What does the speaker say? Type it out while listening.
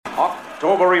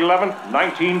October 11th,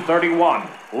 1931,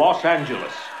 Los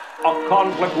Angeles. A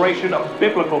conflagration of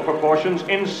biblical proportions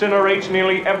incinerates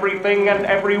nearly everything and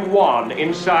everyone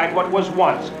inside what was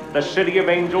once the City of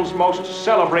Angels' most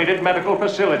celebrated medical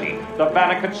facility, the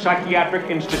Banneker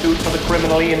Psychiatric Institute for the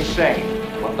Criminally Insane.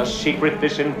 But the secret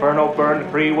this inferno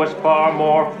burned free was far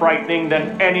more frightening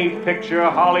than any picture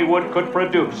Hollywood could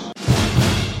produce.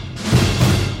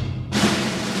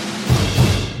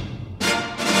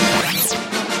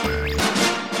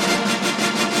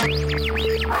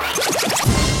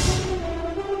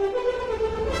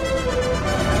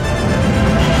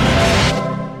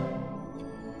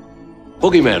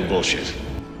 Boogeyman bullshit.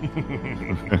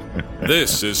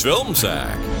 This is Film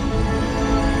Sack.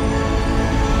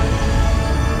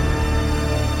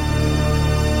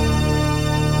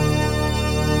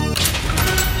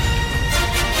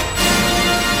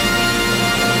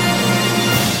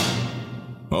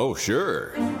 Oh,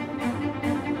 sure.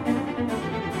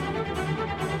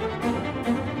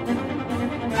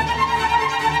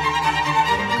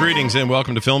 Greetings and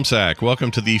welcome to Film Sack.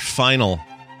 Welcome to the final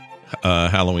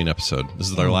Halloween episode. This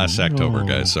is our last Sacktober,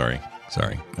 guys. Sorry.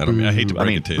 I hate to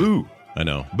break it to you. Boo. I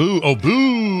know. Boo. Oh,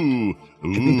 boo.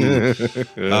 Ooh.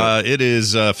 It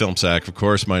is Film Sack, of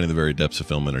course, mining the very depths of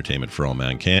film entertainment for all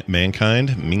mankind.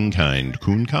 Coonkind.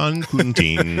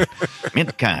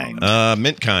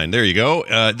 Mintkind. There you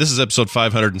go. This is episode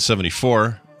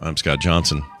 574. I'm Scott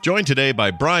Johnson. Joined today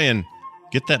by Brian.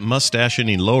 Get that mustache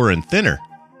any lower and thinner,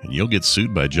 and you'll get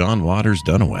sued by John Waters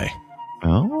Dunaway.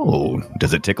 Oh,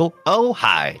 does it tickle? Oh,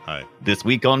 hi. Hi. This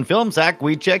week on Film Sack,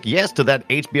 we check yes to that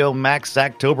HBO Max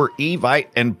Sacktober Evite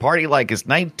and party like it's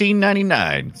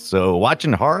 1999. So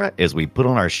watching horror as we put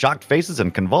on our shocked faces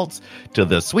and convulse to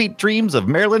the sweet dreams of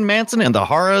Marilyn Manson and the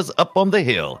horrors up on the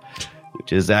hill,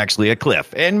 which is actually a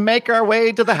cliff, and make our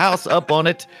way to the house up on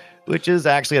it, which is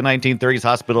actually a 1930s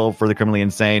hospital for the criminally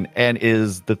insane and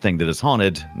is the thing that is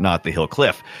haunted, not the hill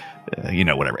cliff.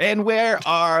 Whatever. And where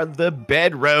are the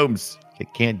bedrooms? You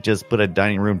can't just put a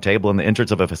dining room table in the entrance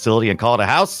of a facility and call it a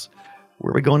house. Where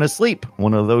are we going to sleep?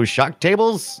 One of those shock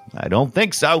tables? I don't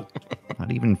think so.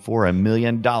 Not even for $1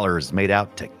 million made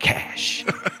out to cash.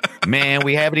 Man,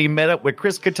 we haven't even met up with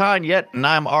Chris Kattan yet, and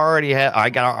I already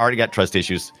got trust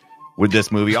issues with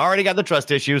this movie. Already got the trust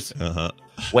issues.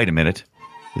 Wait a minute.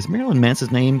 Is Marilyn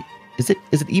Manson's name? Is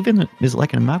it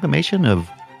like an amalgamation of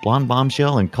blonde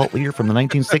bombshell and cult leader from the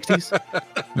 1960s?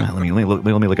 Let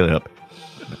me look it up.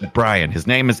 Brian. His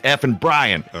name is effing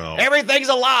Brian. Oh. Everything's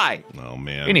a lie. Oh,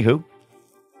 man. Anywho,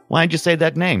 why'd you say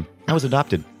that name? I was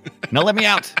adopted. Now let me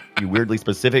out, you weirdly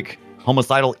specific,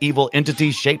 homicidal, evil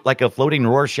entity shaped like a floating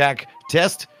Rorschach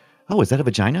test. Oh, is that a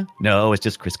vagina? No, it's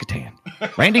just Chris Kattan.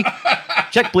 Randy,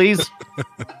 check, please.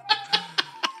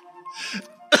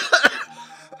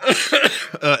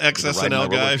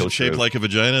 XSNL guy shaped like a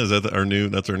vagina. Is that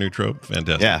that's our new trope?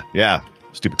 Fantastic. Yeah.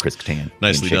 Stupid Chris Kattan.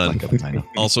 Nicely done. Like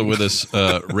also with us,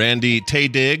 Randy Tay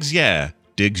Diggs. Yeah,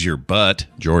 Diggs your butt.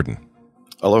 Jordan.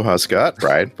 Aloha, Scott.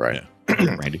 Brian. Yeah.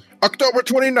 Randy. October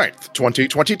 29th,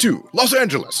 2022, Los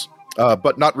Angeles.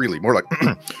 But not really. More like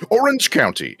Orange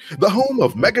County, the home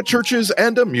of mega churches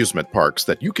and amusement parks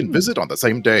that you can visit on the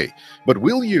same day. But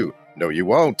will you? No, you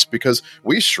won't, because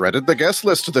we shredded the guest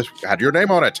list that had your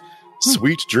name on it.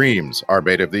 Sweet dreams are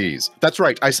made of these. That's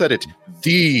right, I said it.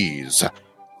 These.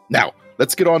 Now,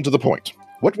 let's get on to the point.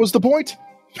 What was the point?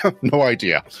 No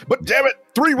idea. But damn it,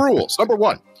 3 rules. Number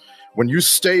 1, when you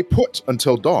stay put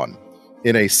until dawn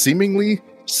in a seemingly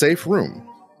safe room,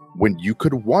 when you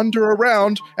could wander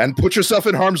around and put yourself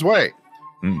in harm's way,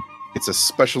 it's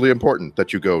especially important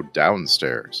that you go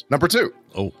downstairs. Number 2,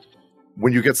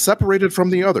 when you get separated from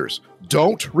the others,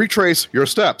 don't retrace your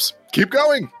steps. Keep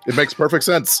going. It makes perfect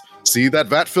sense. See that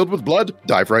vat filled with blood?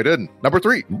 Dive right in. Number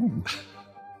 3,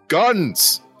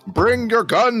 guns. Bring your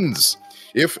guns.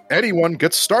 If anyone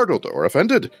gets startled or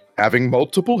offended, having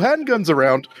multiple handguns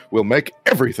around will make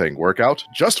everything work out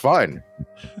just fine.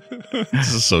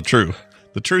 This is so true.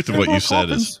 The truth of what you said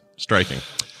is striking.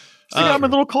 See, I'm in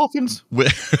little coffins.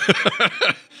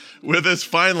 With us,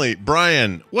 finally,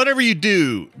 Brian, whatever you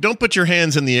do, don't put your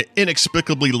hands in the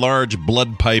inexplicably large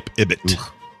blood pipe ibit.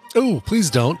 Oh, please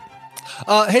don't.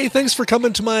 Hey, thanks for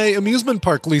coming to my amusement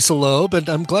park, Lisa Loeb, and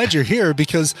I'm glad you're here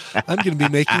because I'm going to be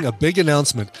making a big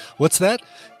announcement. What's that?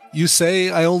 You say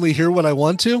I only hear what I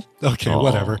want to? Okay,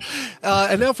 whatever.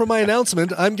 And now for my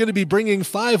announcement, I'm going to be bringing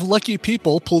 5 lucky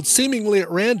people pulled seemingly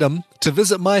at random to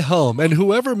visit my home, and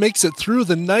whoever makes it through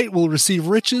the night will receive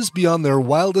riches beyond their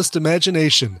wildest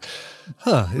imagination.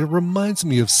 It reminds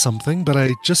me of something, but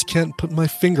I just can't put my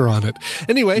finger on it.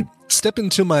 Anyway, step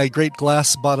into my great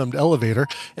glass-bottomed elevator,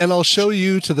 and I'll show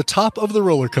you to the top of the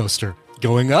roller coaster.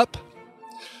 Going up.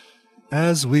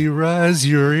 As we rise,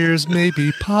 your ears may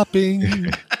be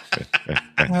popping.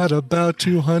 At about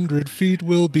 200 feet,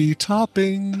 we'll be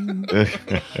topping.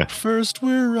 First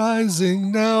we're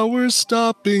rising, now we're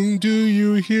stopping. Do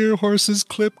you hear horses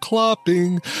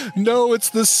clip-clopping? No, it's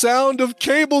the sound of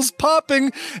cables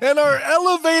popping, and our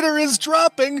elevator is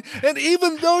dropping. And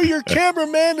even though your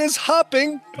cameraman is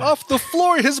hopping off the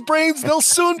floor, his brains they'll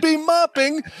soon be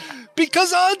mopping.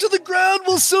 Because onto the ground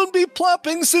will soon be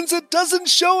plopping, since it doesn't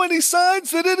show any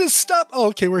signs that it is stopped. Oh,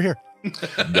 okay, we're here.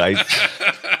 Nice.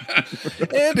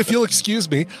 And if you'll excuse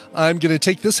me, I'm going to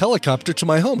take this helicopter to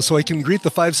my home so I can greet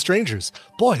the 5 strangers.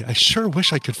 Boy, I sure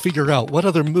wish I could figure out what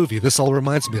other movie this all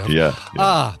reminds me of. Yeah.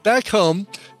 Back home,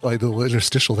 like the little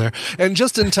interstitial there, and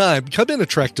just in time, come in,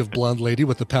 attractive blonde lady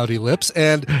with the pouty lips,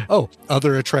 and,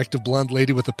 other attractive blonde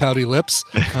lady with the pouty lips.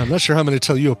 I'm not sure how I'm going to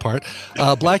tell you apart.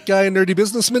 Black guy, nerdy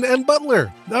businessman, and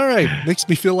butler. All right, makes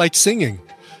me feel like singing.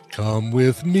 Come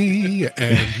with me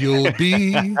and you'll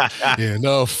be in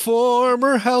a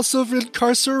former house of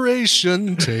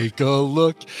incarceration. Take a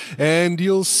look and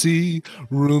you'll see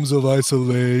rooms of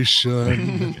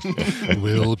isolation.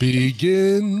 We'll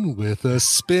begin with a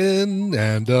spin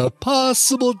and a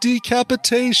possible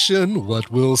decapitation. What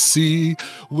we'll see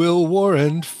will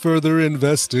warrant further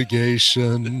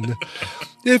investigation.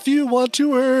 If you want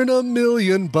to earn $1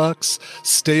 million,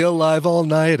 stay alive all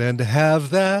night and have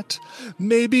that.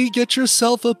 Maybe get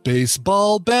yourself a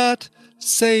baseball bat.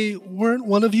 Say, weren't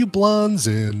one of you blondes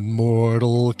in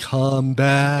Mortal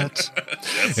Kombat?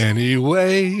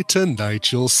 Anyway,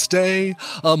 tonight you'll stay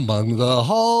among the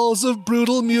halls of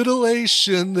brutal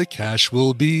mutilation. The cash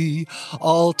will be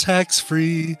all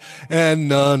tax-free, and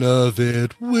none of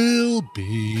it will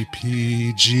be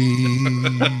PG.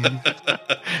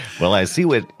 Well, I see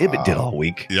what Ibbott did all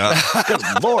week. Yeah. Good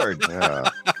Lord.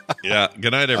 Yeah.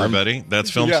 Good night, everybody.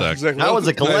 That's Film Sack. Exactly. That was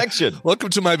a collection. Welcome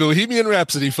to my Bohemian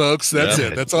Rhapsody, folks. That's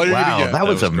it. That's all you're going to get. That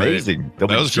was That was great. amazing. That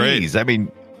was great. Jeez, I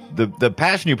mean, the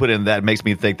passion you put in that makes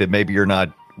me think that maybe you're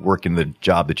not working the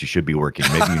job that you should be working.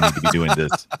 Maybe you need to be doing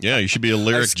this. Yeah, you should be a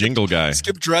lyric jingle guy.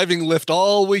 Skip driving Lyft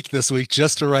all week this week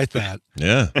just to write that.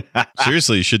 Yeah.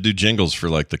 Seriously, you should do jingles for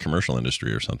like the commercial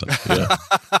industry or something. Yeah.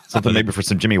 Something maybe for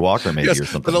some Jimmy Walker, maybe, or Yes,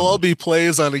 something. but they'll all be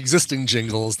plays on existing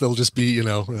jingles. They'll just be,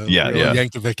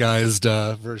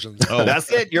 Yankovicized versions. Oh, That's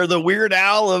it. You're the Weird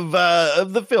Al of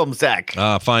the Film Sack.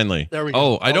 finally. There we go.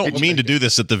 Oh, I I'll don't get mean to you. do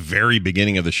this at the very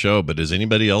beginning of the show, but has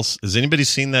anybody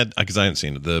seen that? Because I haven't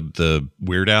seen it. The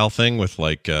Weird Al thing with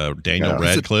like Daniel Yeah. Is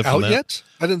it Radcliffe. out and that? yet?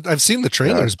 I've seen the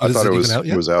trailers, I but is thought it it was even out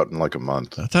yet? it was out in like a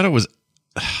month. I thought it was.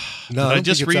 No, Did I don't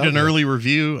just think it's read out an yet. early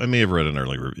review? I may have read an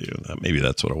early review. Maybe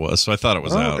that's what it was. So I thought it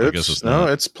was out. I guess it's not.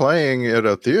 No, it's playing at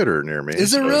a theater near me.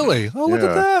 Is it so- really? Oh, look at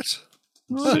Yeah. that.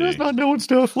 Let's see. not knowing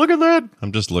stuff. Look at that.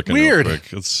 I'm just looking Weird. real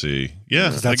quick. Let's see. Yeah, I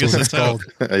That's guess what it's it's out.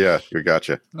 called. Yeah, we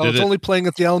gotcha. Oh, Did it's it- only playing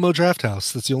at the Alamo Draft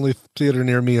House. That's the only theater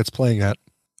near me it's playing at.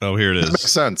 Oh, here it Makes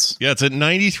is. sense. Yeah, it's at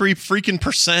 93 freaking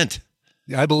 %.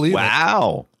 Yeah, I believe it.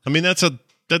 Wow. I mean, that's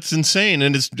insane,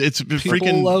 and it's People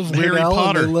freaking love Weird Harry Al and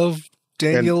Potter. they love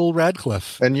Daniel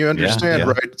Radcliffe. And you understand, yeah.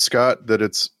 right, Scott, that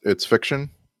it's fiction?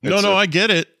 No, It's I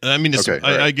get it. I mean, Okay,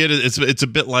 right. I get it. It's a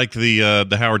bit like the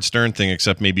Howard Stern thing,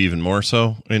 except maybe even more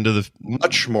so into the.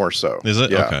 much more so. Is it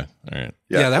Yeah. okay? All right.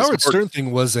 Yeah, the it's Howard more- Stern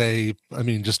thing was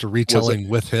just a retelling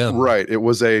with him. Right. It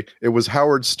was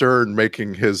Howard Stern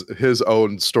making his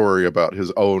own story about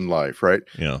his own life. Right.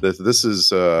 Yeah. This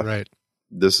is Right.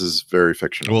 this is very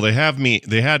fictional. Well, they had me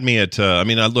at. I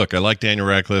like Daniel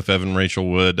Radcliffe, Evan Rachel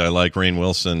Wood. I like Rainn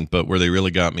Wilson, but where they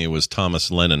really got me was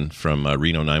Thomas Lennon from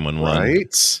Reno 911.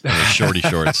 right. And his shorty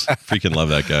shorts. Freaking love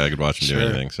that guy. I could watch him do Sure.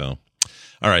 anything. So,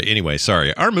 all right. Anyway,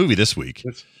 sorry. Our movie this week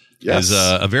Yes. is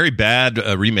a very bad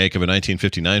remake of a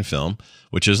 1959 film,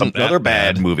 which isn't Another that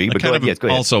bad movie, but Kind go of ahead. Yes, go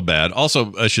ahead. Also bad.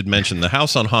 Also, I should mention The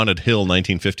House on Haunted Hill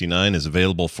 1959 is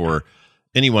available for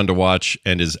anyone to watch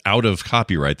and is out of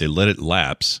copyright. They let it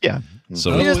lapse. Yeah.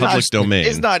 So Oh, it's it's public not- domain.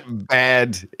 It's not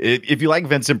bad. If you like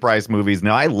Vincent Price movies,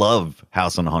 now I love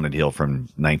House on Haunted Hill from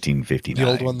 1959.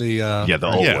 The old one, the the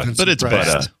old yeah, one. but it's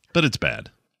Price. bad. But it's bad.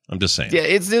 I'm just saying. Yeah,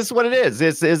 it's just what it is.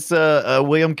 It's a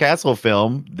William Castle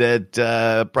film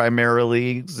that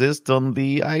primarily exists on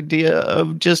the idea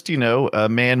of just a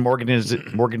man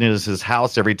mortgages his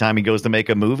house every time he goes to make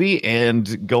a movie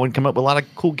and go and come up with a lot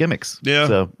of cool gimmicks. Yeah.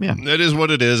 So yeah, It is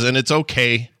what it is, and it's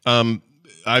okay.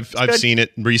 I've good. seen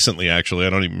it recently. Actually,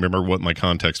 I don't even remember what my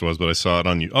context was, but I saw it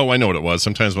on you. Oh, I know what it was.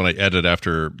 Sometimes when I edit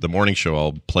after the morning show,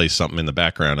 I'll play something in the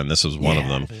background, and this is one of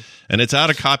them. And it's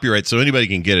out of copyright, so anybody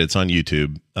can get it. It's on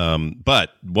YouTube. But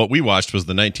what we watched was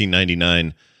the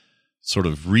 1999 sort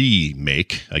of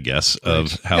remake, I guess,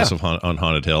 of House on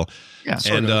Haunted Hill. Yeah.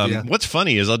 And yeah. what's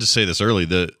funny is, I'll just say this early: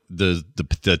 the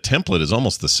template is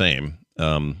almost the same.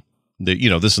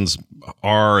 This one's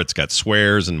R. It's got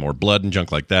swears and more blood and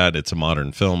junk like that. It's a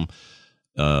modern film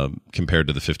compared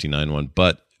to the 59 one,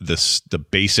 but the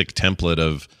basic template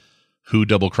of who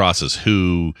double crosses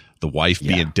who, the wife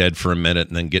being dead for a minute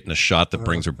and then getting a shot that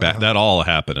brings her back. That all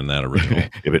happened in that original.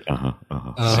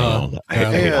 I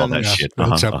hate all that shit.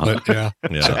 Template,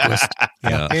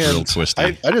 Yeah, real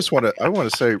twisty. I just want to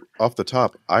say off the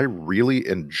top, I really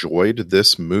enjoyed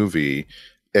this movie,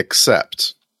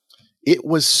 except it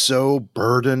was so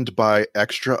burdened by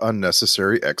extra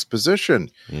unnecessary exposition.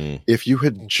 If you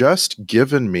had just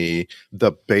given me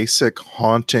the basic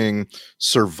haunting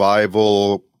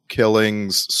survival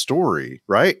killings story,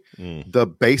 right? The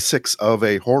basics of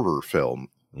a horror film.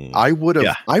 I would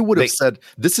have said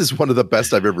this is one of the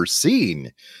best I've ever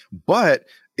seen, but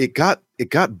it got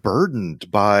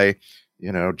burdened by,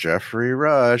 Jeffrey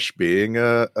Rush being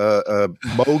a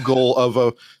mogul of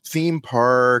a theme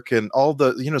park and all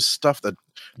the, stuff that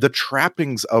the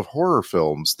trappings of horror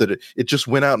films that it just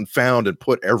went out and found and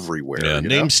put everywhere. Yeah,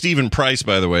 named Stephen Price,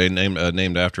 by the way,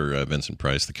 named after Vincent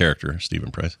Price, the character Stephen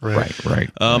Price.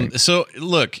 Right. So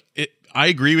look, I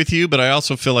agree with you, but I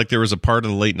also feel like there was a part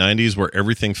of the late 90s where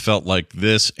everything felt like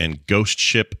this, and Ghost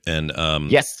Ship and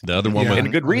the other one and a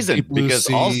good reason, because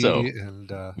also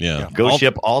Ghost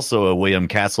Ship, also a William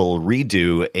Castle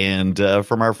redo, and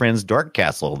from our friends Dark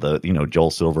Castle, the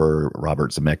Joel Silver,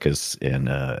 Robert Zemeckis,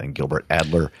 and Gilbert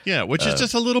Adler. Yeah, which is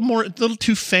just a little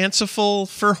too fanciful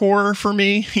for horror for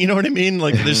me. You know what I mean?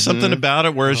 Like there's something about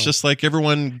it where it's just like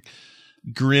everyone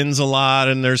grins a lot,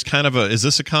 and there's kind of is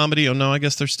this a comedy? Oh no, I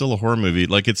guess there's still a horror movie.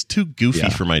 Like it's too goofy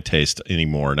for my taste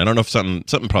anymore, and I don't know if something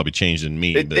probably changed in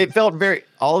me. It felt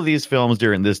all of these films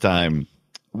during this time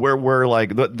were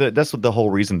like that's what the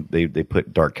whole reason they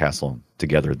put Dark Castle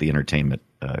together, the entertainment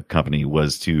company,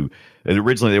 was to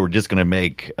originally they were just going to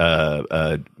make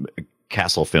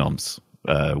Castle films,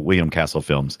 William Castle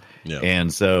films,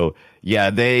 and so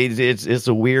it's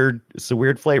a weird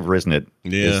flavor, isn't it?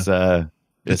 Yeah.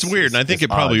 It's weird, and I think it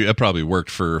probably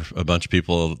worked for a bunch of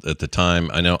people at the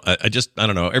time. I know. I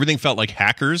don't know. Everything felt like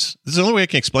Hackers. This is the only way I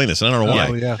can explain this, and I don't know why.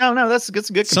 Oh, yeah. No, that's a good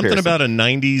comparison. Something about a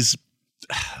 90s.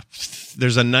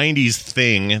 There's a 90s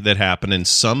thing that happened in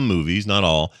some movies, not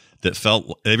all, that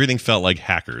everything felt like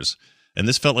Hackers, and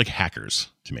this felt like Hackers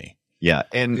to me. Yeah,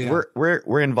 and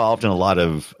we're involved in a lot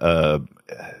of.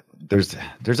 There's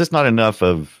just not enough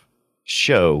of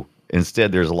show.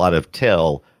 Instead, there's a lot of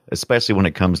tell, especially when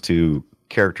it comes to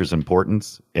character's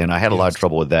importance, and I had a lot of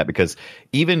trouble with that, because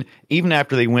even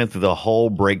after they went through the whole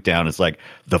breakdown, it's like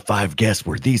the 5 guests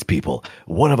were these people,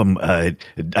 one of them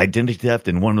identity theft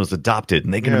and one was adopted,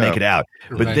 and they're gonna make it out,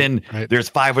 but then there's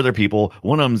 5 other people,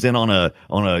 one of them's in on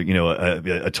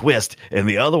a twist, and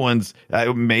the other ones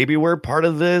maybe we're part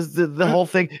of the whole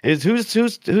thing. Is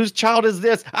whose child is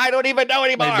this? I don't even know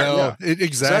anymore. I know.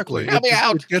 Exactly. Help me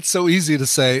out. It gets so easy to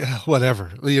say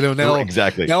whatever, now.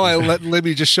 Exactly. Now I let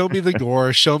me just show me the gore,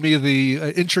 show me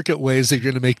the intricate ways that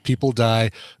you're going to make people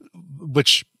die,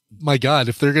 which, my God,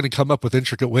 if they're going to come up with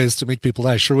intricate ways to make people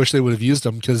die, I sure wish they would have used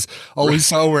them, because all we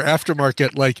saw were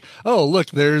aftermarket, like, oh,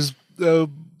 look, there's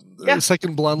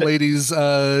second blonde lady's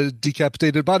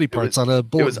decapitated body parts on a bulletin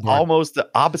board. It was almost the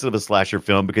opposite of a slasher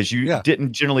film, because you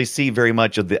didn't generally see very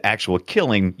much of the actual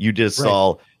killing. You just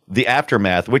saw the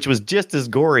aftermath, which was just as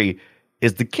gory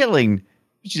as the killing.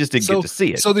 You just didn't get to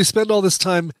see it. So they spend all this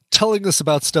time telling us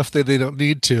about stuff that they don't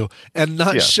need to, and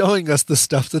not showing us the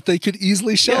stuff that they could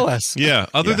easily show us. Yeah.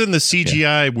 Other than the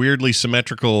CGI weirdly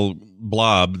symmetrical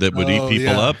blob that would eat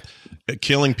people up,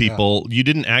 killing people, you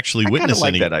didn't actually witness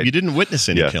any. You didn't witness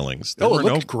any killings. It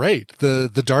looked great. The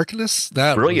darkness,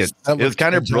 that brilliant. It was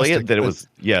kind of brilliant that it was.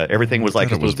 Yeah, everything was like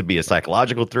supposed to be a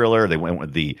psychological thriller. They went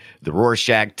with the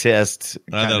Rorschach test.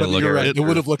 You're right. It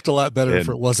would have looked a lot better if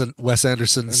it wasn't Wes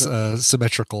Anderson's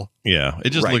symmetrical. Yeah,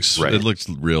 it just looks. It looks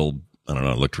real. I don't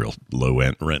know. It looked real low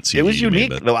rent CG. It was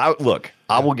unique, though.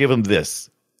 I will give him this.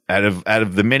 Out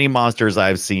of the many monsters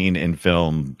I've seen in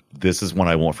film, this is one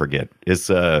I won't forget.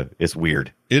 It's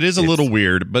weird. It is a little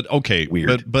weird, but okay.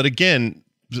 Weird. But again,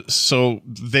 so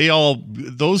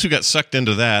those who got sucked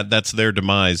into that's their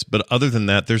demise. But other than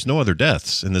that, there's no other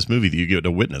deaths in this movie that you get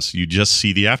to witness. You just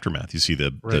see the aftermath. You see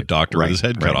the doctor with his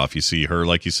head cut off. You see her,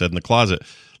 like you said, in the closet.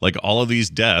 Like all of these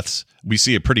deaths, we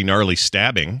see a pretty gnarly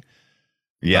stabbing.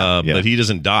 But he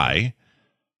doesn't die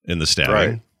in the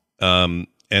stabbing. Right.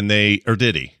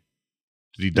 Did he?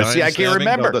 Did he die? See, I can't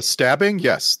remember. No, the stabbing.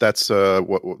 Yes, that's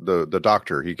what the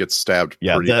doctor. He gets stabbed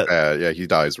pretty bad. Yeah, he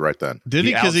dies right then. Did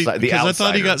he? Because I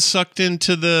thought he got sucked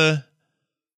into the.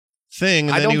 thing.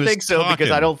 And I then he don't was think so because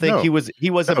talking. I don't think No. he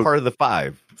wasn't No. part of the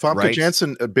five. Famke right?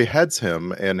 Janssen beheads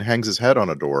him and hangs his head on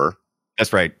a door.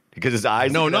 That's right. Because his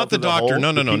eyes. No, look not out the through hole doctor.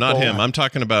 No, to not people. him. I'm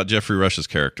talking about Jeffrey Rush's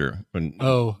character. When,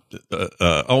 Oh,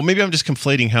 maybe I'm just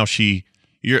conflating how she.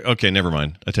 You're okay. Never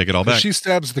mind. I take it all back. she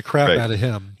stabs the crap Right. out of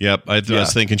him. Yep, I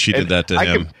was thinking she did And that to I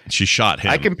him. She shot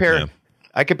him. I compare. Yeah.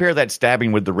 I compare that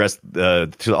stabbing with the rest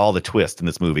to all the twists in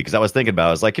this movie because I was thinking about it.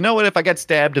 I was like, you know what? If I got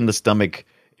stabbed in the stomach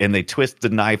and they twist the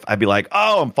knife, I'd be like,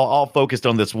 oh, I'm all focused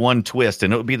on this one twist,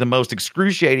 and it would be the most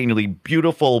excruciatingly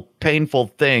beautiful, painful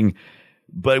thing.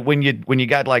 But when you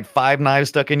got like 5 knives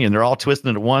stuck in you and they're all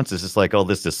twisting at once, it's just like, oh,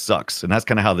 this just sucks. And that's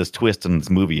kind of how this twist in this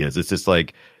movie is. It's just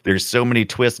like there's so many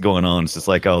twists going on. It's just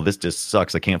like, oh, this just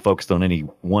sucks. I can't focus on any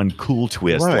one cool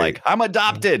twist. Right. Like I'm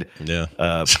adopted. Yeah.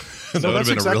 Uh, That No, would have that's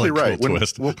been exactly a really right. cool When,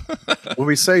 twist. when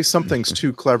we say something's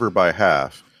too clever by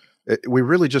half, we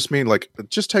really just mean like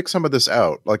just take some of this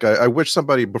out. Like I wish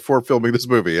somebody before filming this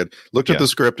movie had looked at Yeah. the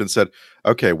script and said,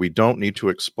 "Okay, we don't need to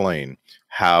explain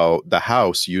how the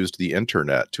house used the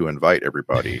internet to invite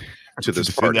everybody to this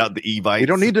send party. out the Evites. You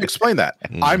don't need to explain that.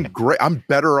 Mm. I'm great. I'm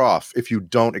better off if you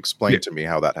don't explain to me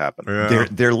how that happened."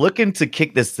 They're looking to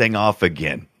kick this thing off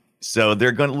again. So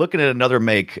they're looking at another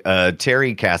make.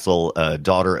 Terry Castle,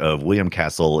 daughter of William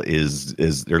Castle, is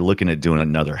they're looking at doing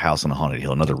another House on a Haunted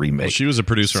Hill, another remake. Well, she was a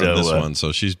producer on So, this one,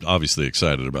 so she's obviously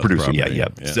excited about producer, the yeah,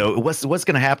 property. yeah. So what's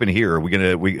going to happen here? Are we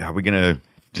gonna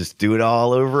just do it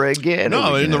all over again? No,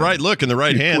 Are we in the gonna- right look, in the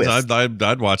right hands, twist?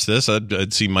 I'd watch this.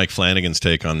 I'd see Mike Flanagan's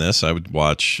take on this. I would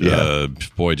watch, Yeah.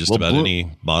 just Well, about Bloom-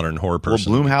 any modern horror Will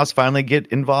person. Bloomhouse finally get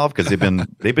involved because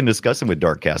they've been discussing with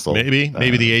Dark Castle. maybe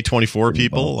the A24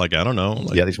 people. Like I don't know.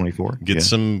 Like, Yeah, these 24. get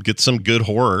some good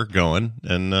horror going,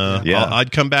 and Yeah.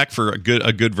 I'd come back for a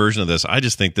good version of this. I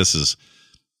just think this is.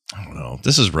 I don't know.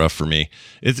 This is rough for me.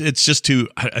 It's just too.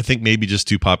 I think maybe just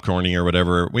too popcorny or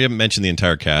whatever. We haven't mentioned the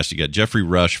entire cast. You got Jeffrey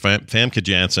Rush, Famke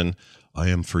Janssen. I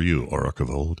am for you, Auric of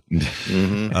old. Yeah,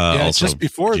 it's also just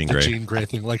before Jean the Grey. Jean Grey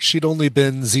thing. Like she'd only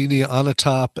been Xenia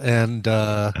Onatop and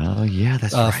Oh yeah,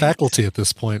 that's right. faculty at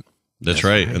this point. That's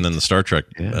right. And then the Star Trek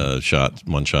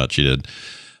one shot she did.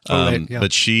 Oh, right, yeah.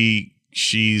 But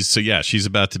she's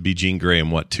about to be Jean Grey in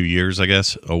what, 2 years, I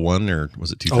guess? 01 or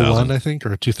was it 2000? 01, I think,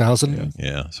 or 2000.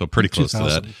 Yeah, so pretty close to that.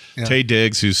 2000, yeah. Tay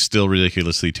Diggs, who's still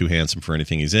ridiculously too handsome for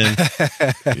anything he's in.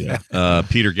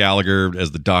 Peter Gallagher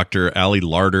as the Doctor. Ali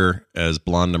Larder as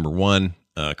blonde number 1.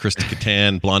 Krista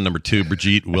Kattan, blonde number 2.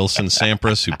 Brigitte Wilson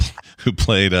Sampras, who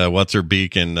played What's Her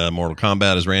Beak in Mortal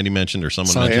Kombat, as Randy mentioned, or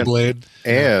someone Sonya mentioned. Blade.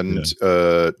 And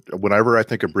whenever I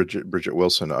think of Bridget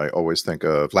Wilson, I always think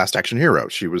of Last Action Hero.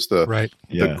 She was the Right.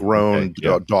 Yeah. grown Okay,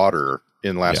 yeah. daughter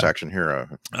in Last Yeah. Action Hero.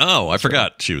 Oh, I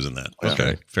forgot she was in that.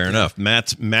 Okay, fair enough.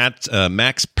 Max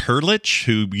Perlich,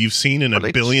 who you've seen in a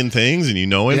Perlich. billion things, and you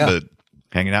know him, Yeah. but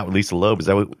Hanging out with Lisa Loeb. Is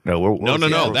that what? No,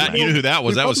 no. That you know who that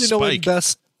was? That was probably know him Spike.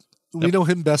 best. We know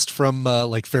him best from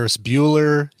like Ferris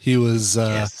Bueller. He was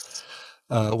Yes.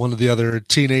 one of the other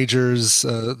teenagers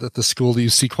at the school that you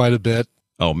see quite a bit.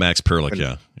 Oh, Max Perlich.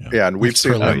 Yeah. Yeah, and we've Max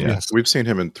seen Perlich, him. yes. We've seen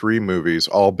him in 3 movies,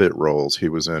 all bit roles. He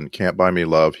was in Can't Buy Me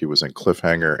Love. He was in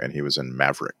Cliffhanger, and he was in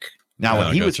Maverick. Now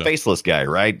Yeah, he was gotcha. faceless guy,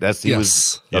 right? He Yes.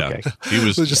 was Yeah. okay. He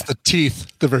was. So just the teeth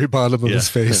at the very bottom of his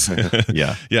face.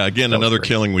 Yeah. Yeah. Again, That was another great.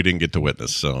 killing we didn't get to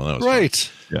witness. So that was Right.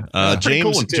 Yeah. Pretty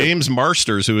cool one, too. James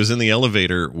Marsters, who was in the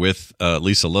elevator with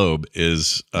Lisa Loeb,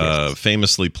 is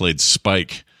famously played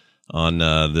Spike on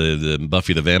the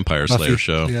Buffy the Vampire Slayer Buffy,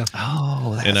 show. Yeah.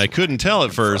 Oh, And I couldn't tell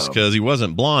at first because he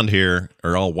wasn't blonde hair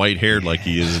or all white haired like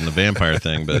he is in the vampire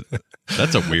thing, but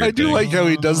that's a weird I do thing. like how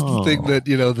he does the thing that,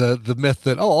 the myth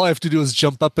that, all I have to do is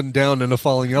jump up and down in a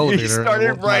falling elevator. he and I started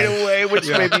won't right die. away, which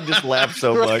made me just laugh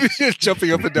so Right. much.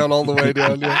 Jumping up and down all the way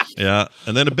down. Yeah. Yeah.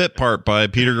 And then a bit part by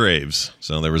Peter Graves.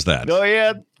 So there was that. Oh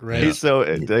yeah, Right. He's so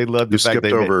they love the You fact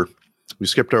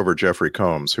skipped over Jeffrey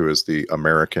Combs, who is the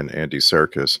American Andy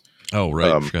Serkis. Oh,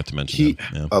 right. I forgot to mention He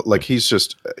him. Yeah. like he's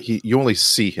just you only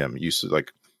see him. You see,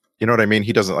 like, you know what I mean?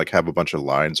 He doesn't like have a bunch of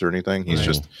lines or anything. He's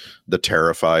just the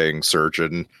terrifying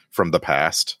surgeon from the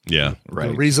past. Yeah.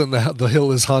 The reason the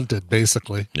hill is haunted,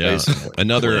 basically. Yeah.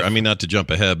 Another, I mean, not to jump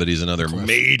ahead, but he's another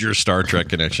major Star Trek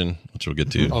connection, which we'll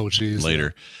get to Oh, geez.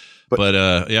 later.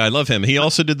 But yeah, I love him. He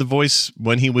also did the voice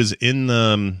when he was in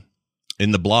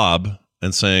the Blob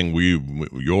and saying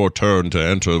your turn to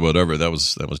enter whatever. That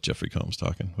was Jeffrey Combs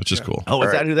talking, which is cool. Oh,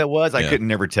 is that who that was? I Yeah. couldn't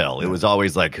never tell. It was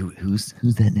always like, who's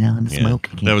that now in the Yeah. smoke?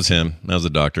 That was him. That was the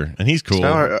Doctor, and he's cool.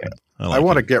 Now, I like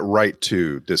want to him. get right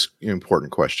to this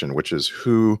important question, which is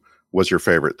who was your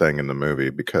favorite thing in the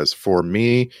movie? Because for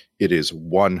me, it is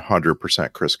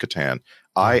 100% Chris Kattan.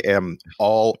 I am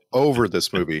all over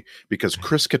this movie because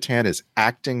Chris Kattan is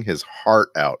acting his heart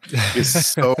out. He's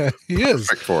so He is.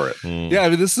 perfect for it. Yeah, I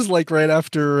mean, this is like right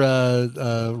after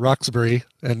Roxbury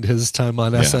and his time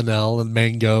on SNL and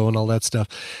Mango and all that stuff,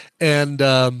 and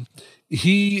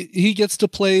he gets to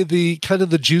play the kind of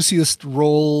the juiciest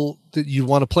role that you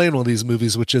want to play in one of these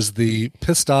movies, which is the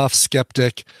pissed off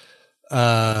skeptic.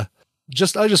 I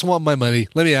just want my money.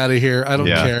 Let me out of here. I don't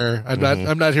care.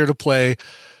 I'm not here to play.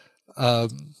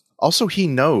 Also, he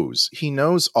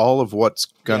knows all of what's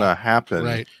gonna happen,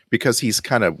 right. because he's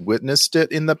kind of witnessed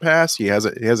it in the past. He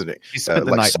hasn't spent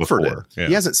the night suffered before. it.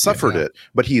 He hasn't suffered it,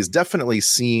 but he's definitely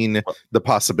seen the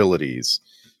possibilities.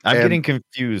 I'm getting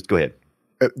confused. Go ahead.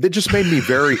 It just made me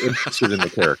very interested in the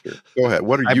character. Go ahead.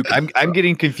 What are you? I'm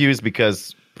getting confused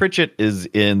because Pritchett is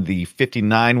in the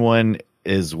 59 one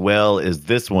as well as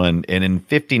this one, and in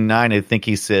 59, I think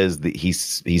he says that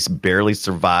he's barely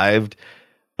survived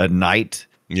a night.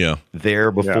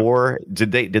 There before.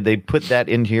 Did they put that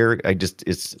in here?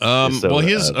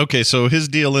 So his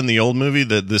deal in the old movie,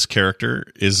 that this character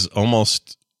is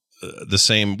almost the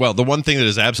same. Well, the one thing that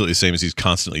is absolutely the same is he's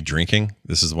constantly drinking.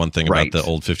 This is one thing about the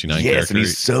old 59 character. And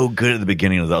he's so good at the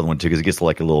beginning of the other one too, because he gets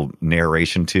like a little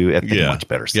narration too. I think much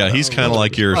better. Yeah, he's kind of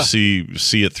like your see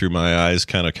it through my eyes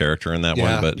kind of character in that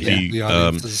one. But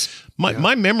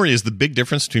my memory is the big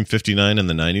difference between 59 and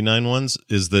the 99 ones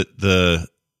is that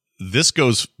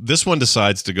this one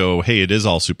decides to go, hey, it is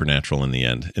all supernatural in the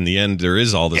end. In the end, there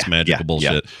is all this magical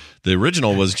bullshit. The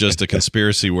original was just a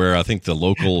conspiracy where I think the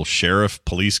local sheriff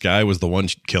police guy was the one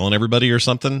killing everybody or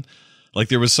something. Like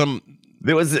there was an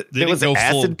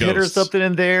acid pit or something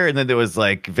in there, and then there was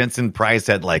like Vincent Price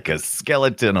had like a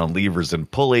skeleton on levers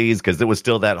and pulleys because it was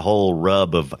still that whole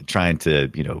rub of trying to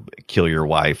kill your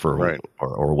wife or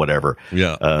whatever.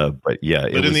 But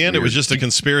in the end, it was just a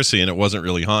conspiracy and it wasn't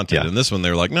really haunted. And this one,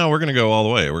 they're like, no, we're going to go all the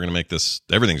way. We're going to make this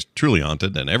everything's truly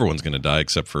haunted and everyone's going to die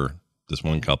except for this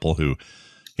one couple who.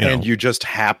 And you just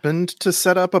happened to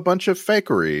set up a bunch of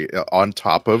fakery on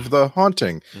top of the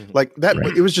haunting, like that.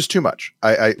 Right. It was just too much.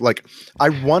 I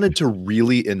wanted to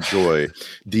really enjoy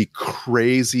the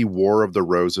crazy War of the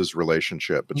Roses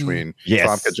relationship between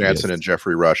Famke Janssen and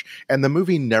Jeffrey Rush, and the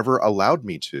movie never allowed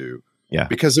me to. Yeah,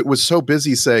 because it was so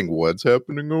busy saying what's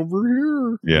happening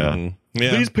over here.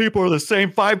 These people are the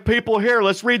same 5 people here.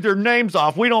 Let's read their names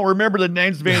off. We don't remember the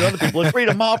names of any other people. Let's read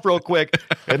them off real quick.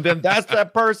 And then that's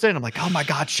that person. I'm like, oh my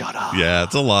God, shut up. Yeah,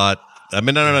 it's a lot. I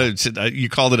mean, I don't know. You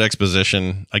called it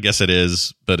exposition. I guess it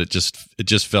is, but it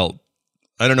just felt.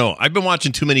 I don't know. I've been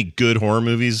watching too many good horror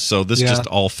movies, so this just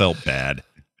all felt bad.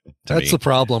 That's the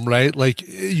problem, right? Like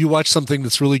you watch something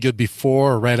that's really good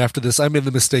before or right after this. I made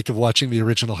the mistake of watching the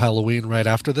original Halloween right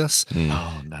after this.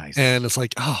 Oh, nice. And it's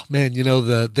like, oh man,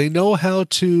 they know how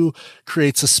to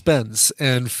create suspense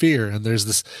and fear. And there's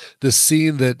this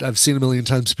scene that I've seen a million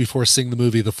times before seeing the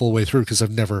movie the full way through, because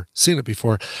I've never seen it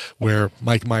before, where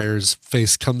Mike Myers'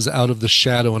 face comes out of the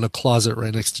shadow in a closet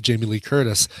right next to Jamie Lee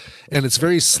Curtis. And it's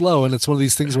very slow. And it's one of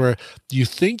these things where you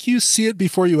think you see it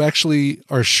before you actually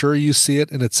are sure you see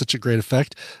it. And it's such a great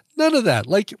effect. None of that.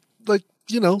 Like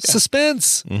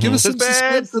suspense. Give us some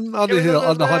suspense on the hill,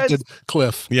 on the haunted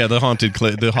cliff. Yeah, the haunted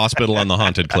cliff, the hospital on the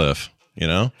haunted cliff.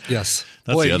 Yes.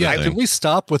 That's the other thing. Can we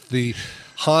stop with the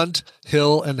haunt,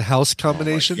 hill, and house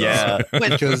combination?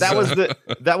 Because that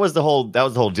was the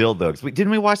whole deal though. Didn't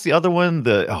we watch the other one?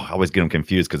 I always get them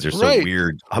confused because they're so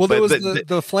weird. Well, there was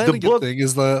the Flanagan thing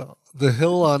is the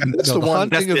hill on the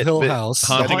haunting of Hill House.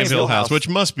 Haunting of Hill House, which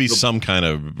must be some kind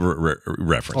of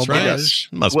reference, right? Yes.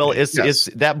 It's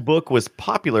that book was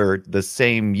popular the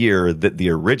same year that the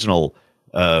original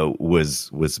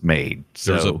was made.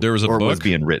 So there was a book was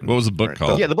being written. What was the book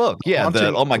called? The book. Yeah.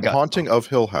 Oh my God. Haunting of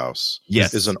Hill House.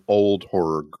 Yes. Is an old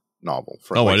horror novel.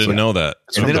 I didn't know that.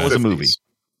 And then it was a movie.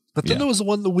 But then there was the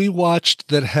one that we watched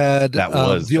that had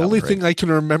the only thing I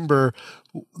can remember.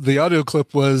 The audio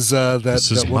clip was that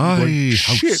this is one my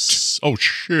shit. House. Oh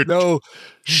shit! No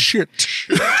shit.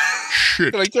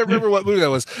 Shit. I can't remember what movie that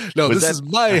was. No, this is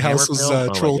my house. Was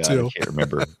Troll 2. I can't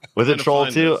remember. Was it Troll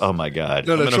 2? Oh my God!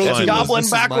 No, Troll 2. Goblin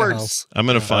backwards. I'm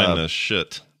gonna find this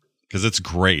shit because it's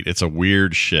great. It's a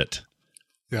weird shit.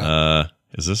 Yeah.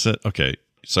 Is this it? Okay.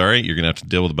 Sorry, you're gonna have to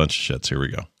deal with a bunch of shits. Here we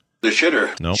go. The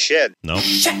shitter. No. Shit. No.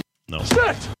 Shit. No.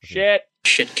 Shit.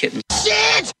 Shit kitten.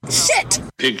 Shit. Shit.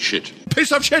 Pig shit.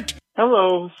 Piece of shit.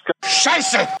 Hello.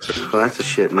 Scheiße. Well, that's a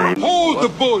shit name. Hold the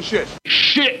bullshit.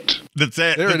 Shit. That's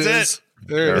it. There That's it is. it.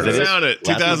 There it is. Found it.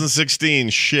 2016.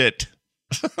 Shit.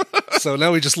 So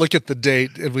now we just look at the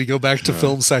date and we go back to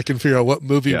Film Sack and figure out what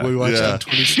movie we watched in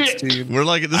 2016. We're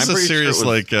like, this is a serious,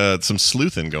 some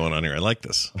sleuthing going on here. I like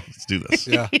this. Let's do this.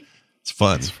 Yeah. It's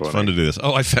It's fun. It's fun to do this.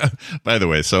 Oh, I found, by the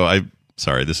way, sorry,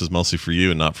 this is mostly for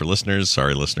you and not for listeners.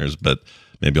 Sorry, listeners, but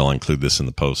maybe I'll include this in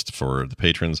the post for the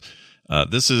patrons.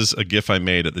 This is a GIF I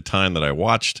made at the time that I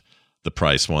watched the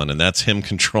Price one, and that's him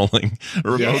controlling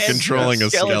a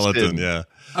skeleton. Yeah.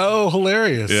 Oh,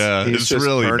 hilarious. Yeah, He's it's just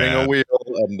really turning bad. a wheel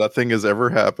and nothing is ever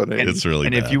happening. It's really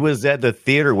And bad. if you was at the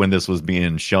theater when this was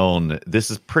being shown, this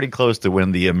is pretty close to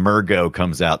when the Emergo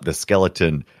comes out, the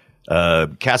skeleton.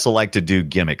 Castle liked to do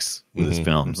gimmicks with his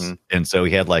films. And so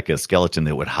he had like a skeleton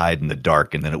that would hide in the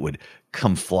dark and then it would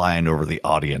come flying over the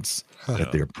audience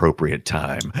at the appropriate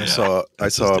time. I saw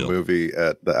a movie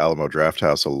at the Alamo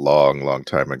Drafthouse a long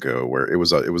time ago where it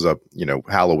was a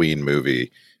Halloween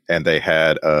movie, and they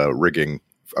had rigging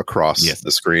across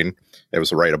the screen. It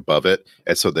was right above it,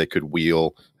 and so they could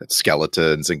wheel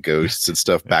skeletons and ghosts and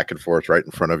stuff back and forth right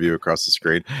in front of you across the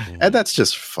screen, and that's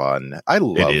just fun. I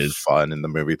love fun in the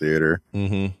movie theater.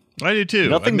 Mm-hmm. I do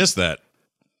too. I miss that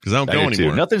because I don't go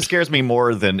anymore. Nothing scares me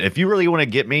more than if you really want to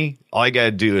get me. All you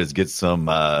gotta do is get some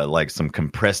some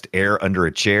compressed air under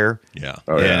a chair. Yeah,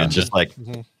 and just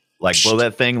blow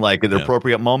that thing like at the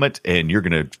appropriate moment, and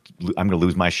I'm gonna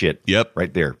lose my shit. Yep,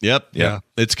 right there. Yep. Yeah.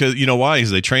 It's because why?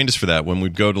 Because they trained us for that. When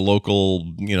we'd go to local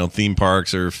theme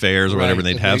parks or fairs or whatever, and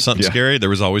they'd have something scary. There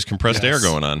was always compressed air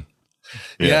going on.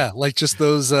 Yeah, like just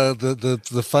those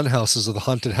the fun houses or the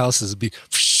haunted houses would be.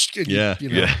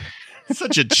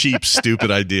 Such a cheap,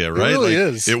 stupid idea, right? It really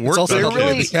is. It worked. It's also on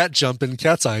really kids. the cat jump in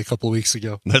Cat's Eye a couple weeks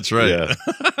ago. That's right. Yeah.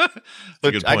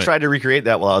 But I tried to recreate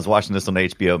that while I was watching this on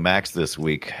HBO Max this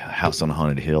week, House on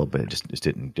Haunted Hill, but it just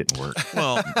didn't work.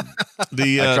 Well,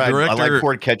 the I director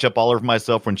poured ketchup all over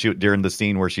myself during the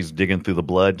scene where she's digging through the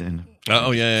blood. And that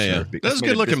was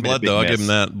good looking blood, though. I'll give him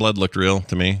that. Blood looked real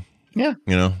to me. Yeah.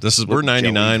 We're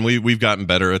 99. We've gotten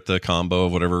better at the combo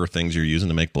of whatever things you're using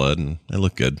to make blood, and it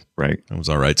looked good. Right. It was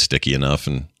all right, sticky enough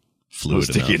and fluid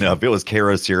sticky enough. It was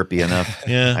Caro syrupy enough.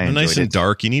 Yeah, nice and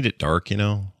dark. You need it dark,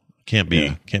 Can't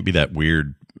be that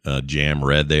weird jam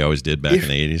red they always did back in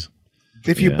the 80s.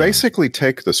 If you basically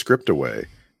take the script away,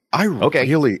 I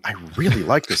really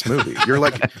like this movie.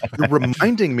 You're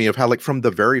reminding me of how, from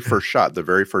the very first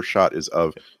shot is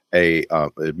of a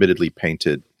admittedly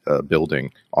painted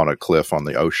building on a cliff on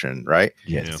the ocean, right?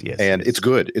 Yes. And it's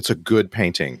good. It's a good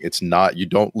painting. It's not, you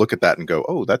don't look at that and go,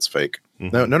 oh, that's fake.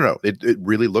 Mm-hmm. No. It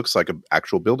really looks like an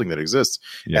actual building that exists.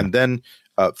 Yeah. And then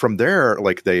from there,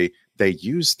 they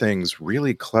use things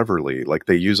really cleverly. Like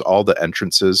they use all the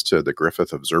entrances to the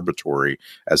Griffith Observatory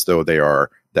as though they are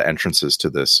the entrances to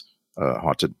this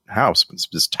haunted house,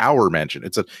 this tower mansion.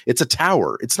 It's a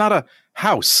tower. It's not a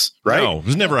house, right? No, it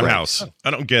was never a house.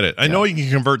 I don't get it. I know you can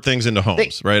convert things into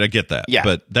homes, right? I get that. Yeah.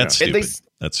 But that's stupid.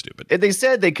 That's stupid. They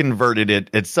said they converted it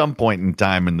at some point in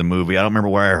time in the movie. I don't remember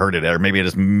where I heard it, or maybe I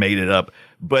just made it up.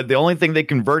 But the only thing they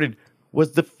converted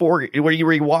was where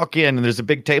you walk in and there's a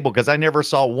big table, because I never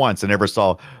saw once. I never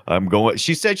saw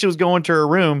she said she was going to her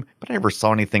room, but I never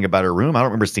saw anything about her room. I don't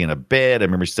remember seeing a bed. I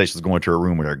remember she said she was going to her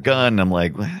room with her gun. I'm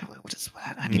like,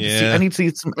 I need to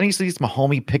see some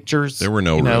homey pictures. There were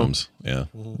no rooms. Yeah.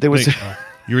 There was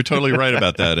you were totally right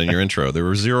about that in your intro. There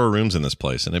were 0 rooms in this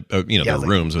place, and there were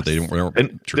rooms, but they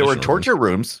weren't. There were torture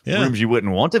rooms, rooms you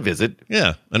wouldn't want to visit.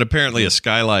 Yeah, and apparently a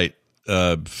skylight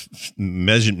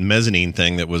mezzanine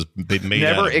thing that was made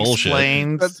out of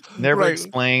bullshit. Never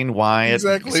explained why it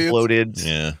exploded.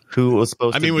 Yeah, who it was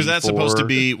supposed to be. Was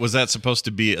that supposed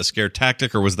to be a scare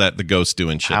tactic, or was that the ghost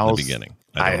doing shit in the beginning?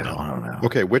 I don't know.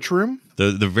 Okay, which room?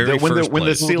 The very first when the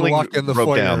place. ceiling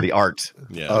broke down, the art.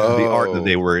 Yeah. The art that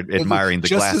they were admiring, the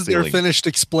glass just as ceiling. they're finished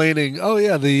explaining,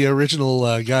 the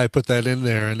original guy put that in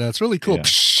there, and that's really cool.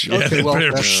 Yeah. Okay,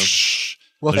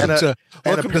 well,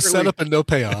 welcome to setup and no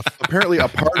payoff. Apparently, a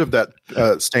part of that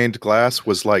stained glass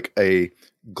was like a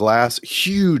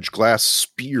huge glass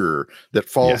spear that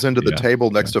falls into the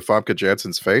table next to Famke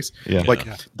Janssen's face. Yeah.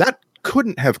 That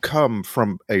couldn't have come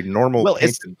from a normal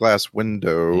painted glass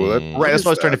window. Right, that's what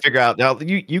I was trying to figure out. Now,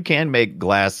 you can make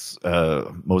glass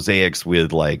mosaics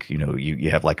with you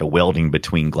have like a welding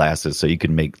between glasses, so you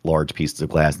can make large pieces of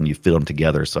glass and you fill them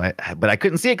together. But I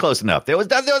couldn't see it close enough. There was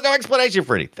no explanation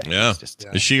for anything. Yeah.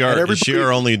 Is she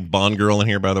our only Bond girl in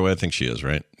here, by the way? I think she is,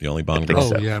 right? The only Bond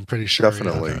girl? Oh, yeah, I'm pretty sure.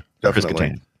 Definitely. Yeah.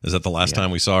 Definitely. Is that the last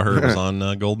time we saw her? It was on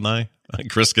GoldenEye?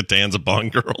 Chris Kattan's a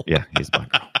Bond girl. Yeah, he's a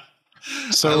Bond girl.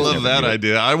 So I love that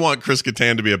idea. I want Chris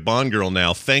Kattan to be a Bond girl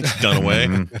now. Thanks,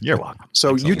 Dunaway. You're welcome. So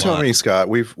Thanks you tell me, Scott.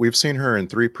 We've seen her in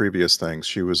 3 previous things.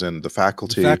 She was in The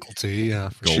Faculty. Yeah.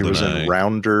 She was in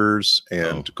Rounders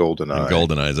and GoldenEye.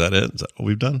 GoldenEye. Is that it? Is that what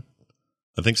we've done?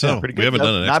 I think so. Pretty We haven't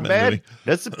done an Not X-Men bad.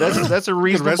 movie. That's a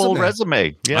reasonable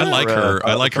resume. Yeah, I like her.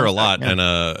 I like her a Thumbs lot, back, yeah. and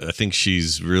I think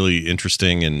she's really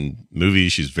interesting in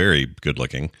movies. She's very good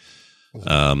looking.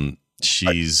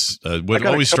 She's what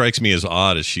always strikes me as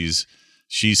odd is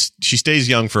she stays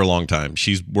young for a long time.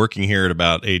 She's working here at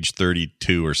about age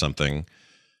 32 or something.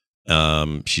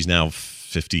 She's now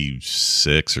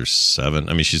 56 or 7.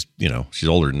 I mean, she's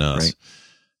older than us. Right.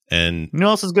 And you know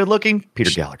who else is good looking?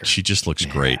 Peter Gallagher. She just looks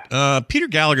great. Peter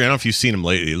Gallagher, I don't know if you've seen him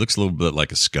lately. He looks a little bit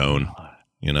like a scone,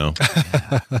 a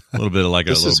little bit of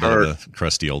a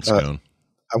crusty old scone.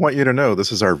 I want you to know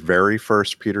this is our very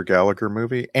first Peter Gallagher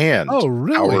movie and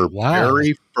our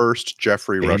very first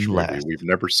Jeffrey Rush movie. We've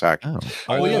never sacked him.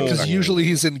 Oh, yeah, because usually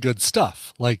he's in good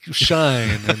stuff like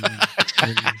Shine.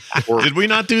 Did we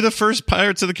not do the first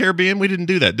Pirates of the Caribbean? We didn't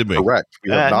do that, did we? Correct.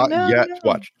 We have not yet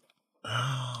watched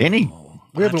any.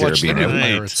 We haven't watched any of the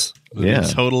Right. Pirates. Yeah,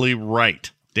 totally right.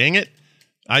 Dang it!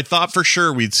 I thought for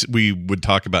sure we would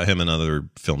talk about him in other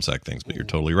film sack things, but you're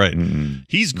totally right.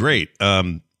 He's great.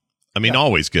 I mean,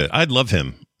 always good. I'd love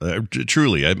him.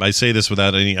 Truly, I say this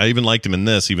without any. I even liked him in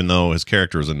this, even though his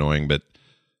character was annoying. But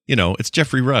it's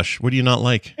Jeffrey Rush. What do you not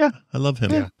like? Yeah, I love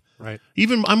him. Yeah, right.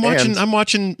 Even I'm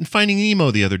watching Finding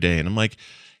Nemo the other day, and I'm like,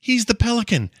 he's the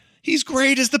Pelican. He's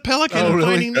great as the Pelican in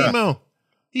Finding Nemo.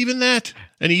 Even that,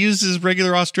 and he uses his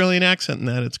regular Australian accent in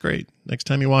that. It's great. Next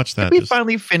time you watch that, Did we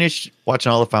finally finish watching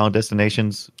all the Final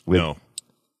Destinations? No.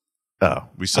 Oh,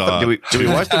 we saw. Did we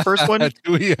watch the first one?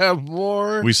 Do we have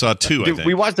more? We saw 2. I think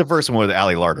we watched the first one with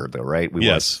Ali Larter, though, right?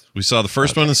 Yes, we saw the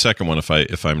first one and the second one.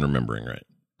 If I'm remembering right,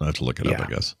 I will have to look it up. I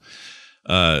guess.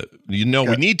 We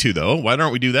need to though. Why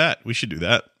don't we do that? We should do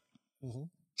that.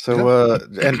 So,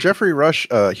 and Jeffrey Rush,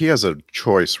 he has a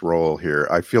choice role here.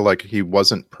 I feel like he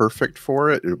wasn't perfect for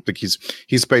it. Like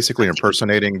he's basically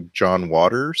impersonating John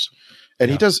Waters, and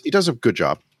he does a good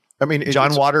job. I mean,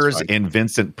 John Waters and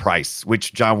Vincent Price,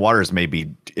 which John Waters may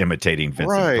be imitating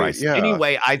Vincent Price. Yeah.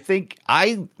 Anyway, I think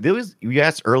you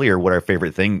asked earlier what our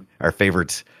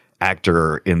favorite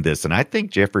actor in this, and I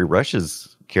think Jeffrey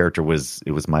Rush's character was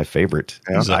my favorite.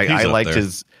 Yeah. I liked there.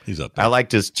 his. He's up there. I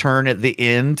liked his turn at the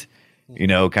end.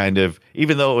 Kind of,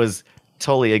 even though it was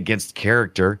totally against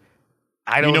character.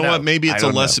 I don't know. What? Maybe it's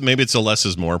a less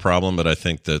is more problem, but I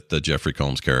think that the Jeffrey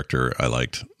Combs character I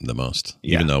liked the most,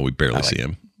 even though we barely see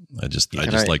him. I just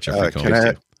like Jeffrey Combs. Can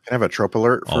I have a trope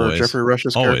alert for Jeffrey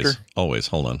Rush's character? Always.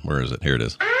 Hold on. Where is it? Here it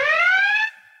is.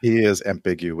 He is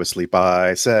ambiguously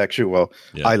bisexual.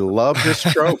 Yeah. I love this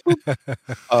trope.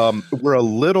 We're a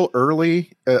little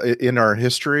early in our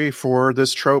history for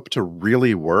this trope to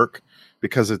really work.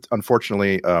 Because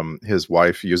unfortunately, his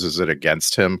wife uses it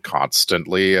against him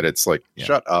constantly, and it's like,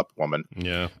 shut up, woman.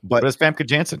 Yeah, but it's Famke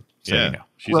Janssen. So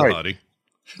she's a hottie.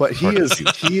 But he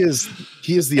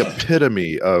is the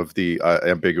epitome of the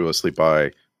ambiguously bi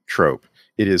trope.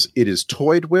 It is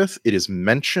toyed with. It is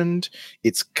mentioned.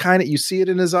 It's kind of, you see it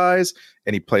in his eyes,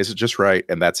 and he plays it just right,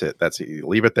 and that's it. That's it. You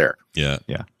leave it there. Yeah.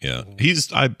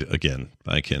 I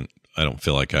don't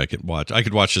feel like I could watch. I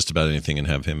could watch just about anything and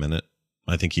have him in it.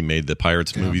 I think he made the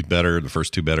Pirates movies better, the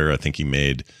first 2 better. I think he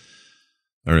made,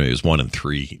 I don't know, it was 1 and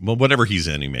 3. Well, whatever he's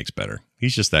in, he makes better.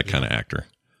 He's just that kind of actor.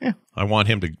 Yeah. I want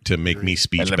him to make me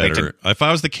speech better. If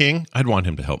I was the king, I'd want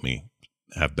him to help me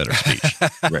have better speech.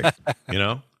 Right.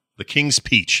 The King's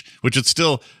Speech, which is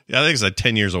still, I think it's like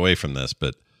 10 years away from this,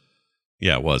 but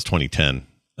yeah, it was 2010.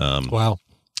 Wow.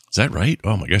 Is that right?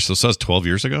 Oh my gosh. So that was 12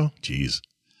 years ago? Jeez.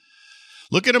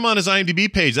 Look at him on his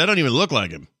IMDb page. That don't even look like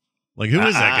him. Like, who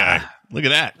is that guy? Look at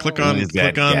that. Click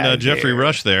on Jeffrey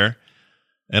Rush there.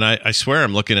 And I swear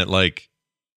I'm looking at like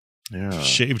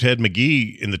shaved head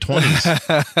McGee in the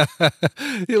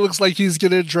 20s. It looks like he's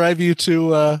going to drive you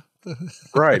to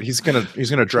right. He's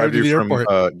gonna drive you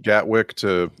from Gatwick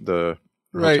to the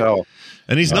hotel.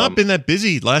 And he's not been that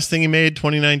busy. Last thing he made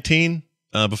 2019.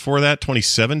 Before that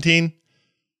 2017.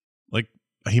 Like,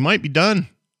 he might be done.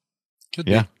 Could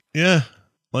be. Yeah.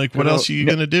 Like, what else are you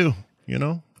gonna do?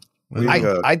 Go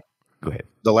ahead.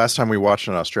 The last time we watched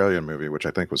an Australian movie, which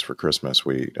I think was for Christmas,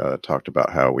 we talked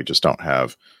about how we just don't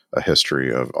have a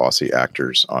history of Aussie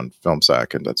actors on Film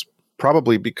Sack, and that's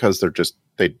probably because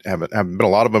they haven't been a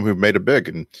lot of them who've made it big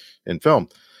in film.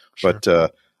 Sure.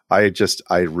 But I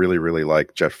really, really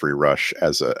like Jeffrey Rush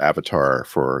as an avatar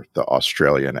for the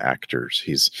Australian actors.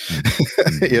 He's,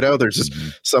 there's just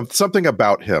something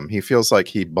about him. He feels like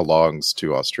he belongs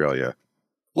to Australia.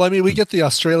 Well, I mean, we get the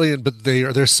Australian, but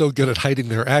they're so good at hiding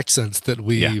their accents that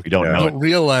we don't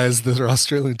realize that they're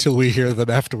Australian until we hear them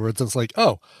afterwards. It's like,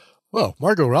 oh, whoa,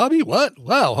 Margot Robbie? What?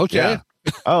 Wow, okay.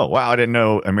 Oh, wow. I didn't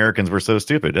know Americans were so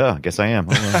stupid. Oh, I guess I am.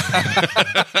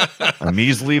 I'm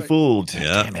easily fooled.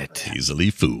 Yeah, Damn it.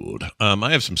 easily fooled.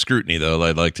 I have some scrutiny, though,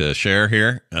 I'd like to share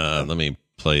here. Let me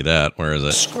play that. Where is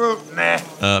it? Scrutiny.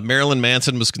 Marilyn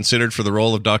Manson was considered for the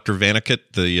role of Dr. Vannicut,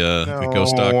 the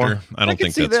ghost doctor. I don't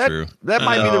think that's true. That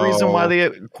might be the reason why they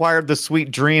acquired the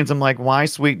Sweet Dreams. I'm like, why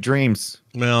Sweet Dreams?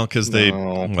 Well, because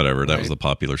whatever. That was the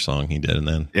popular song he did, and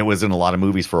then it was in a lot of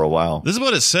movies for a while. This is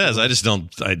what it says. I just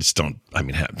don't. I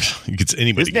mean,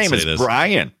 anybody. His name is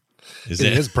Brian. It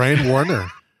is Brian Warner.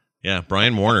 Yeah,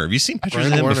 Brian Warner. Have you seen pictures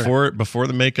of him before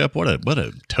the makeup? What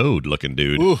a toad looking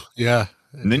dude. Ooh, yeah.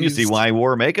 And then you see why he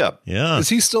wore makeup. Yeah. Is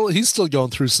he's still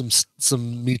going through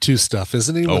some Me Too stuff,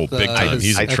 isn't he? Oh, big time.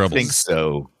 He's in trouble. I think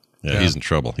so. Yeah, he's in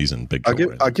trouble. He's in big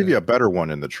trouble. I'll give you a better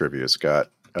one in the trivia, Scott.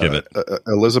 Give it.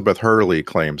 Elizabeth Hurley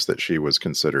claims that she was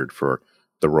considered for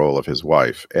the role of his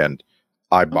wife, and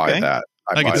I buy that.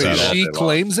 I can see that. She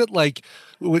claims it like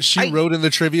what she wrote in the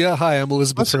trivia. Hi, I'm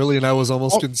Elizabeth Hurley, and I was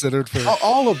almost considered for.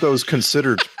 All of those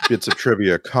considered bits of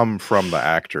trivia come from the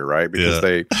actor, right? Because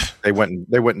they went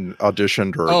and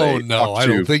auditioned, or I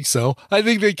don't think so. I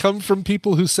think they come from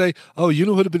people who say, "Oh, you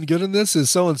know who'd have been good in this is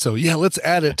so and so." Yeah, let's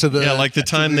add it to the. Yeah, like the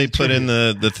time they put in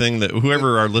the thing that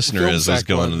whoever our listener is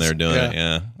going in there doing it.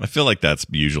 Yeah, I feel like that's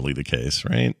usually the case,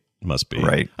 right? Must be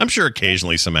right. I'm sure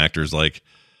occasionally some actors like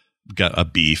got a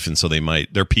beef, and so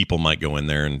their people might go in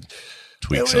there and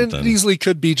tweak something. It easily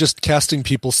could be just casting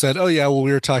people said, "Oh yeah, well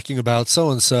we were talking about so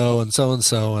and so,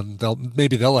 and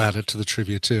maybe they'll add it to the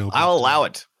trivia too." I'll allow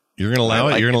it. You're gonna allow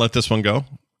it. You're gonna let this one go.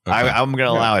 Okay. I'm gonna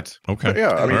allow it. Okay.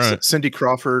 Yeah, I mean, Cindy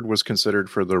Crawford was considered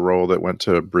for the role that went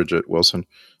to Bridget Wilson.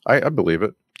 I believe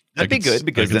it. That'd be good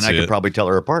because then I could probably tell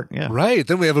her apart. Yeah. Right.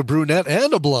 Then we have a brunette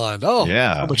and a blonde. Oh,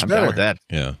 yeah. How much I'm better. down with that.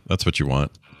 Yeah, that's what you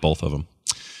want. Both of them.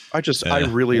 I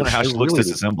really wonder how she looks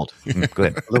disassembled.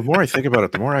 Good. The more I think about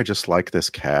it, the more I just like this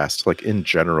cast. Like in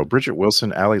general, Bridget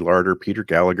Wilson, Ali Larter, Peter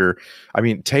Gallagher. I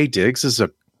mean, Taye Diggs is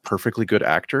a perfectly good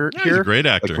actor here. He's a great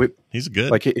actor. He's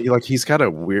good. He's got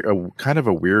a kind of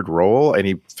a weird role, and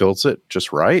he fills it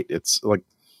just right. It's like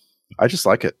I just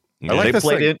like it. Yeah.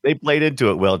 They played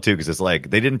into it well too, because it's like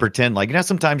they didn't pretend like,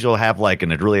 sometimes you'll have like a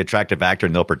really attractive actor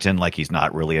and they'll pretend like he's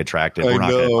not really attractive. We're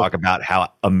not going to talk about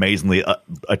how amazingly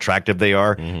attractive they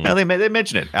are. Mm-hmm. Now they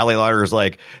mention it. Ali Larter is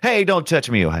like, "Hey, don't touch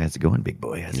me." "Oh, how's it going, big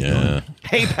boy? How's it going?"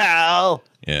 "Hey, pal."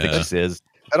 Yeah. I think she says.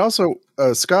 And also,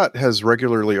 Scott has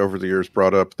regularly over the years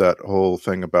brought up that whole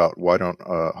thing about why don't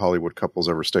Hollywood couples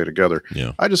ever stay together.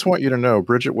 Yeah. I just want you to know,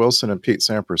 Bridget Wilson and Pete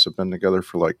Sampras have been together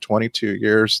for like 22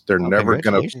 years. They're never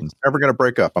gonna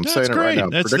break up. I'm saying it right now.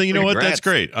 That's you know what? That's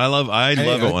great. I love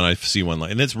it when I see one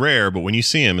and it's rare, but when you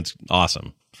see him, it's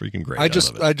awesome. Freaking great. I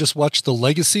just watched The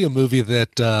Legacy, a movie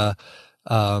that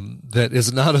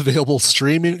is not available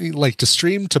streaming, like to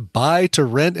stream, to buy, to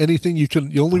rent, anything.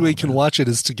 The only way you can watch it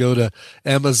is to go to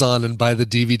Amazon and buy the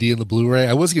DVD and the Blu-ray.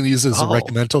 I was going to use it as a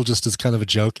recommendal, just as kind of a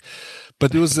joke,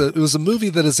 but it was a movie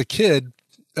that as a kid,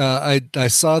 I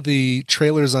saw the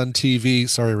trailers on TV.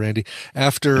 Sorry, Randy.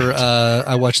 After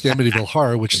I watched the Amityville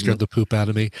Horror, which scared the poop out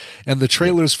of me, and the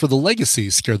trailers for The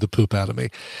Legacy scared the poop out of me,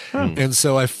 and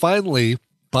so I finally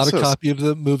bought a copy of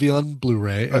the movie on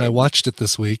Blu-ray, and I watched it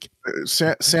this week.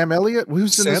 Sam Elliott?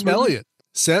 Who's in this movie? Elliott.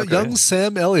 Young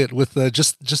Sam Elliott with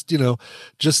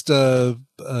just a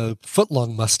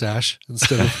foot-long mustache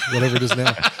instead of whatever it is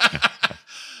now.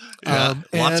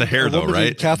 Lots of hair, though,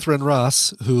 right? Catherine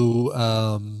Ross, who...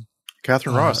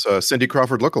 Catherine Ross, Cindy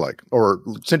Crawford lookalike, or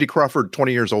Cindy Crawford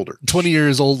 20 years older. 20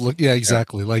 years old. Yeah,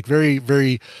 exactly. Like very,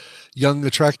 very... young,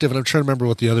 attractive, and I'm trying to remember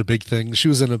what the other big thing. She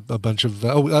was in a bunch of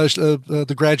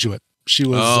The Graduate. She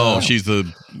was. She's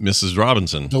the Mrs.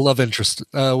 Robinson, the love interest.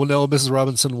 No, Mrs.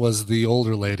 Robinson was the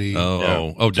older lady.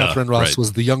 Catherine Ross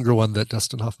was the younger one that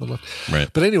Dustin Hoffman loved. Right.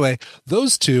 But anyway,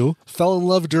 those two fell in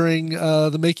love during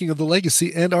the making of The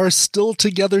Legacy and are still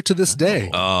together to this day.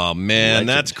 Oh man,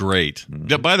 that's great.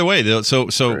 By the way,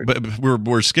 but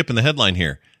we're skipping the headline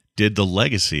here. Did The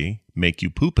Legacy make you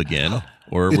poop again?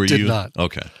 Or were you not?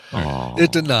 Okay.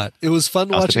 It did not. It was fun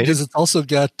watching because it's also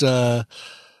got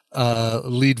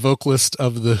lead vocalist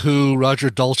of The Who, Roger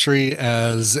Daltrey,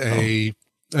 as a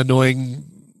annoying,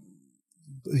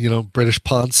 British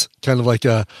ponce, kind of like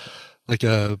a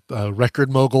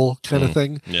record mogul kind of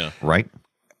thing. Yeah. Right.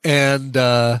 And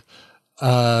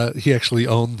he actually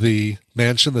owned the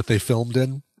mansion that they filmed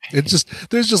in.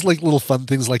 There's just like little fun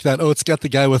things like that. Oh, it's got the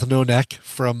guy with no neck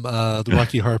from the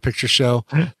Rocky Horror Picture Show,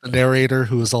 the narrator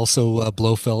who is also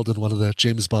Blofeld in one of the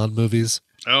James Bond movies.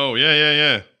 Oh,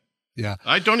 yeah. Yeah.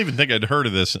 I don't even think I'd heard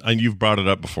of this. You've brought it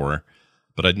up before,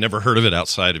 but I'd never heard of it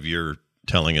outside of your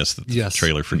telling us that the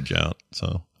trailer freaked you out.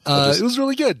 So It was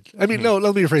really good. I mean, no,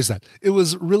 let me rephrase that. It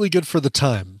was really good for the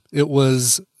time. It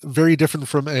was very different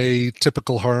from a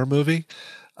typical horror movie,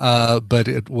 but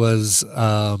it was,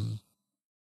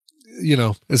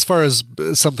 as far as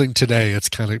something today, it's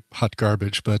kind of hot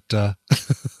garbage. But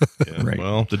Right.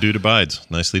 Well, the dude abides.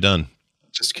 Nicely done.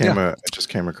 I just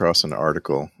came across an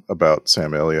article about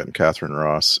Sam Elliott and Catherine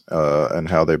Ross and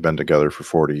how they've been together for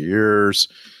 40 years.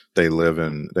 They live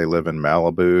in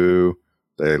Malibu.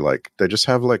 They just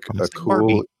have like a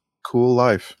cool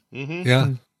life. Mm-hmm.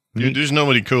 yeah, Dude, there's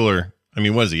nobody cooler. I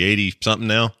mean, what is he, 80 something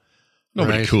now?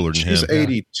 Nobody Right. cooler than She's him.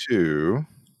 82.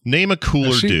 Name a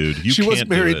cooler dude. She was can't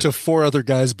married do to it. 4 other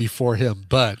guys before him,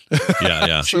 but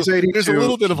Yeah. She's 82. there's a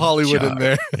little bit of Hollywood in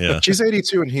there. Yeah. She's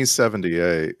 82 and he's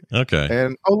 78. Okay.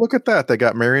 And look at that. They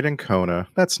got married in Kona.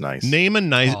 That's nice. Name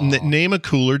a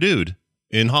cooler dude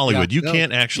in Hollywood. Yeah, you no,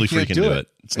 can't actually you can't freaking do do it. it.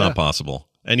 It's not possible.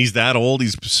 And he's that old. He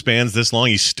spans this long.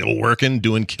 He's still working,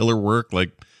 doing killer work.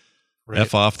 Like, Right.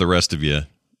 F off the rest of you.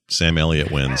 Sam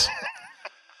Elliott wins.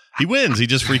 He wins. He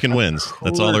just freaking wins.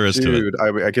 That's all there is to it. Dude,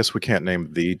 I guess we can't name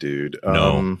the dude.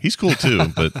 No, he's cool too,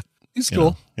 but He's you cool.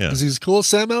 know, yeah. Is he as cool as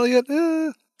Sam Elliott?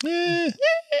 I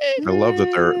love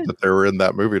that they were in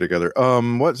that movie together.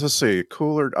 Let's see,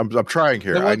 cooler. I'm trying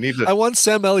here. I want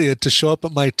Sam Elliott to show up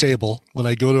at my table when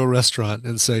I go to a restaurant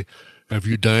and say, "Have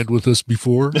you dined with us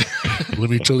before? Let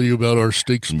me tell you about our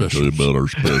steak specials." You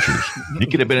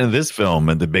could have been in this film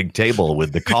at the big table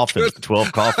with the coffins,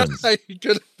 12 coffins. He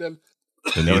could have been.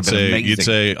 And That would've you'd been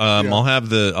say,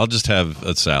 amazing. I'll just have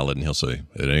a salad, and he'll say,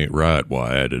 "It ain't right,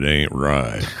 Wyatt. It ain't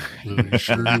right." You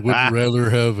sure you wouldn't rather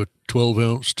have a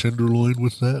 12-ounce tenderloin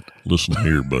with that? Listen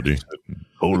here, buddy.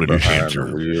 Holding your behind answer.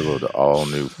 the wheel of the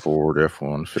all-new Ford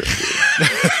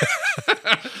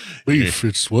F-150. Beef,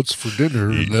 it's what's for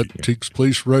dinner, and that takes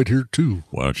place right here, too.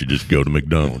 Why don't you just go to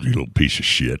McDonald's, you little piece of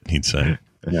shit? He'd say.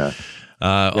 Yeah,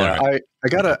 All right. I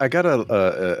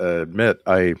gotta admit,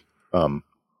 I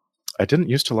didn't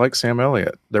used to like Sam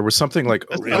Elliott. There was something like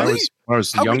when I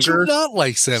was How would younger. you not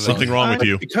like Sam Something Elliott? wrong with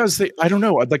you. Because I don't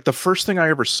know. Like the first thing I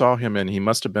ever saw him in, he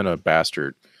must have been a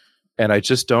bastard, and I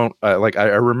just don't like. I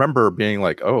remember being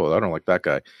like, "Oh, I don't like that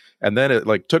guy," and then it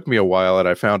like took me a while, and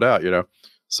I found out,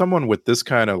 someone with this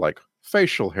kind of like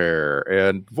facial hair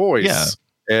and voice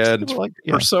and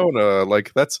persona,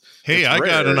 like that's. Hey, it's I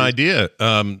got rare. an idea.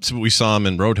 So we saw him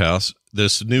in Roadhouse.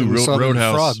 This new We saw them in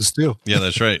Roadhouse. Frogs, too. Yeah,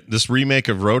 that's right. This remake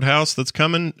of Roadhouse that's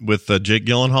coming with Jake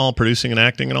Gyllenhaal producing and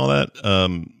acting and all that.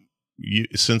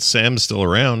 Since Sam's still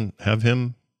around, have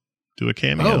him do a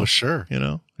cameo. Oh, sure. It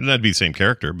doesn't have to be the same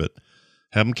character, but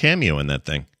have him cameo in that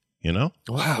thing. Wow,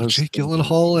 Jake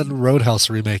Gyllenhaal and Roadhouse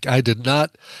remake. I did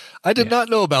not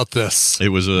know about this. It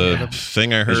was a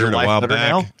thing I heard your a life while better back.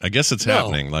 now? I guess it's No.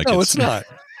 happening. Like No, it's not.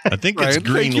 I think it's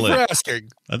Ryan, thank you for greenlit.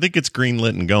 asking. I think it's greenlit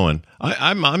and going.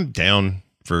 I'm down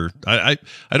for. I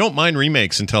don't mind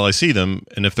remakes until I see them,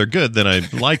 and if they're good, then I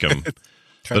like them.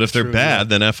 But if they're true, bad,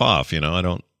 then F off. I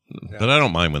don't. But I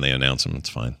don't mind when they announce them. It's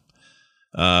fine.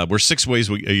 We're 6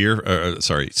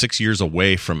 years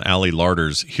away from Ali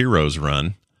Larter's Heroes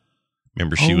run.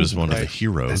 Remember, she was one of the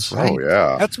heroes. That's right. Oh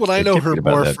yeah, That's what I I know did her read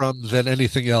about more that. from than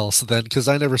anything else. Then because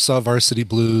I never saw Varsity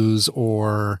Blues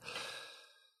or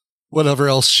whatever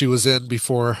else she was in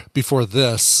before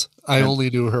this. I only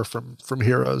knew her from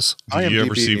Heroes. Did you IMDb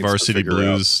ever see needs to Varsity figure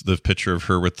Blues? The picture of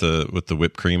her with the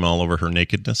whipped cream all over her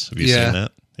nakedness. Have you seen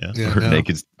that? Yeah. Yeah, Her no.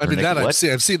 naked. I mean her that naked what?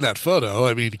 I've seen that photo.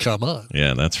 I mean, come on.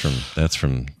 Yeah, that's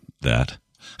from that.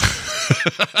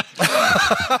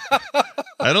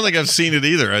 I don't think I've seen it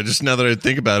either. I just, now that I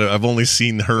think about it, I've only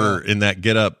seen her in that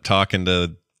get up talking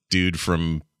to dude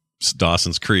from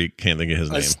Dawson's Creek. Can't think of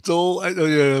his name.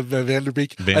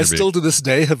 Vanderbeek. I still to this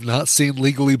day have not seen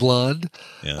Legally Blonde.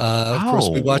 Yeah. Of course,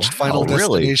 we watched Final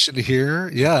really? Destination here.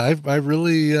 Yeah, I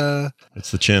really.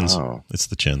 It's the chins. Oh. It's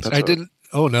the chins. I didn't.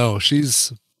 Oh no,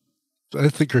 I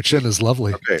think her chin is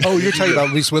lovely. Okay. Oh, you're talking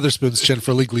about Reese Witherspoon's chin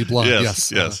for Legally Blonde.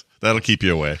 Yes. That'll keep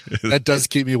you away. That does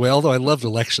keep me away. Although I loved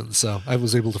Elections, so I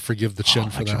was able to forgive the chin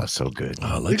for That that. was so good.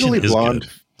 Oh, Legally Legend is Blonde. good.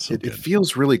 So It good.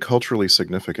 feels really culturally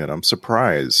significant. I'm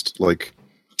surprised. Like,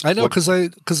 I know What-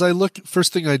 because I look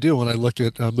first thing I do when I look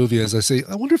at a movie is I say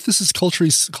I wonder if this is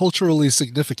culturally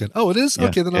significant. Oh, it is. Yeah,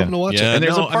 Okay, then I'm yeah. going to watch Yeah. it. And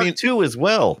there's no, a part 2 as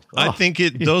well. I Oh. think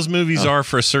those movies are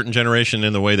for a certain generation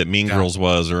in the way that Mean Girls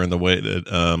was, or in the way that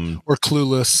Or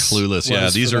Clueless. Clueless. Yeah,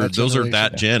 was these for are that those are generation.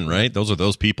 that gen, right? Those are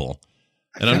those people.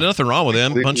 And there's nothing wrong with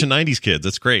them. Bunch of '90s kids.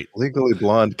 That's great. Legally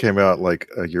Blonde came out like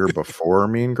a year before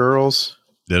Mean Girls.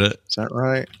 Did it? Is that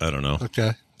right? I don't know.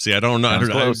 Okay. See, I don't know. Sounds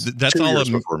close. That's 2 all years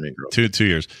of before Mean Girls. 2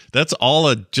 years. That's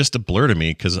all just a blur to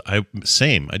me because I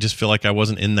just feel like I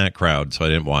wasn't in that crowd, so I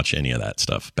didn't watch any of that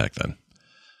stuff back then.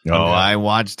 Oh, I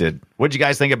watched it. What'd you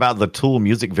guys think about the Tool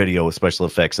music video with special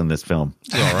effects in this film?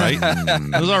 It was all right.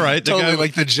 It was all right. The Totally guy-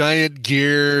 like the giant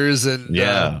gears and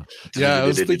Yeah. I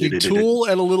was thinking Tool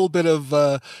and a little bit of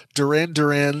Duran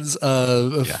Duran's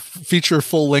feature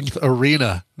full length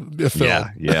Arena film.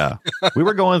 Yeah. We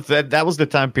were going that was the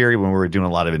time period when we were doing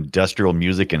a lot of industrial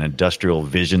music and industrial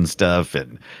vision stuff,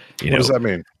 and What does that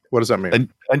mean? What does that mean?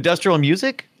 Industrial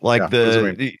music, like Yeah, what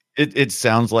does it it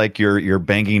sounds like you're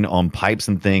banging on pipes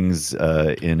and things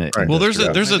in it. Right. Well, there's a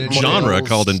And genre nails.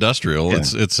 called industrial.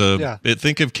 Yeah.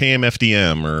 Think of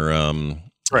KMFDM or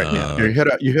Right.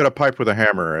 You hit a pipe with a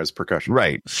hammer as percussion.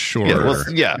 Right. sure.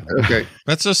 Yeah. Okay.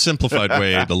 That's a simplified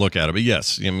way to look at it, but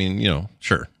yes, I mean,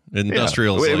 sure.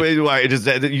 Industrial. is like- Why? It is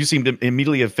that you seemed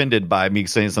immediately offended by me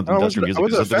saying something I industrial wasn't, music. I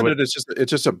wasn't Is that offended.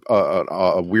 It's just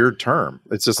a weird term.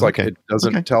 It's just like Okay. it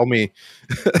doesn't tell me.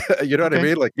 You know what I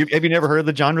mean? Like have you never heard of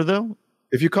the genre though?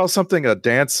 if you call something a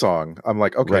dance song, I'm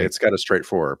like, okay, Right. it's got a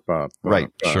straightforward. Right.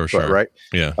 Sure. Right.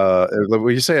 Yeah.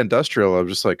 When you say industrial, I'm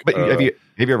just like, But have you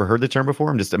ever heard the term before?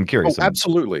 I'm curious. Oh,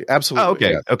 absolutely. Oh,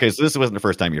 okay. Yeah. Okay. So this wasn't the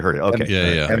first time you heard it. Okay.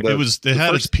 Yeah. And It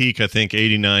had its peak, I think,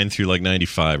 89 through like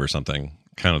 95 or something.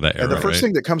 Kind of that era. And the first right?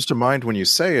 thing that comes to mind when you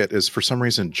say it is, for some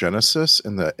reason, Genesis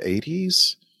in the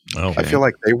 80s. Oh, I feel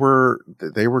like they were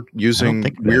using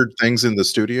think that- weird things in the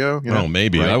studio. You know? Oh,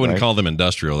 maybe. Right, I wouldn't right. call them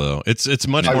industrial though. It's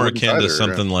much I more wouldn't akin either, to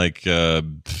something like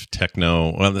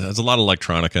techno. Well, there's a lot of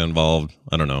electronica involved.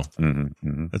 I don't know.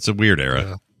 It's a weird era.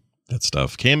 Yeah. That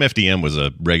stuff. KMFDM was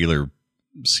a regular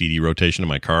CD rotation in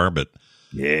my car, but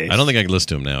Yes. I don't think I can listen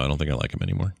to him now. I don't think I like him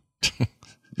anymore.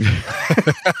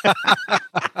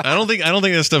 I don't think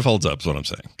that stuff holds up. Is what I'm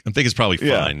saying. I think it's probably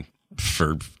Yeah. fine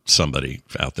for somebody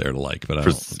out there to like, but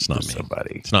it's not me.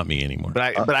 Somebody. It's not me anymore.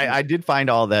 But I did find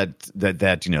all that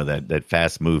that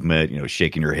fast movement,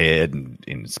 shaking your head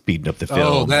and speeding up the film.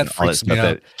 Oh, that and all freaks me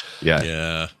out. Yeah.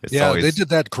 Yeah. It's Yeah, always they did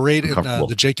that great in uncomfortable.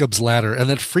 the Jacob's Ladder, and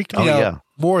that freaked me Oh, out yeah.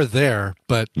 more there.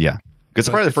 But Yeah. Because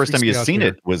But probably the it first time freaks you me out seen here.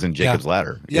 it was in Jacob's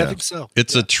Ladder. yeah, I think so.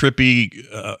 It's a trippy,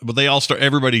 but they all start.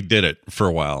 Everybody did it for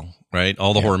a while, right?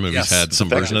 All the horror movies Yes. had some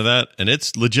version of that, and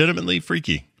it's legitimately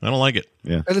freaky. I don't like it.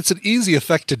 And it's an easy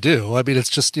effect to do. I mean, it's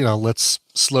just let's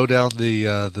slow down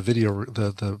the video,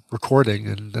 the recording,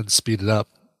 and then speed it up.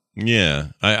 Yeah,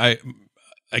 I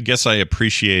guess I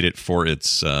appreciate it for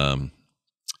its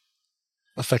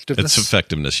Effectiveness.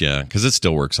 effectiveness. Yeah, because it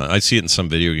still works on. I see it in some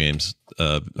video games,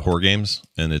 horror games,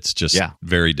 and it's just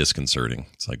very disconcerting.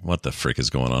 It's like, what the frick is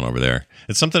going on over there?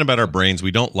 It's something about our brains.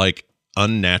 We don't like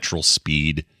unnatural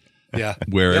speed. Yeah.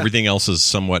 Where everything else is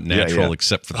somewhat natural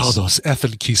except for the Oh, those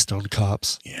effing Keystone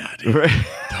Cops. Yeah, dude.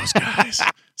 Those guys.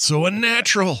 So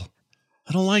unnatural.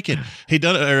 I don't like it. Hey,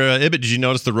 Ibbot, did you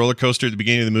notice the roller coaster at the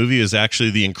beginning of the movie is actually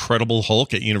the Incredible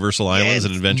Hulk at Universal Islands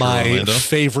at Adventure My Orlando?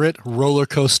 favorite roller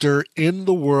coaster in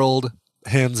the world,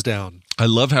 hands down. I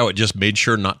love how it just made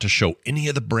sure not to show any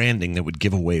of the branding that would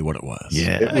give away what it was.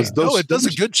 Yeah. It was those, Oh, it does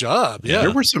a good job. Yeah.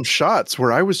 There were some shots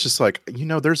where I was just like,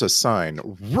 there's a sign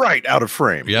right out of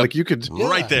frame. Yep. Like you could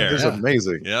Right there. It's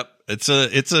amazing. Yep.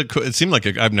 It seemed like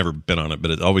I've never been on it,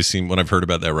 but it always seemed, when I've heard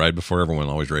about that ride before, everyone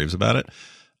always raves about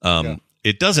it.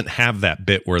 It doesn't have that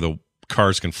bit where the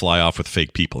cars can fly off with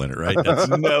fake people in it, right? That's,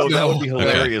 No, that would be Okay.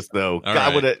 hilarious though. All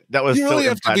God, right. that was You so really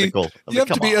have to be. impractical. I was You have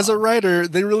like, to be come as a on. writer.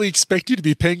 They really expect you to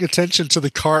be paying attention to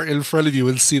the car in front of you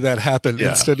and see that happen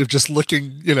instead of just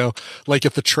looking, like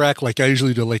at the track, like I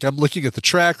usually do. Like I'm looking at the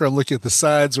track or I'm looking at the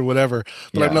sides or whatever,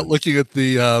 but I'm not looking at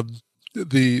the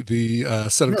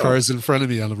set of cars in front of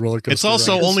me on the roller coaster. it's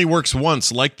also ride. only works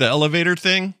once, like the elevator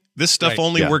thing. This stuff Right.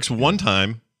 only Yeah. works one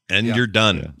time. And you're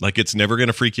done. Like, it's never going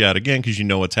to freak you out again because you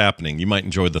know what's happening. You might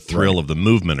enjoy the thrill of the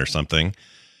movement or something,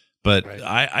 but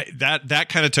that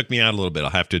kind of took me out a little bit.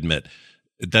 I'll have to admit,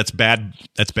 that's bad.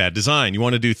 That's bad design. You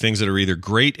want to do things that are either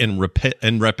great in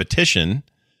repetition,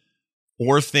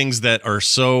 or things that are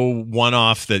so one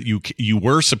off that you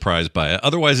were surprised by it.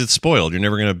 Otherwise, it's spoiled. You're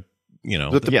never going to.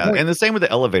 And the same with the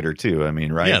elevator too. I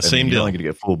mean, right? Yeah, I mean, same you're deal. only going to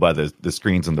get fooled by the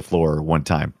screens on the floor one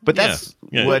time. But that's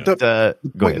what. The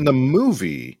Go point in ahead. the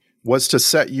movie was to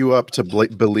set you up to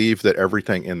believe that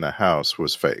everything in the house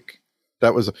was fake.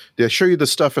 That was, they show you the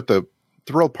stuff at the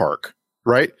thrill park,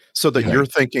 right? So that you're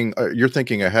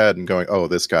thinking ahead and going, oh,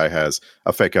 this guy has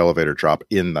a fake elevator drop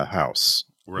in the house.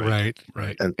 right.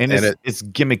 And It's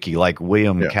gimmicky, like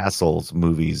William Castle's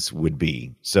movies would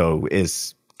be. So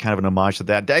it's kind of an homage to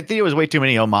that. I think it was way too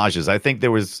many homages. I think there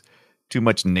was too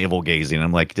much navel gazing.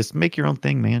 I'm like, just make your own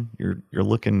thing, man. You're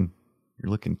looking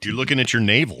You're looking at your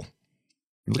navel.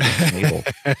 You're looking at your navel.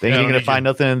 They ain't gonna find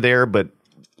nothing in there but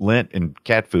lint and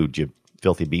cat food, you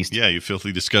filthy beast. Yeah, you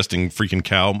filthy, disgusting, freaking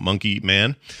cow monkey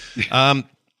man.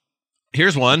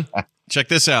 Here's one. check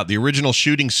this out. The original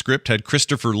shooting script had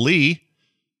Christopher Lee,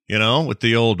 with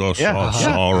the old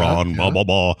Sauron, blah, blah,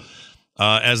 blah.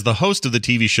 As the host of the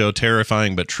TV show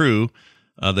Terrifying But True,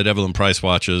 that Evelyn Price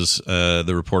watches,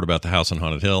 the report about the house on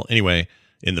Haunted Hill. Anyway,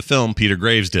 in the film, Peter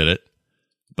Graves did it.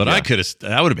 But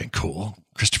that would have been cool.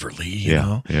 Christopher Lee, you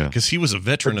know? Because he was a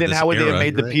veteran of this era. Then how would they have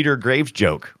made the Peter Graves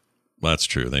joke? Well, that's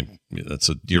true.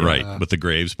 You're right with the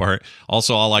Graves part.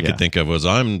 Also, all I could think of was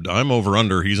I'm over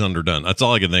under, he's underdone. That's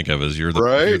all I could think of is you're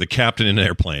the captain in an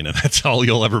airplane, and that's all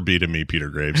you'll ever be to me, Peter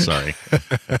Graves. Sorry,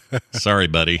 sorry,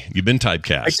 buddy. You've been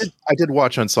typecast. I did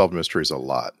watch Unsolved Mysteries a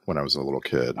lot when I was a little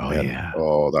kid.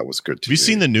 Oh, that was good. Have you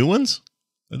seen the new ones?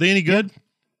 Are they any good?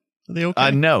 Are they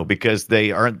okay? No, because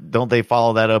they aren't. Don't they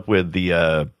follow that up with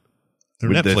the?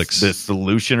 Netflix, the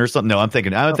Solution or something. No, I'm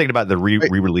thinking about the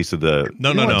re-release of the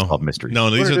Unsolved Mysteries.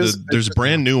 No, there's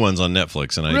brand new ones on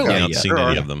Netflix, and I haven't seen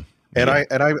any of them. And I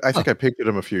think I picked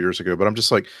them a few years ago, but I'm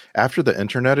just like, after the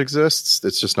internet exists,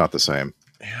 it's just not the same.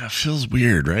 Yeah, it feels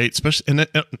weird, right? Especially, and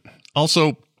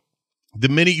also, the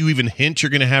minute you even hint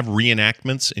you're going to have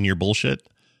reenactments in your bullshit,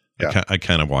 I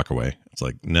kind of walk away. It's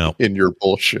like, no. In your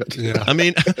bullshit. Yeah. I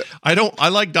mean, I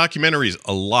like documentaries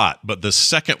a lot, but the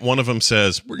second one of them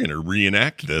says, we're going to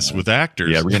reenact this with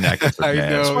actors. Yeah, reenactments. I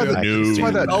know. That's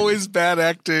why that always bad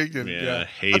acting. And,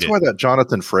 that's why that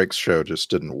Jonathan Frakes show just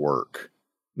didn't work.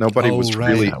 Nobody was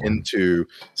really into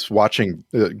watching,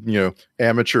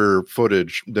 amateur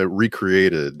footage that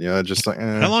recreated, just like,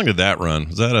 How long did that run?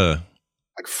 Was that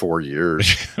like 4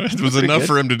 years? It was enough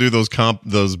for him to do those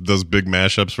big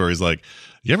mashups where he's like,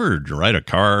 you ever ride a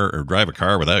car or drive a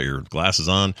car without your glasses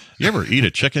on? You ever eat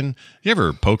a chicken? You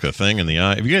ever poke a thing in the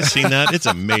eye? Have you guys seen that? It's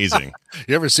amazing.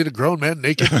 You ever seen a grown man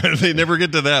naked? They never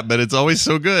get to that, but it's always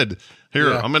so good.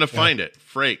 Here, I'm going to find it.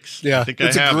 Frakes. Yeah, I think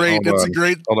I have it. It's a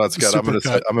great. Hold on, Scott.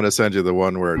 I'm going to send you the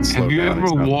one where it's. Have you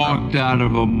ever walked out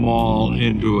of a mall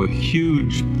into a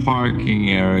huge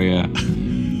parking area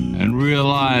and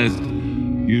realized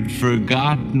you'd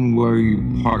forgotten where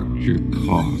you parked your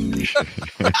car?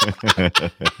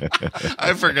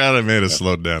 I forgot I made a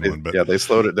slowed down one, but they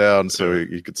slowed it down so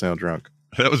you could sound drunk.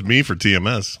 That was me for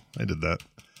TMS. I did that.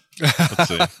 Let's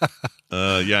see.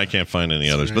 I can't find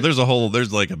any others, but there's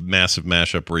like a massive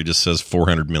mashup where he just says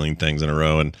 400 million things in a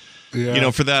row, and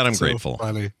for that I'm grateful.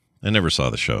 Funny. I never saw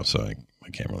the show, so I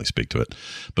can't really speak to it.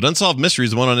 But Unsolved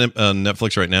Mysteries, the one on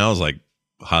Netflix right now, is like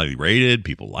highly rated.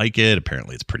 People like it.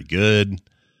 Apparently, it's pretty good.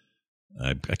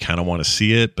 I kind of want to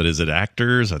see it, but is it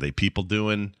actors? Are they people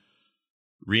doing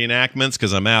reenactments?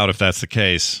 Because I'm out if that's the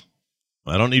case.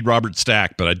 I don't need Robert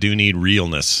Stack, but I do need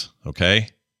realness. Okay?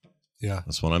 Yeah.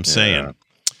 That's what I'm saying.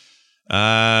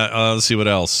 Let's see what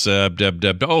else.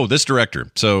 This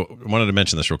director. So I wanted to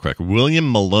mention this real quick.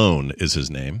 William Malone is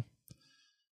his name.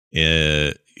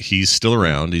 He's still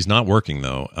around. He's not working,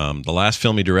 though. The last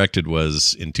film he directed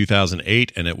was in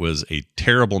 2008, and it was a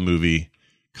terrible movie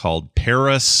called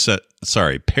Parasomnia,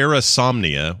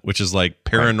 which is like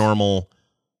paranormal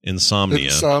insomnia.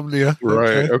 Insomnia.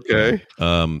 Right. Okay.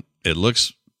 It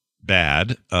looks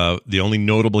bad. The only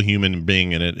notable human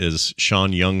being in it is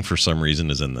Sean Young, for some reason,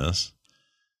 is in this.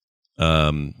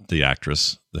 The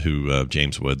actress who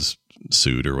James Woods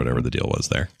sued or whatever the deal was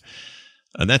there.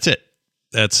 And that's it.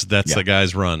 That's the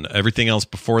guy's run. Everything else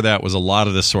before that was a lot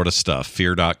of this sort of stuff.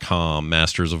 Fear.com,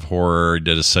 Masters of Horror,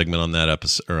 did a segment on that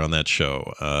episode or on that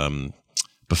show.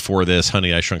 Before this,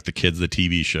 Honey, I Shrunk the Kids, the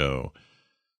TV show.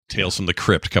 Tales from the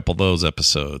Crypt, a couple of those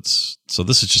episodes. So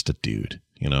this is just a dude,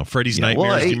 Freddy's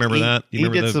Nightmares. Do you remember that? You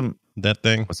remember that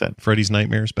thing? What's that? Freddy's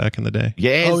Nightmares back in the day.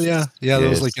 Yes. Oh yeah, yeah. That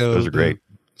was like those are great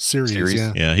series.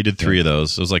 Yeah, he did 3 of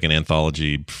those. It was like an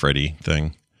anthology Freddy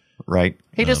thing. Right.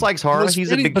 He just likes horror.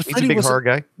 He's a big horror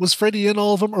guy. Was Freddy in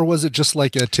all of them, or was it just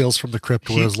like a Tales from the Crypt?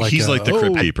 Where he's like the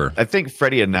Crypt Keeper. I think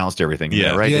Freddy announced everything.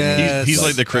 Yeah, right. Yes, he's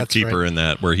like the Crypt Keeper in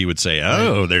that, where he would say,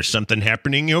 "Oh, there's something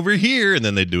happening over here," and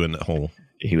then they'd do a whole.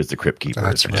 He was the Crypt Keeper.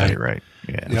 That's right.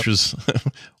 Yeah,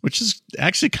 which is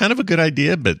actually kind of a good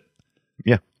idea, but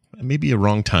maybe a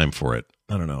wrong time for it.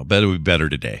 I don't know. Bet it would be better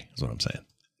today. Is what I'm saying.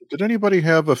 Did anybody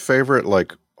have a favorite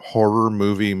horror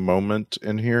movie moment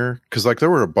in here? Because there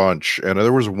were a bunch, and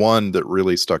there was one that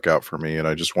really stuck out for me, and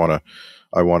I just want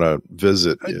to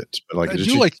visit it. I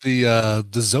do like the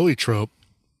Zoetrope.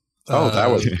 Oh, that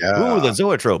was the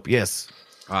Zoetrope. Yes,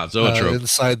 Zoetrope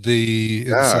inside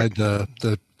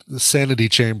the sanity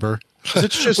chamber.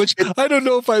 It's just, which I don't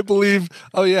know if I believe.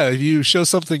 Oh yeah, if you show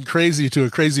something crazy to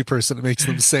a crazy person, it makes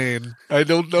them sane. I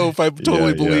don't know if I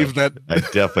totally believe that. I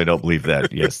definitely don't believe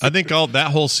that. Yes, I think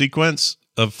that whole sequence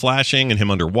of flashing and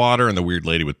him underwater and the weird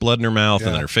lady with blood in her mouth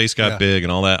and then her face got big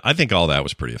and all that. I think all that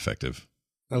was pretty effective.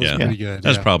 That was pretty good.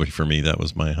 That's probably for me. That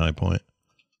was my high point.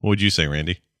 What would you say,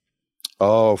 Randy?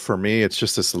 Oh, for me, it's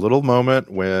just this little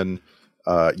moment when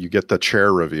you get the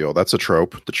chair reveal. That's a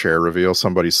trope, the chair reveal.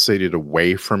 Somebody's seated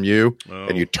away from you,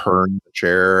 and you turn the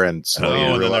chair and slowly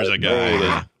and then realize, there's a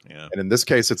guy. Yeah. And in this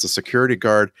case, it's a security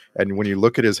guard. And when you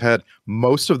look at his head,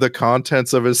 most of the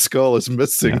contents of his skull is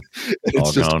missing. Yeah.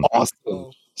 It's just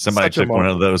awesome. Somebody took one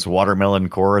of those watermelon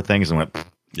core things and went.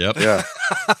 Yep. Yeah.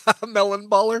 Melon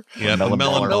baller. Yeah, melon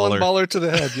baller to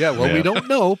the head. Yeah. Well, we don't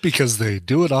know because they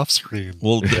do it off screen.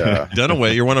 Well,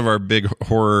 Dunaway, you're one of our big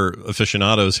horror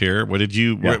aficionados here. What did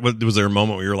you? Yeah. What was there a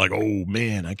moment where you're like, "Oh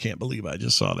man, I can't believe I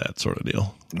just saw that," sort of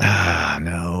deal?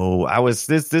 No. I was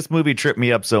this movie tripped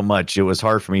me up so much. It was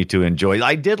hard for me to enjoy.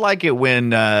 I did like it when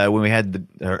we had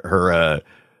her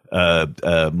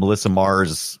Melissa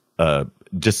Mars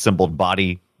disassembled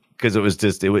body. Because it was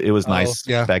just it was nice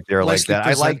back there like that.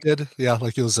 I liked it. Yeah,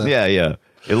 like it was. Yeah.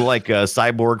 It looked like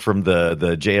Cyborg from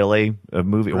the JLA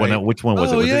movie. Right. Which one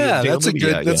was it? Was yeah, it that's a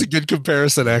good. That's a good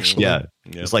comparison, actually. Yeah.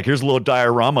 It's like here's a little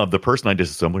diorama of the person I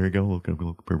disassembled. Here you go.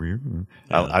 Look over here.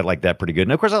 I like that pretty good.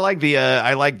 And of course, I like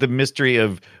the mystery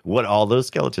of what all those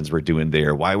skeletons were doing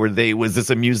there. Why were they? Was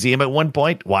this a museum at one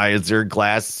point? Why is there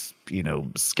glass?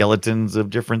 Skeletons of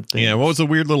different things. Yeah, what was the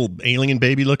weird little alien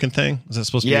baby looking thing? Is that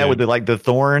supposed to be? Yeah, with the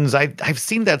thorns. I've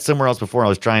seen that somewhere else before. I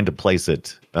was trying to place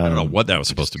it. I don't know what that was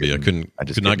supposed to be. I could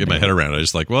not get my head around it. I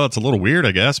was like, well, it's a little weird,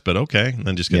 I guess, but okay. And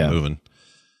then just get moving.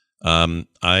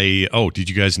 Did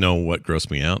you guys know what grossed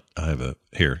me out? I have a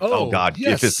here. Oh God!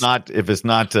 Yes. If it's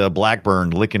not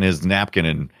Blackburn licking his napkin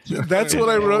and that's what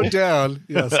I wrote down.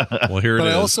 Yes. Well, here it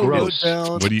is. I also wrote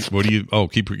down. What do you? Oh,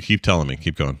 keep telling me.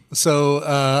 Keep going. So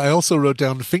I also wrote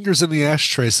down fingers in the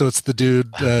ashtray. So it's the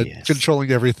dude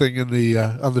controlling everything in the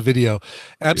on the video,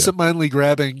 absentmindedly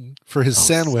grabbing for his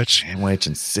sandwich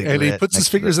and cigarette, and he puts his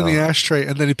fingers in the ashtray,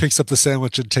 and then he picks up the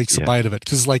sandwich and takes a bite of it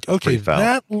because, like, okay,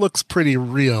 that looks pretty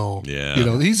real.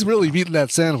 Yeah, he's really eating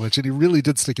that sandwich, and he really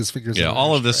did stick his fingers. Yeah, in the all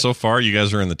ashtray. of this so far, you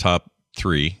guys are in the top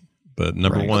 3, but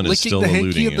number 1 is still licking the eluding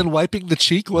hanky you. and then wiping the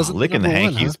cheek wasn't licking the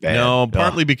hanky's bad. No,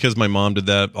 partly because my mom did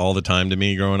that all the time to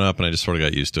me growing up, and I just sort of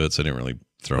got used to it, so I didn't really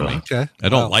throw me. Okay, I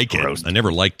don't like it. I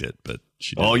never liked it, but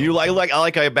she did. Oh, you I like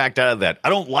how I backed out of that. I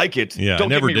don't like it. Yeah,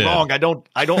 don't I never get me did. wrong. I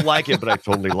don't like it, but I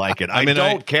totally like it. I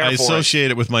don't care. I for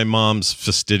associate it with my mom's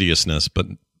fastidiousness, but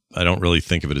I don't really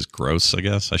think of it as gross. I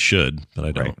guess I should, but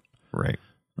I don't. Right.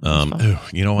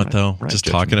 You know what though? Just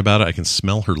talking about it, I can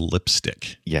smell her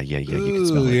lipstick. Yeah. You can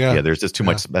smell it. Yeah, there's just too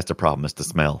much. That's the problem. It's the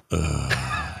smell.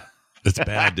 It's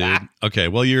bad, dude. Okay,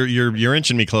 well, you're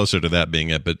inching me closer to that being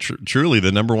it, but truly,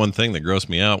 the number one thing that grossed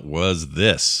me out was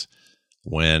this: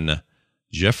 when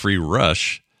Jeffrey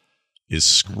Rush is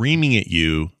screaming at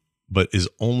you, but is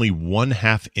only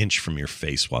 1/2 inch from your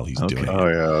face while he's doing it. Oh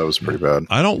yeah, that was pretty bad.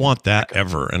 I don't want that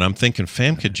ever. And I'm thinking,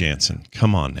 Famke Janssen,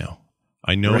 come on now.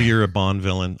 I know you're a Bond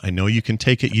villain. I know you can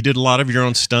take it. You did a lot of your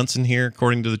own stunts in here,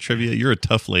 according to the trivia. You're a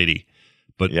tough lady,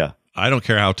 but I don't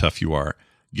care how tough you are.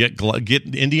 Get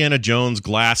Indiana Jones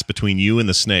glass between you and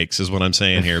the snakes is what I'm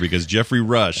saying here, because Jeffrey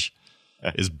Rush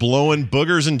is blowing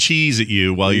boogers and cheese at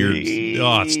you while you're.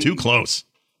 Oh, it's too close.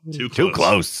 Too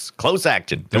close. Close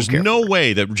action. There's no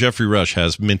way that Jeffrey Rush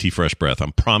has minty fresh breath.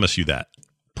 I promise you that.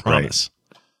 Promise.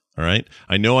 All right.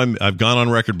 I know I've gone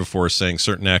on record before saying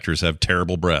certain actors have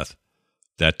terrible breath.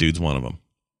 That dude's one of them.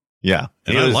 Yeah.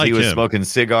 And he was him. smoking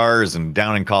cigars and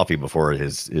downing coffee before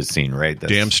his scene, right?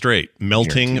 That's damn straight.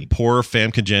 Melting poor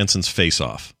Famke Janssen's face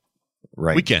off.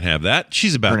 Right. We can't have that.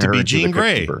 She's about to be Jean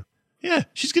Grey. Yeah,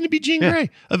 she's going to be Jean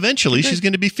Grey. Eventually, she's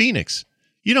going to be Phoenix.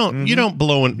 You don't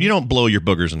blow your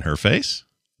boogers in her face.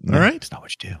 No, all right? That's not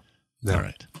what you do. No. All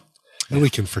right. And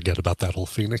we can forget about that whole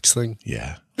Phoenix thing.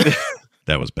 Yeah.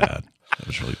 That was bad. That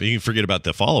was really bad. You can forget about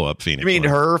the follow-up Phoenix. You mean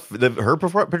her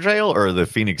portrayal or the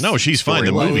Phoenix? No, she's fine.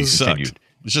 The movie sucked.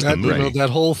 It's just the movie. That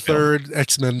whole third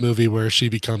X-Men movie where she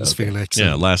becomes Phoenix.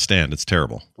 Yeah, Last Stand. It's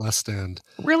terrible. Last Stand.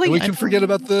 Really? And we can forget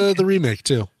about the remake,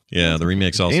 too. Yeah, the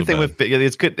remake's also anything bad. with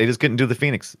it's good. They just couldn't do the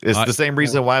Phoenix. It's the same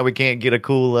reason why we can't get a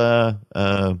cool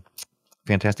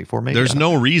Fantastic Four. There's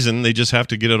no reason. They just have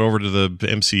to get it over to the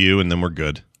MCU, and then we're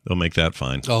good. They'll make that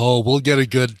fine. Oh, we'll get a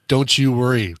good. Don't you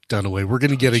worry, Dunaway. We're going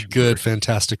to get a good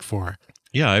Fantastic Four.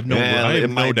 Yeah, I have no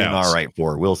doubts. All right,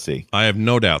 Four. We'll see. I have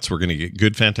no doubts. We're going to get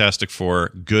good Fantastic Four,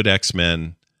 good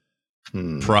X-Men.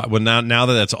 Well, now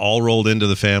that that's all rolled into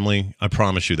the family, I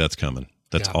promise you that's coming.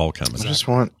 That's all coming.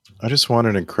 I just want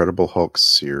an Incredible Hulk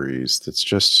series that's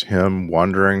just him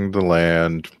wandering the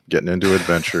land, getting into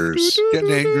adventures,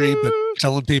 getting angry, but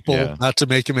telling people not to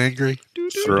make him angry,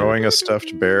 throwing a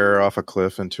stuffed bear off a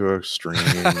cliff into a stream.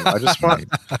 I just want.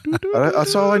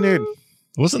 That's all I need.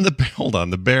 Wasn't hold on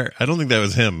the bear? I don't think that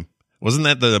was him. Wasn't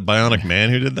that the Bionic Man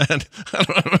who did that? I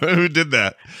don't know who did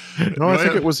that. No, I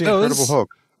think it was the Incredible Hulk.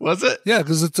 Was it? Yeah,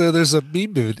 because there's a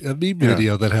meme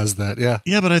video that has that. Yeah.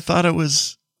 Yeah, but I thought it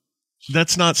was.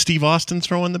 That's not Steve Austin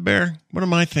throwing the bear. What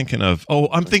am I thinking of? Oh,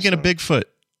 I'm thinking of Bigfoot.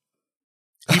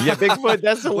 Yeah, Bigfoot.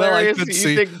 That's hilarious.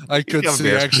 I could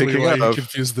see actually why you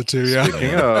confused the two. Yeah.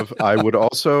 Speaking of, I would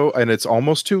also, and it's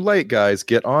almost too late, guys.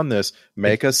 Get on this.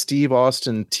 Make a Steve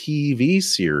Austin TV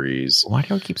series. Why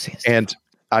do I keep saying? And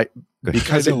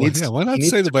because it needs. Yeah, why not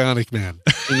say the Bionic Man?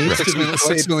 He needs to be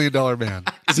 $6 million man.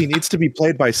 Because he needs to be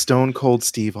played by Stone Cold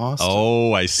Steve Austin.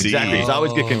 Oh, I see. Exactly. I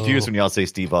always get confused when y'all say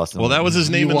Steve Austin. Well, that was his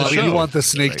name in the show. You want the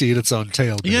snake to eat its own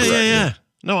tail. Yeah.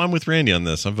 No, I'm with Randy on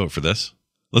this. I vote for this.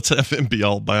 Let's have him be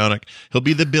all bionic. He'll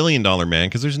be the $1 billion man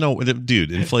because there's no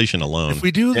dude. Inflation alone. If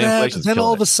we do that, then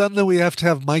all of a sudden we have to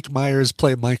have Mike Myers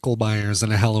play Michael Myers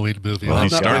in a Halloween movie. Well,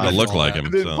 he's starting to look like him.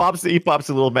 And then he pops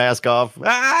a little mask off.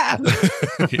 Ah!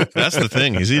 That's the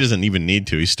thing. He doesn't even need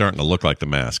to. He's starting to look like the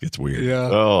mask. It's weird. Yeah.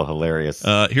 Oh, hilarious.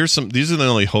 Here's some. These are the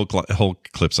only Hulk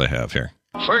clips I have here.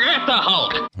 Forget the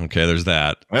Hulk. Okay, there's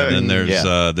that, and then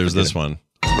there's this one.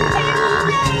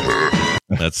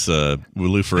 That's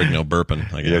Lou Ferrigno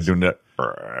burping, I guess. Yeah, doing that.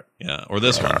 Yeah, or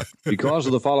this one. Because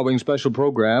of the following special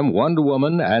program, Wonder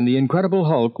Woman and the Incredible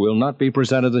Hulk will not be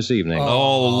presented this evening.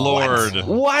 Oh, Lord.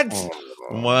 What?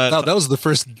 What? No, that was the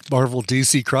first Marvel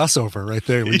DC crossover right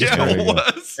there. It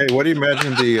was. Hey, what do you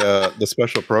imagine the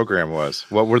special program was?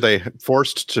 What were they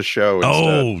forced to show instead?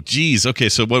 Oh, geez. Okay,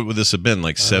 so what would this have been?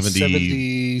 Like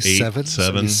 77,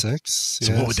 76?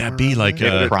 So what would that be? Like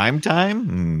prime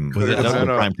time? Could it have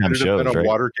been a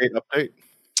Watergate update?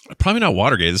 Probably not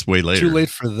Watergate. This is way later. Too late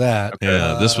for that.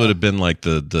 Yeah, this would have been like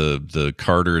the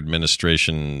Carter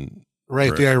administration.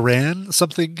 Right, the Iran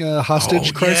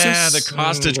hostage crisis. Yeah, the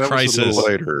hostage crisis. Was a little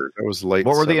later. That was late.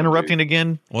 What were they interrupting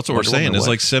again? Well, that's what we're saying. It's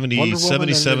like 77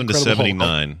 to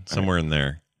 79, somewhere in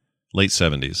there. Late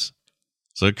 70s.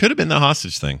 So it could have been the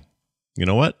hostage thing. You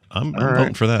know what? I'm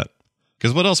voting for that.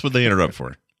 Because what else would they interrupt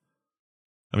for?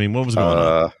 I mean, what was going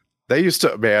on? They used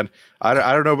to, man. I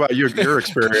don't know about your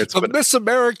experience, but Miss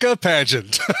America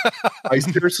pageant. I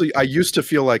used to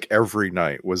feel like every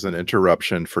night was an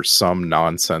interruption for some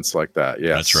nonsense like that.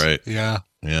 Yeah, that's right. Yeah.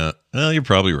 Well, you're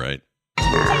probably right.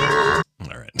 All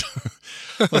right,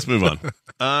 let's move on.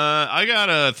 I got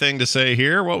a thing to say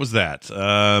here. What was that?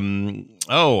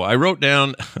 I wrote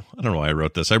down. I don't know why I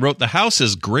wrote this. I wrote the house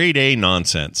is grade A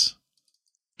nonsense.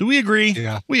 Do we agree?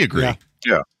 Yeah, we agree.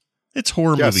 Yeah. It's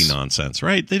horror movie nonsense,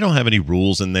 right? They don't have any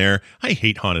rules in there. I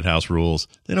hate haunted house rules.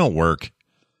 They don't work.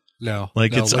 No.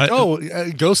 It's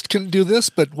Ghost can do this,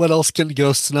 but what else can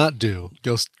ghosts not do?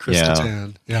 Ghost Krista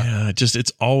Tan. Yeah,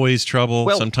 it's always trouble.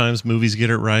 Well, sometimes movies get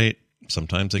it right.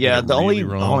 Sometimes they get it really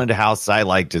wrong. The only haunted house I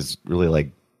liked is really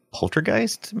like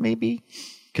Poltergeist, maybe.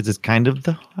 Because it's kind of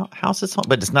the house is,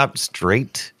 but it's not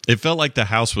straight. It felt like the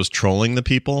house was trolling the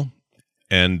people.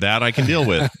 And that I can deal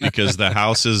with because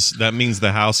that means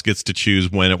the house gets to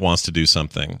choose when it wants to do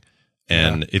something.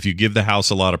 And if you give the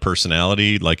house a lot of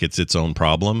personality, like it's its own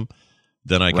problem,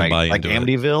 then I can buy into it. Like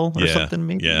Amityville or something,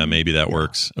 maybe? Yeah, maybe that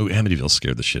works. Oh, Amityville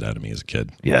scared the shit out of me as a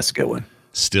kid. Yeah, that's a good one.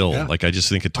 Still, like I just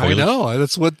think a toilet. I know.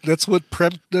 That's what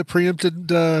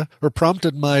preempted or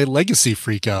prompted my legacy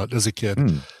freak out as a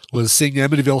kid. Was seeing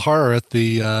Amityville Horror at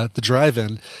the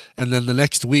drive-in, and then the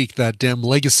next week that damn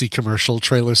Legacy commercial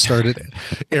trailer started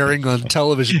airing on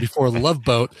television before The Love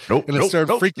Boat, and it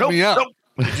started freaking me out.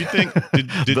 Did you think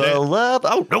did the love?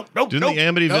 Oh no! Didn't the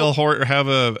Amityville Horror have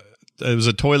it was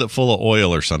a toilet full of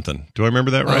oil or something? Do I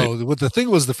remember that right? Oh, what the thing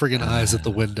was the friggin' eyes at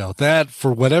the window. That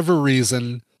for whatever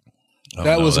reason,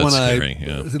 was when scary.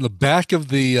 In the back of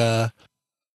the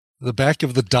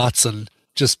Datsun.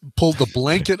 Just pulled the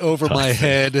blanket over my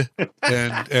head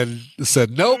and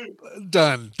said, "Nope,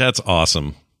 done." That's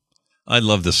awesome. I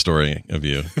love this story of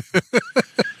you.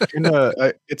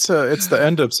 It's the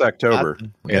end of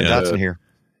Sacktober. Datsun here.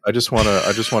 I just want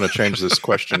to change this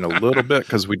question a little bit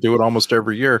because we do it almost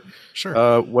every year.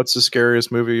 Sure. What's the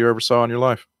scariest movie you ever saw in your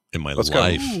life? In my Let's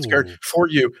life. Go. Scary for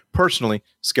you personally,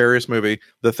 scariest movie.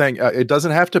 The thing, it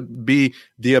doesn't have to be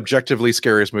the objectively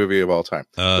scariest movie of all time.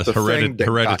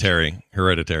 Hereditary,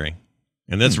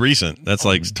 and that's recent. That's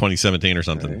like 2017 or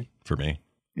something for me.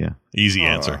 Yeah, easy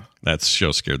answer. That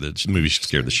movie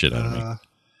scared the shit out of me.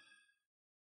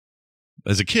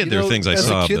 As a kid, there are things I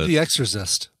saw. As a kid, The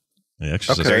Exorcist. The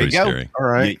Exorcist is pretty scary. All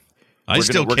right. I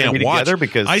still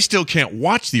can't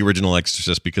watch the original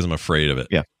Exorcist because I'm afraid of it.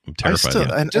 Yeah, I'm terrified.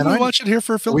 Didn't we watch it here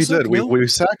for a film? We did. We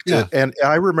sacked it, and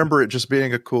I remember it just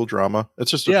being a cool drama. It's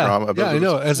just a drama. I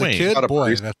know. As a kid,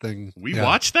 boy, that thing. We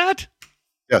watched that.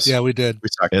 Yes. Yeah, we did. We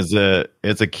sacked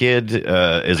As a kid,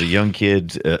 as a young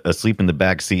kid, asleep in the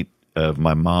back seat of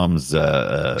my mom's,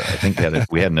 I think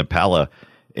we had an Impala,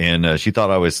 and she thought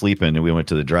I was sleeping, and we went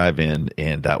to the drive-in,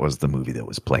 and that was the movie that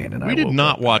was playing. And we did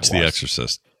not watch The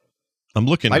Exorcist. I'm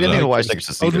looking. I didn't even watch The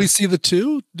Exorcist. Oh, did we see the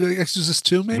 2? The Exorcist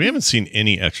 2, maybe? We haven't seen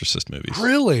any Exorcist movies.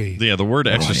 Really? Yeah, the word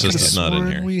Exorcist is not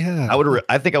in here. We have.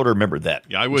 I think I would remember that.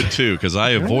 Yeah, I would too, because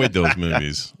I avoid those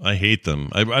movies. I hate them.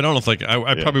 I don't know if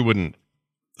I probably wouldn't.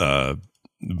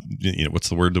 What's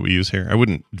the word that we use here? I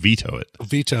wouldn't veto it.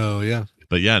 Veto, yeah.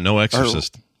 But yeah, no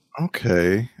Exorcist. Oh,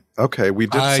 okay. We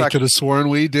did. I could have sworn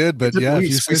we did, but yeah, we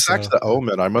sacked the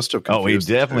Omen. I must have. Oh, we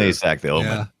definitely sacked the Omen.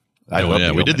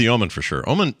 Yeah. We did the Omen for sure.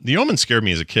 The Omen scared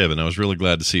me as a kid, and I was really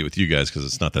glad to see it with you guys because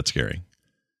it's not that scary.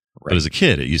 Right. But as a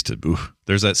kid, it used to. Oof.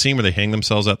 There's that scene where they hang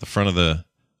themselves out the front of the.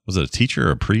 Was it a teacher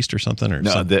or a priest or something? Or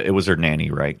no, it was her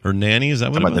nanny, right? Her nanny, is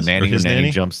that what it was? The nanny, his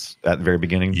nanny jumps at the very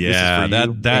beginning. Yeah,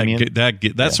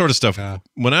 that sort of stuff. Yeah.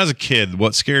 When I was a kid,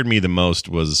 what scared me the most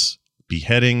was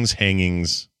beheadings,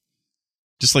 hangings,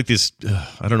 just like this.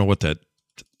 I don't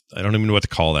even know what to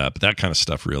call that, but that kind of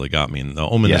stuff really got me. And the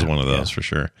Omen is one of those for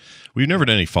sure. We've never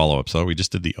done any follow-ups, though. We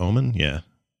just did the Omen. Yeah.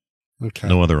 Okay.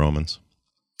 No other Omens.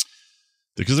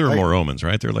 Because there were more Omens,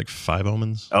 right? There are like 5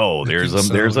 Omens. Oh, there's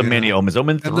a many Omens.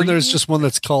 Omen 3. And then there's just one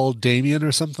that's called Damien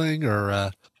or something,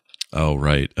 or oh,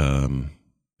 right.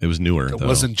 It was newer. It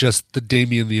wasn't just the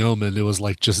Damien the Omen. It was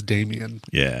like just Damien.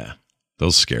 Yeah,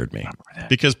 those scared me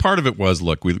because part of it was,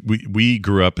 look, we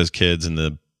grew up as kids in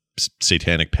the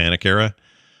Satanic Panic era,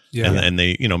 and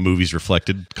they, movies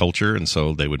reflected culture, and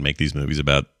so they would make these movies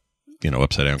about,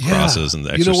 upside down crosses and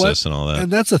the Exorcist and all that.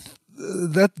 And that's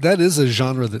that is a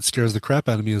genre that scares the crap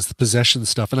out of me, is the possession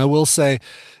stuff. And I will say,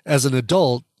 as an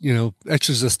adult,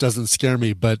 Exorcist doesn't scare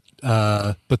me, but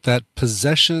that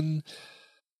possession,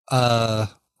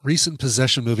 recent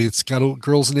possession movie, it's got a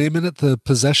girl's name in it, the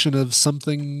possession of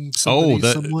something.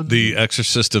 Someone? The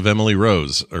Exorcist of Emily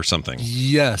Rose or something.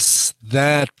 Yes,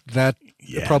 that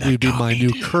probably be my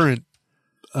new current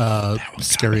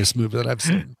scariest movie that I've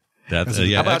seen.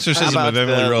 Exorcism of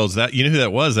Emily Rose. That, you know who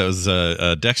that was? That was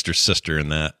Dexter's sister in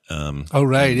that. Oh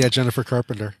right, yeah, Jennifer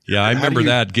Carpenter. Yeah, I remember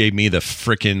that gave me the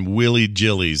frickin' willy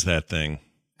jillies. That thing.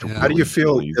 Yeah. How do you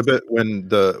feel about when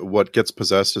what gets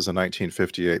possessed is a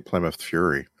 1958 Plymouth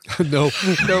Fury? no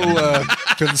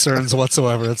concerns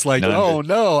whatsoever. It's like,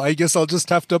 no, I guess I'll just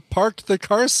have to park the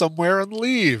car somewhere and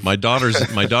leave. My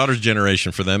daughter's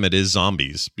generation, for them, it is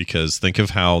zombies, because think of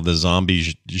how the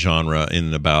zombie genre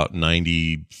in about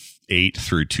 98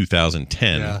 through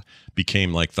 2010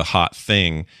 became like the hot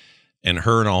thing. And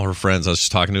her and all her friends, I was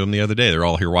just talking to them the other day, they're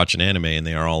all here watching anime, and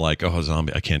they are all like, oh,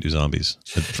 zombie, I can't do zombies.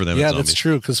 For them, yeah, that's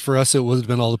true, because for us, it would have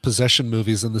been all the possession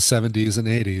movies in the 70s and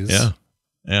 80s.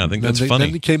 Yeah, I think that's funny.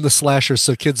 Then came the slasher,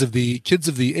 so kids of the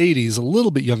 80s, a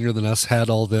little bit younger than us, had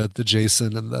all the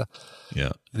Jason and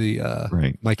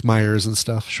the Mike Myers and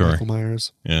stuff. Sure. Michael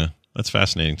Myers. Yeah, that's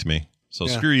fascinating to me. So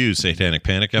screw you, Satanic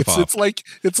Panic. F off.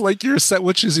 It's like your set.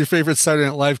 Which is your favorite Saturday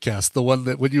Night Live cast? The one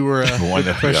that when you were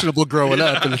questionable growing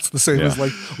up, and it's the same as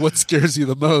like what scares you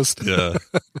the most. Yeah,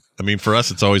 I mean, for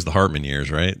us, it's always the Hartman years,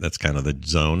 right? That's kind of the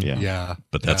zone. Yeah.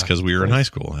 But that's because we were in high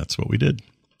school. That's what we did.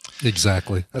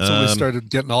 Exactly. That's when we started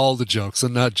getting all the jokes,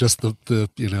 and not just the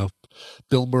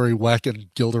Bill Murray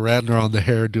whacking Gilda Radner on the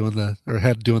hair doing the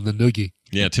noogie.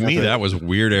 Yeah, to me, that was a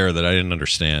weird era that I didn't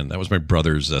understand. That was my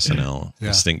brother's SNL. I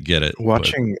just didn't get it.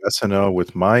 Watching SNL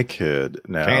with my kid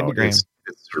now, it's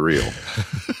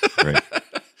surreal. Right.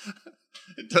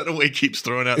 Dunaway keeps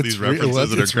throwing out these references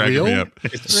that are cracking me up.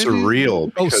 It's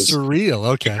surreal. Surreal.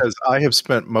 Okay. Because I have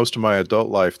spent most of my adult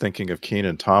life thinking of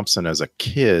Kenan Thompson as a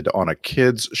kid on a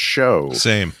kid's show.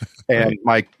 Same. And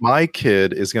my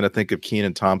kid is going to think of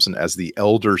Kenan Thompson as the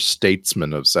elder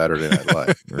statesman of Saturday Night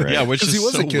Live. Right? Yeah, which is he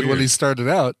was a kid weird. when he started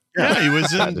out. Yeah, he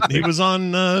was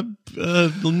on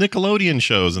Nickelodeon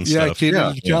shows and stuff. Kenan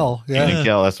and Kel. Kenan and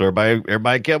Kel. That's where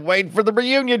everybody kept waiting for the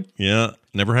reunion. Yeah,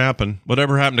 never happened.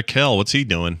 Whatever happened to Kel? What's he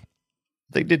doing?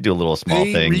 They did do a little small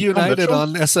thing. Reunited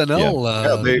on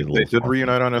SNL. They did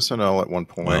reunite on SNL at one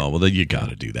point. Well, then you got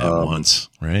to do that once,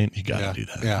 right? You got to do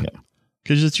that. Yeah,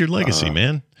 because it's your legacy,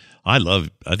 man. I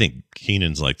think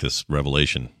Kenan's like this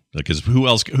revelation, because who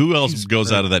else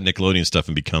goes out of that Nickelodeon stuff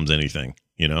and becomes anything,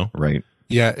 Right.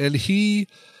 Yeah. And he,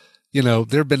 there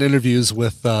have been interviews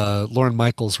with Lorne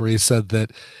Michaels where he said that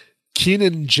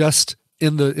Kenan just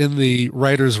in the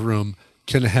writer's room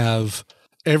can have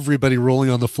everybody rolling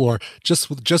on the floor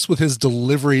just with his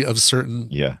delivery of certain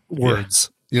words.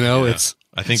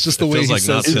 I think it's just the way he like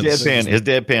says his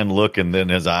deadpan look, and then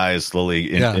his eyes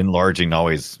slowly enlarging.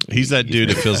 Always, he's that dude.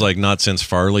 It feels like not since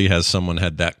Farley has someone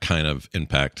had that kind of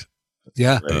impact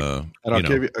Yeah. And I'll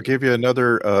give you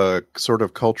another sort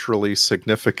of culturally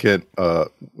significant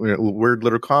weird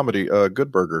little comedy,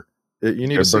 Good Burger. You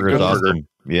need to see Good Burger. Awesome.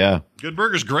 Yeah. Good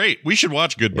Burger's great. We should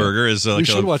watch Good Burger as like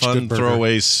a fun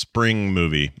throwaway spring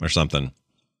movie or something.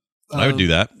 I would do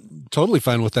that. Totally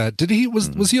fine with that.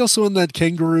 Was he also in that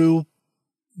kangaroo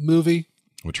movie?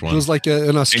 Which one? It was like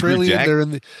an Australian. They're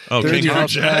in the Kangaroo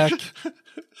Jack.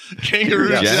 Kangaroo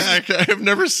Jack. I have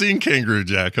never seen Kangaroo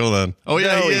Jack. Hold on. Oh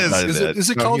yeah, he is. Is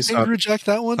it called Kangaroo Jack?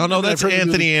 That one? Oh no, that's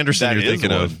Anthony Anderson. You're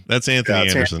thinking of. That's Anthony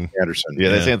Anderson. Yeah,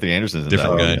 that's Anthony Anderson.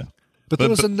 Different guy. Yeah. But there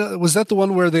was that the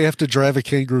one where they have to drive a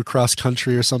kangaroo cross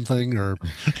country or something? Or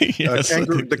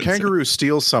the kangaroo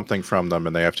steals something from them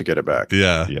and they have to get it back.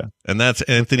 Yeah. And that's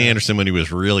Anthony Anderson when he was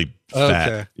really fat.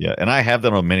 Okay. Yeah, and I have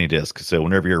that on mini disc, so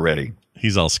whenever you're ready.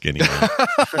 He's all skinny now.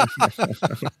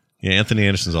 Yeah, Anthony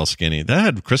Anderson's all skinny. That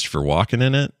had Christopher Walken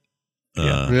in it.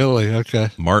 Really? Okay.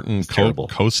 Martin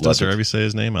Costas, or however you say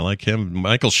his name. I like him.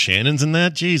 Michael Shannon's in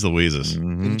that. Jeez Louises.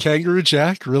 In Kangaroo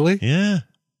Jack? Really? Yeah.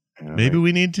 Maybe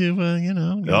we need to,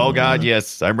 Oh God,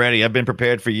 yes, I'm ready. I've been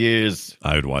prepared for years.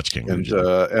 I would watch Kangaroo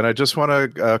Jack. And I just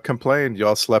want to complain.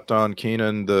 Y'all slept on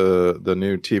Kenan, the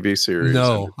new TV series.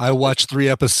 No, I watched 3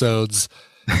 episodes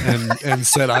and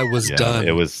said I was done.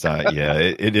 It was,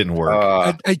 it didn't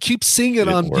work. I keep seeing it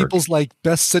on people's like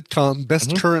best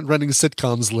current running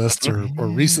sitcoms lists or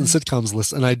recent sitcoms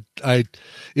lists, and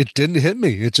it didn't hit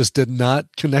me. It just did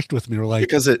not connect with me. Or like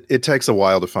because it takes a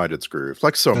while to find its groove,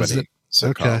 like so many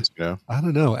sitcoms. Okay. I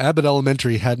don't know. Abbott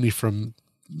Elementary had me from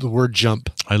the word jump.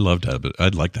 I loved Abbott.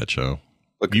 I'd like that show.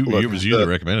 It was you that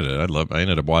recommended it. I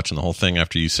ended up watching the whole thing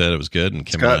after you said it was good, and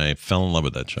Kim and I fell in love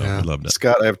with that show. Yeah. We loved it.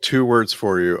 Scott, I have 2 words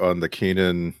for you on the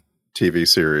Kenan TV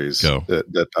series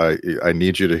that I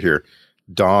need you to hear.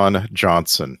 Don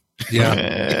Johnson.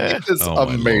 Yeah. It's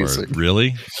amazing. Lord.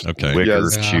 Really? Okay. Wicker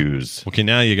choose. Okay,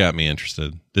 now you got me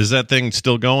interested. Is that thing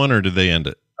still going, or did they end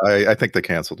it? I think they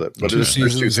canceled it. But there's 2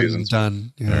 seasons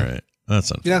done. Yeah. All right. That's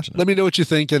unfortunate. Yeah. Let me know what you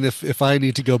think, and if I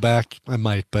need to go back, I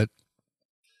might, but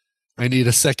I need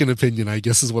a second opinion, I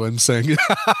guess is what I'm saying.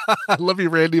 I love you,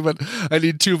 Randy, but I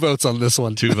need 2 votes on this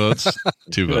one. 2 votes?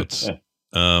 2 votes.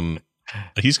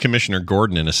 He's Commissioner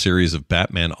Gordon in a series of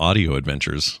Batman audio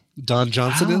adventures. Don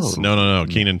Johnson is? No.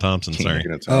 Kenan Thompson, sorry.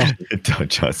 Don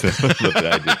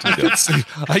Johnson.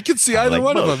 I can see either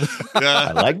one of them.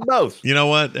 I like both. You know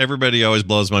what? Everybody always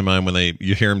blows my mind when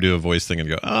you hear him do a voice thing and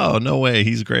go, oh, no way,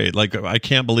 he's great. Like, I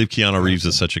can't believe Keanu Reeves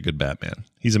is such a good Batman.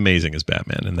 He's amazing as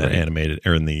Batman in that animated,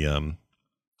 or in the...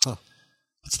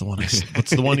 What's the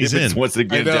one he's in? Once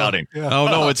again, doubting. Yeah. Oh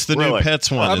no, it's the new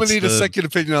Pets one. I'm gonna need a second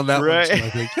opinion on that one. Too, I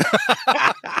think.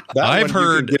 I've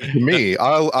heard give to me.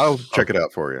 I'll check it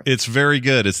out for you. It's very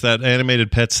good. It's that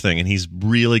animated Pets thing, and he's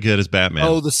really good as Batman.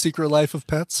 Oh, the Secret Life of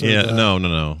Pets. Yeah, no.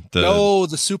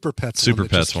 The Super Pets. Super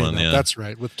Pets one. Yeah, that's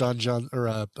right. With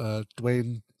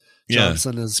Dwayne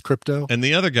Johnson as Crypto, and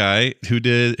the other guy who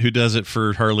does it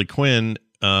for Harley Quinn.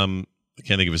 I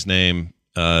can't think of his name.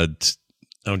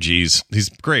 Oh geez, he's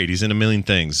great. He's in a million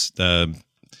things. Oh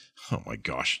my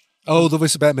gosh. Oh, the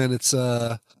voice of Batman. It's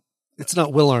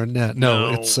not Will Arnett.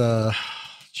 No. It's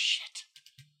shit.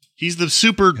 He's the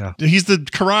He's the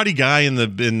karate guy in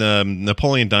the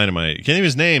Napoleon Dynamite. Can't think of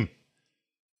his name.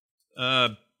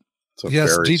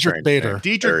 Yes, Diedrich Bader.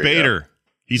 Diedrich Bader.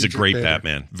 He's a great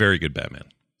Batman. Very good Batman.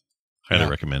 Highly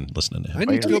recommend listening to him. I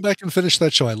need to go back and finish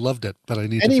that show. I loved it, but I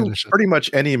need to finish it. Pretty much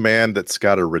any man that's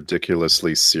got a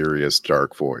ridiculously serious,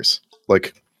 dark voice.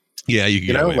 Like, yeah, you can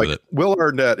get away with it. Will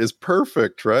Arnett is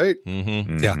perfect, right?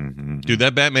 Mm-hmm. Yeah. Dude,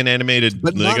 that Batman animated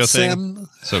Lego thing,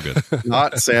 so good.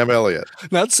 Not Sam Elliott.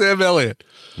 Not Sam Elliott.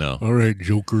 No. All right,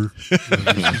 Joker.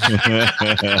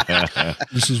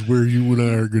 This is where you and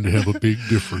I are going to have a big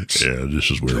difference. Yeah,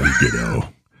 this is where we get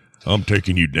out. I'm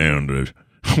taking you down to...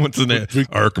 What's the name?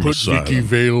 Arkham Asylum. Put Vicky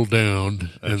Vale down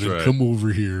and then come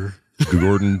over here.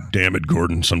 Gordon, damn it,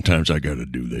 Gordon. Sometimes I got to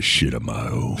do this shit on my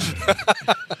own.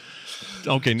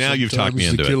 Okay, now you've talked me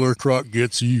into it. The Killer Croc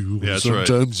gets you. Yeah, that's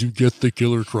sometimes you get the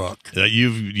Killer Croc.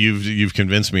 You've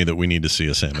convinced me that we need to see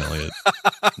a Sam Elliott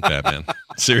Batman.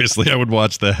 Seriously, I would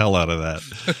watch the hell out of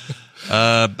that.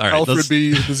 All right, Alfred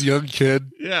be his young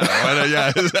kid.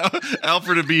 Yeah,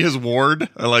 Alfred would be his ward.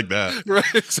 I like that. Right,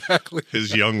 exactly.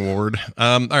 His young ward.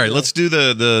 All right, let's do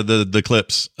the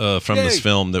clips from this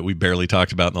film that we barely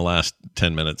talked about in the last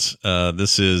 10 minutes.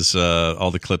 This is all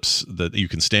the clips that you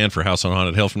can stand for House on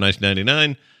Haunted Hill from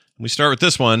 1999. We start with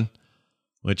this one,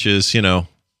 which is,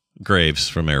 Graves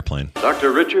from Airplane.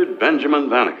 Dr. Richard Benjamin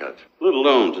Vonnegut, little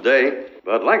known today,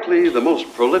 but likely the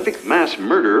most prolific mass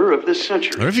murderer of this century.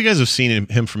 I don't know if you guys have seen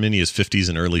him from any of his 50s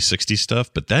and early 60s stuff,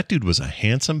 but that dude was a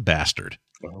handsome bastard.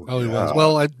 Oh, he was.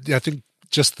 Well, I think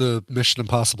just the Mission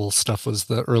Impossible stuff was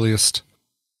the earliest.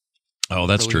 Oh,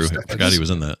 that's true. I forgot he was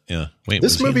in that. Yeah. Wait,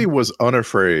 this movie was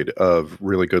unafraid of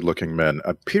really good-looking men.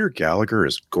 Peter Gallagher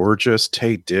is gorgeous.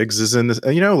 Taye Diggs is in this.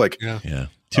 Yeah.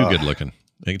 Too good looking.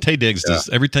 Like, Taye Diggs does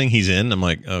everything he's in. I'm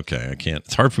like, okay, I can't.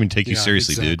 It's hard for me to take you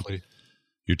seriously, dude.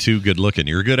 You're too good looking.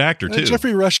 You're a good actor too.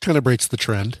 Jeffrey Rush kind of breaks the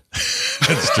trend.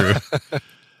 That's true.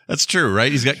 That's true,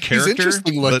 right? He's got character. He's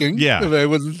interesting looking. Yeah. I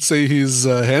wouldn't say he's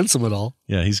handsome at all.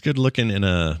 Yeah, he's good looking in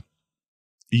a.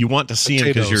 You want to see him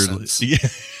because you're. Yeah.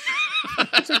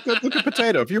 It's a good looking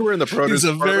potato. If you were in the produce,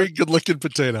 he's a very good looking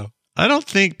potato. I don't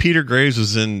think Peter Graves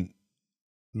was in.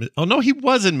 Oh no, he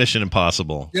was in Mission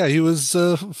Impossible. Yeah, he was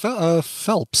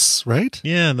Phelps, right?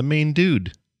 Yeah, the main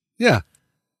dude. Yeah,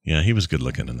 he was good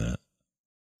looking in that.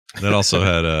 That also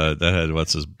had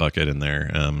what's his bucket in there?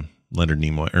 Leonard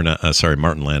Nimoy or not?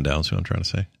 Martin Landau is who I'm trying to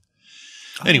say.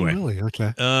 Anyway, really?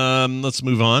 Okay. Let's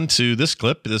move on to this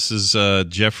clip. This is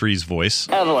Jeffrey's voice.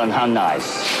 Evelyn, how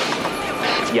nice.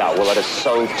 Yeah, well, that is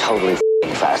so totally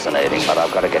fascinating, but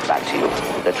I've got to get back to you.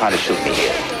 They're trying to shoot me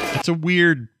here. It's a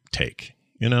weird take,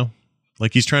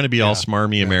 like he's trying to be all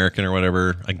smarmy American or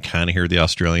whatever. I can kind of hear the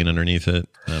Australian underneath it.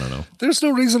 I don't know. There's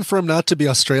no reason for him not to be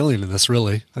Australian in this,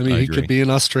 really. I mean, he could be an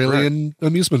Australian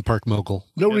amusement park mogul.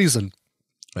 No reason.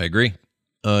 I agree.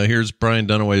 Here's Brian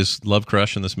Dunaway's love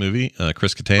crush in this movie,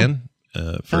 Chris Kattan,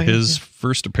 for his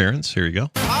first appearance. Here you go.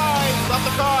 Hi, stop the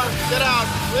car. Get out,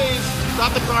 please.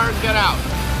 Stop the car and get out.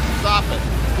 Stop it.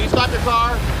 Can you stop your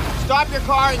car? Stop your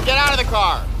car and get out of the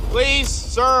car. Please,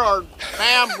 sir or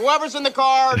ma'am, whoever's in the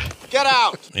car, get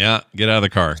out. Yeah, get out of the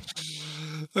car.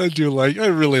 I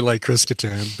really like Chris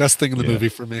Kattan. Best thing in the movie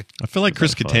for me. I feel like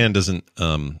Chris Kattan doesn't,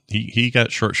 he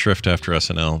got short shrift after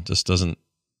SNL, just doesn't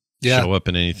show up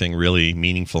in anything really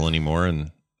meaningful anymore.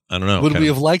 And I don't know. Would we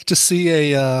have liked to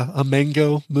see a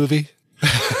Mango movie?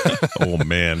 Oh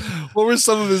man. What were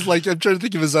some of his, I'm trying to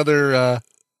think of his other, I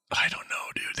don't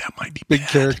know, dude. That might be big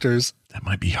characters. That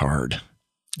might be hard.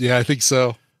 Yeah, I think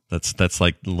so. That's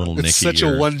like little Nicky. It's such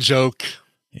a one joke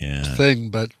thing,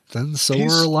 but then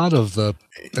were a lot of the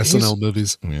SNL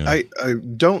movies. Yeah. I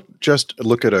don't just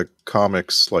look at a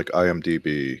comics like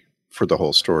IMDb for the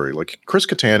whole story. Like Chris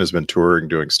Kattan has been touring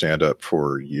doing stand-up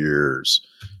for years,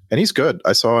 and he's good.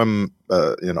 I saw him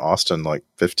in Austin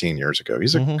 15 years ago.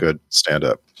 He's a good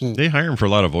stand-up. They hire him for a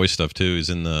lot of voice stuff too. He's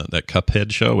in that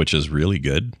Cuphead show, which is really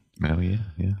good. Oh yeah.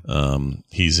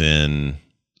 He's in.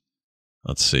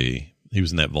 Let's see. He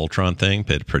was in that Voltron thing.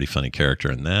 Played a pretty funny character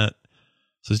in that.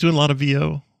 So he's doing a lot of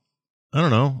VO. I don't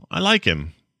know. I like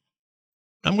him.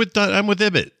 I'm with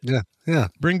Ibbott. Yeah.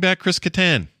 Bring back Chris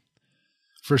Kattan.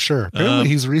 For sure. Apparently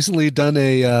he's recently done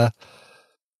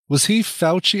was he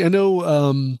Fauci? I know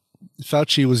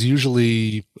Fauci was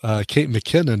usually Kate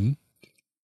McKinnon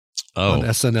on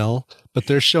SNL, but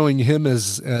they're showing him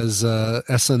as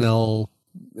SNL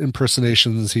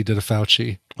impersonations he did of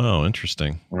Fauci. Oh,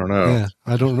 interesting. I don't know. Yeah,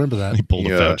 I don't remember that. He pulled a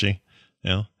Fauci.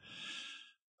 Yeah.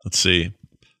 Let's see.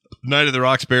 Night of the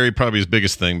Roxbury, probably his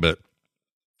biggest thing, but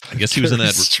I guess he was in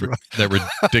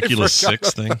that ridiculous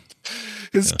Six thing.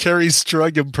 His Carrie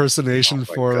Strug impersonation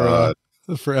for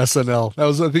SNL. That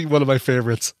was, I think, one of my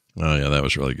favorites. Oh yeah, that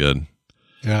was really good.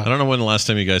 Yeah. I don't know when the last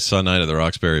time you guys saw Night of the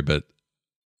Roxbury, but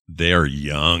they are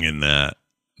young in that.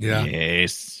 Yeah.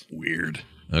 Yes. Weird.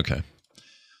 Okay.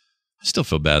 I still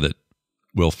feel bad that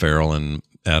Will Ferrell and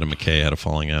Adam McKay had a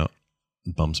falling out.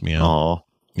 It bums me out. Oh.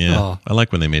 Yeah. Aww. I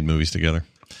like when they made movies together.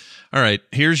 All right.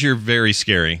 Here's your very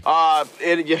scary.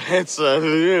 It's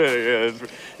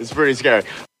pretty scary.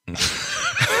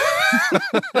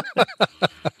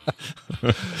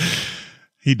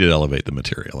 He did elevate the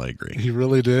material. I agree. He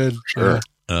really did. Sure.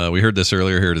 We heard this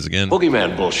earlier. Here it is again.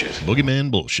 Boogeyman bullshit.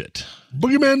 Boogeyman bullshit.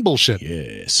 Boogeyman bullshit.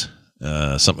 Yes.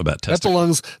 Something about testing.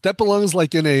 That belongs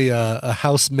like in a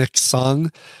house mix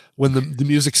song. When the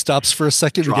music stops for a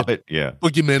second, drop you get it. Yeah.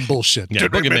 Boogeyman bullshit. Yeah,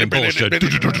 Boogeyman bullshit.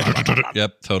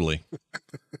 Yep, totally.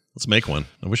 Let's make one.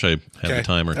 I wish I had the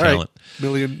time or talent.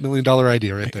 Right. $1 million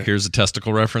idea right there. Here's a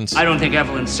testicle reference. I don't think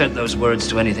Evelyn said those words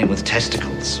to anything with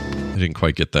testicles. I didn't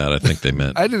quite get that. I think they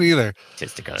meant. I didn't either.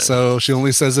 Testicles. So she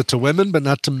only says it to women, but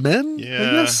not to men? Yeah.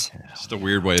 I guess. Just a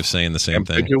weird way of saying the same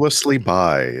thing. Ambiguously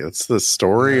bi. That's the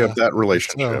story of that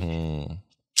relationship.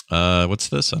 What's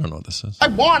this? I don't know what this is. I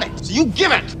want it, so you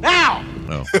give it now.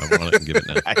 Oh, I want it and give it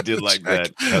now. I did like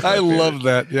that. I love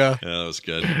that. Yeah. Yeah, that was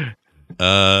good.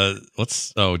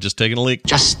 Just taking a leak.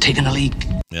 Just taking a leak.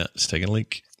 Yeah, just taking a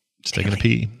leak. Just taking a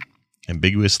pee.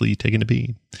 Ambiguously taking a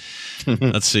pee.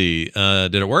 Let's see.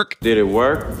 Did it work? Did it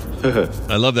work?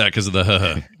 I love that because of the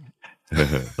ha.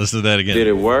 Listen to that again. Did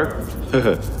it work?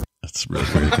 That's really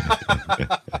weird.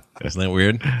 Isn't that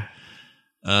weird?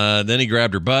 Then he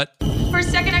grabbed her butt. For a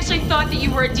second, I actually thought that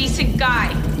you were a decent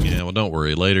guy. Yeah, well, don't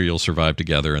worry. Later, you'll survive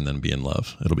together and then be in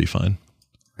love. It'll be fine.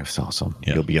 That's awesome.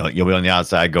 Yeah. You'll be on the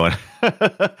outside going,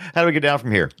 how do we get down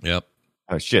from here? Yep.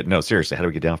 Oh, shit. No, seriously. How do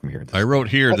we get down from here? I wrote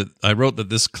that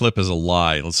this clip is a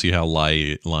lie. Let's see how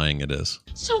lying it is.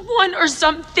 Someone or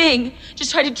something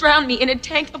just tried to drown me in a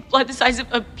tank of blood the size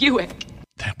of a Buick.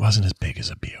 That wasn't as big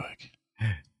as a Buick.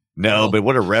 No, but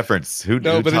what a reference. Who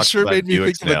but it sure made me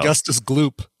think of Augustus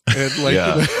Gloop. And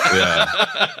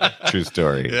yeah. True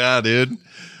story. Yeah, dude.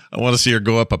 I want to see her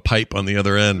go up a pipe on the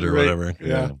other end or whatever.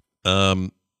 Yeah.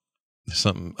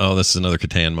 Something. Oh, this is another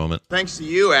Catan moment. Thanks to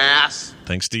you, ass.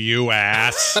 Thanks to you,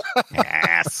 ass.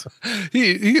 Ass.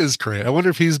 He is great. I wonder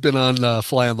if he's been on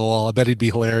Fly on the Wall. I bet he'd be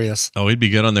hilarious. Oh, he'd be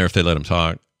good on there if they let him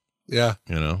talk. Yeah.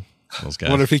 You know, those guys.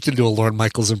 I wonder if he can do a Lorne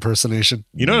Michaels impersonation.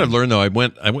 You know what I've learned though? I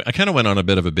kind of went on a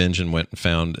bit of a binge and went and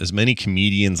found as many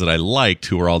comedians that I liked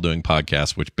who are all doing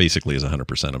podcasts, which basically is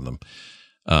 100% of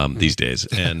them these days.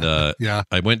 And yeah,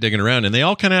 I went digging around, and they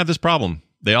all kind of have this problem.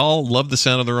 They all love the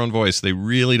sound of their own voice. They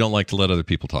really don't like to let other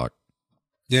people talk.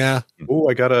 Yeah. Oh,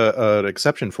 I got an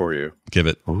exception for you. Give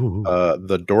it.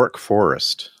 The Dork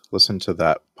Forest. Listen to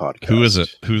that podcast. Who is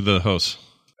it? Who the host?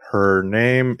 Her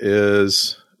name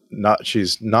is not.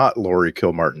 She's not Lori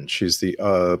Kilmartin. She's the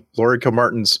Lori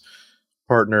Kilmartin's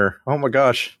partner. Oh my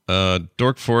gosh.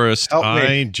 Dork Forest. Help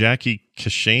me. Jackie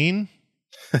Kashane.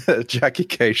 Jackie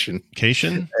Cation.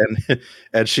 Cation?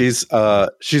 And she's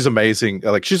amazing.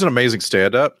 Like, she's an amazing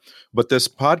stand-up, but this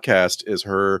podcast is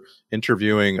her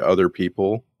interviewing other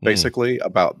people basically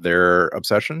about their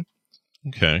obsession.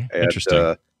 Okay. And,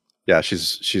 interesting. yeah,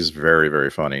 she's very, very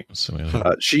funny. So,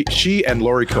 she and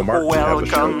Lori Kilmartin have a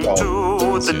show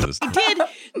called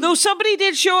Though somebody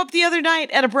did show up the other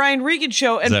night at a Brian Regan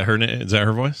show. And is that her name? Is that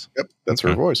her voice? Yep, that's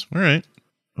her voice. All right.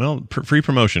 Well, free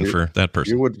promotion for that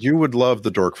person. You would love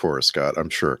the Dork Forest, Scott. I'm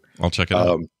sure. I'll check it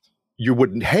out. You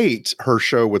wouldn't hate her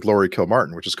show with Lori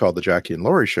Kilmartin, which is called the Jackie and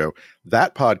Lori Show.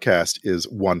 That podcast is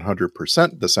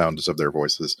 100% the sounds of their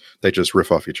voices. They just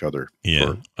riff off each other.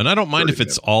 Yeah, and I don't mind if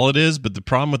it's all it is, but the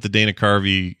problem with the Dana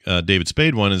Carvey, David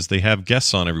Spade one is they have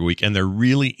guests on every week, and they're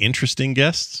really interesting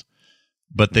guests,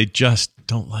 but they just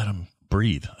don't let them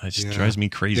breathe. It just drives me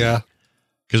crazy. Yeah,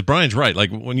 because Brian's right.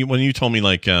 Like when you told me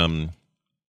like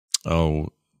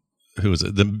who was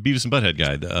it? The Beavis and Butthead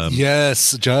guy.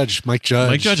 Yes, Mike Judge. Mike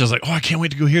Judge. I was like, oh, I can't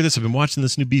wait to go hear this. I've been watching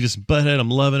this new Beavis and Butthead.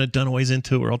 I'm loving it. Dunaway's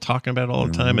into it. We're all talking about it all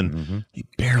the time. And he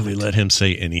barely let him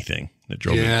say anything. It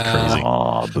drove me crazy.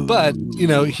 But, you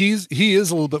know, he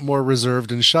is a little bit more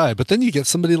reserved and shy. But then you get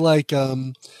somebody like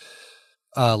Laura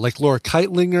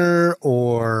Keitlinger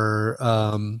or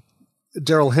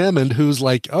Daryl Hammond, who's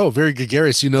like, oh, very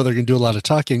gregarious. You know, they're going to do a lot of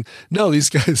talking. No, these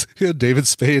guys, David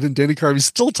Spade and Danny Carvey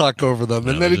still talk over them.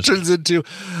 And then it turns into,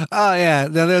 oh, yeah.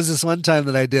 Now, there's this one time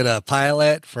that I did a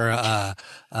pilot for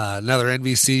another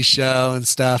NBC show and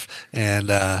stuff. And,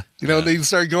 they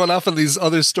start going off on these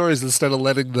other stories instead of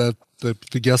letting the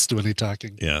guests do any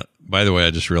talking. Yeah. By the way,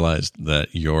 I just realized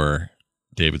that your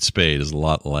David Spade is a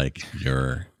lot like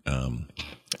your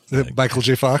Michael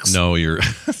J. Fox? No, your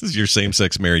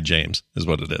same-sex Mary James is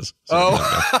what it is. So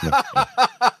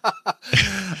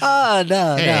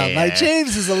no. My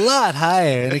James is a lot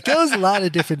higher, and it goes a lot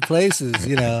of different places,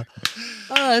 you know.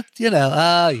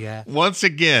 Yeah. Once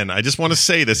again, I just want to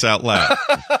say this out loud.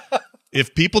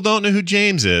 If people don't know who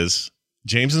James is,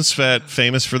 James and Svet,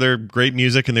 famous for their great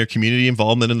music and their community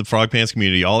involvement in the Frog Pants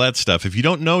community, all that stuff. If you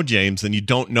don't know James, then you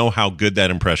don't know how good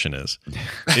that impression is.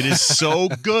 It is so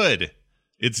good.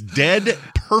 It's dead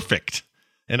perfect.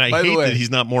 And I hate that he's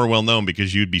not more well known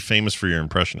because you'd be famous for your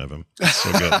impression of him. It's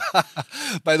so good.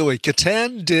 By the way,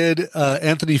 Catan did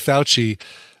Anthony Fauci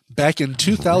back in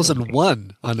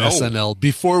 2001 on SNL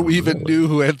before we even knew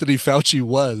who Anthony Fauci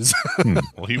was.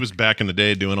 Well, he was back in the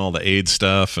day doing all the AIDS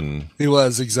stuff. And he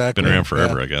was, exactly. Been around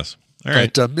forever, I guess. All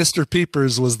right. But Mr.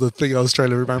 Peepers was the thing I was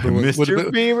trying to remember.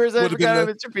 Mr. Peepers, I forgot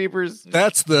about Mr. Peepers.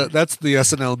 That's the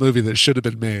SNL movie that should have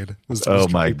been made. Oh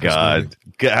my God,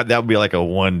 that would be like a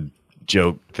one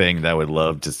joke thing that I would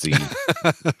love to see.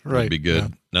 Right, would be good. Yeah.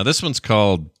 Now this one's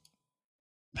called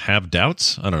Have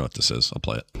Doubts. I don't know what this is. I'll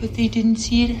play it. But they didn't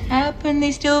see it happen.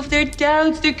 They still have their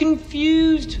doubts. They're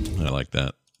confused. I like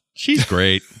that. She's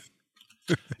great.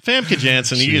 Famke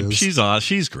Janssen,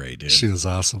 she's great, dude. She is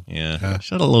awesome. Yeah. She's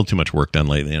had a little too much work done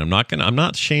lately, and I'm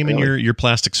not shaming your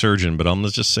plastic surgeon, but I'm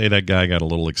just say that guy got a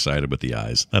little excited with the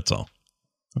eyes. That's all.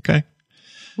 Okay.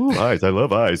 Ooh, eyes. I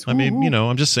love eyes. I mean,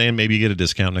 I'm just saying maybe you get a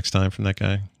discount next time from that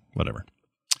guy. Whatever.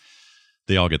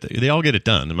 They all get it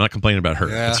done. I'm not complaining about her.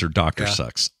 Yeah, It's her doctor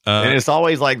sucks. And it's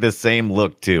always like the same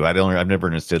look too. I've never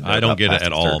understood that. I don't get it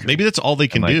at all. Surgery. Maybe that's all they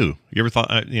can do. You ever thought,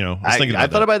 I was thinking about I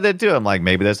thought about that too. I'm like,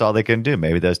 maybe that's all they can do.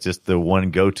 Maybe that's just the one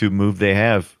go-to move they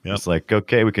have. Yep. It's like,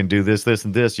 okay, we can do this, this,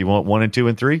 and this. You want 1 and 2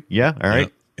 and 3? Yeah. All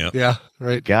right. Yep. Yeah,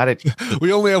 right. Got it.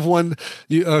 We only have one.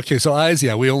 Okay, so eyes,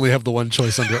 we only have the one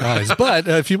choice under eyes. But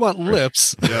if you want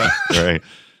lips. Yeah. Right.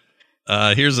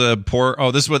 Here's a poor.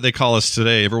 Oh, this is what they call us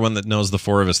today. Everyone that knows the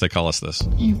four of us, they call us this.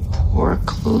 You poor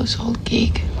clueless old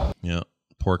geek. Yeah,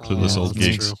 poor clueless old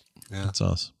geeks. True. Yeah. That's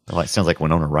us. Oh, it sounds like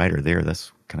Winona Ryder there.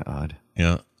 That's kind of odd.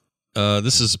 Yeah.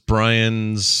 This is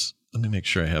Brian's. Let me make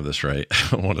sure I have this right. I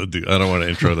don't want to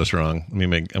intro this wrong. I'm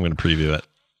going to preview it.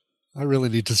 I really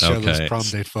need to show those prom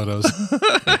date photos.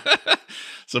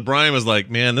 So Brian was like,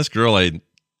 "Man, this girl I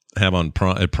have on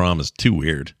at prom is too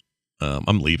weird.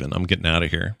 I'm leaving. I'm getting out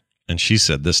of here." And she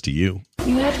said this to you.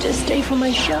 You have to stay for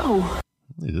my show.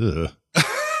 Ugh.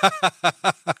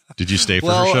 Did you stay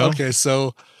for her show? Okay,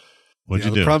 so what'd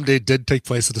you do? The prom date did take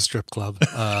place at a strip club.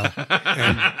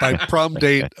 And by prom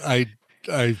date, I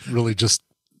really just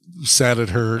sat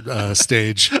at her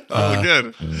stage.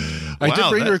 Good. I did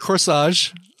bring her a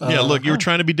corsage. Yeah, look, you were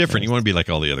trying to be different. You want to be like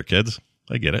all the other kids.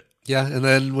 I get it. Yeah, and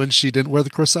then when she didn't wear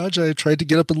the corsage, I tried to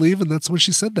get up and leave, and that's when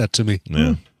she said that to me.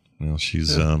 Yeah. Well,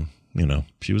 she's,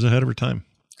 she was ahead of her time.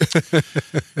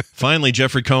 Finally,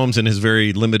 Jeffrey Combs, in his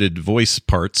very limited voice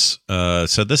parts,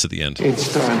 said this at the end.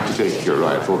 It's time to take your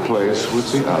rightful place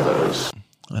with the others.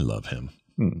 I love him.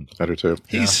 Better too.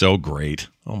 He's so great.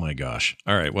 Oh my gosh.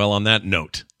 All right. Well, on that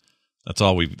note, that's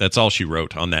all she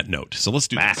wrote on that note. So let's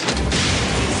do this.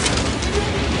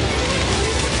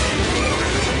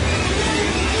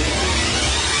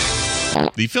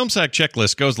 The Film Sack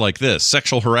checklist goes like this.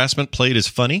 Sexual harassment played as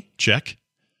funny. Check.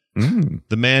 The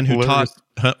man who Hilarious.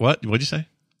 taught... What? What'd you say?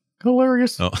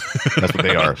 Hilarious. Oh. That's what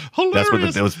they are.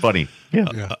 Hilarious. That was funny.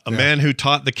 Yeah. A man who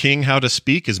taught the king how to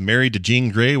speak is married to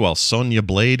Jean Grey while Sonia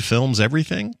Blade films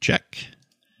everything. Check.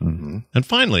 Mm-hmm. And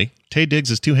finally, Taye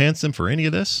Diggs is too handsome for any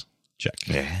of this. Check.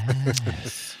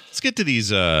 Yes. Let's get to these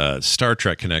Star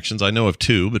Trek connections. I know of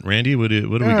two, but Randy, what do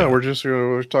we got? We're just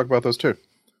going to talk about those two.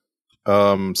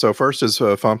 So first is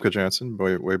Famke Janssen,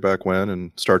 way back when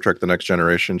in Star Trek: The Next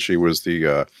Generation. She was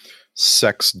the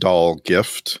sex doll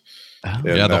gift.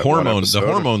 Yeah, the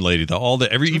hormone lady.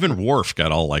 Even Worf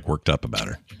got all like worked up about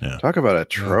her. Yeah. Talk about a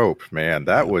trope, man.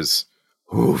 That was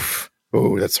oof.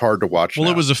 Oh, that's hard to watch. Well,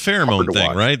 now. it was a pheromone thing,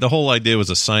 watch. right? The whole idea was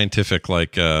a scientific,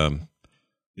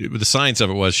 the science of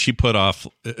it was she put off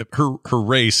her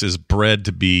race is bred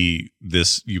to be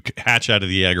this. You hatch out of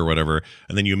the egg or whatever,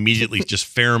 and then you immediately just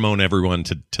pheromone everyone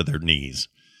to their knees.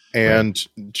 And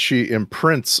she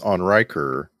imprints on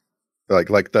Riker.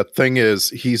 Like the thing is,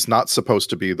 he's not supposed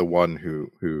to be the one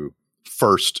who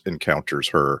first encounters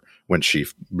her when she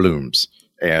blooms.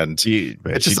 And she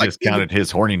just counted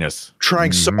his horniness.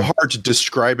 Trying so hard to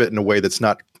describe it in a way that's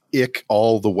not ick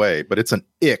all the way, but it's an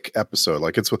ick episode.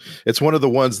 Like it's one of the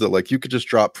ones that like you could just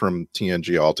drop from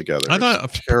TNG altogether. I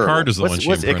thought Picard was the one she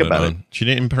imprinted on. She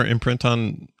didn't imprint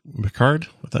on Picard?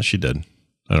 I thought she did.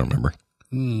 I don't remember.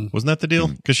 Wasn't that the deal?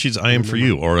 Because I am for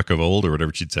you, Auric of old, or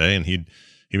whatever she'd say, and he'd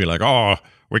be like, "Oh,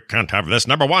 we can't have this.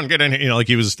 Number one, get in here." Like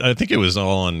he was. I think it was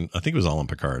all on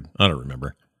Picard. I don't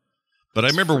remember, but I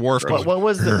remember Worf. What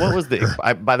was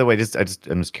the? By the way,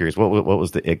 I'm just curious. What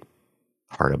was the ick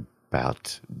part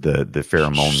about the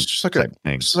pheromone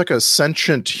thing? It's like a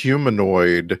sentient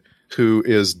humanoid who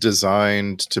is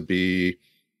designed to be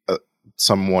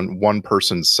one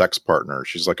person's sex partner.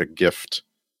 She's like a gift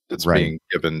that's being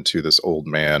given to this old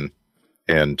man,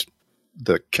 and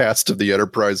the cast of the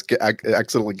Enterprise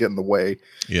accidentally get in the way.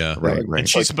 Yeah, right. And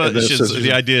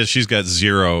the idea is she's got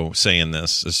zero say in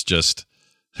this. It's just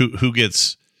who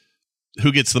gets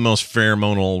the most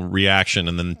pheromonal reaction,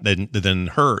 and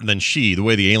then she. The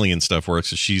way the alien stuff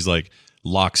works is she's like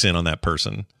locks in on that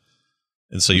person,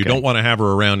 and so you don't want to have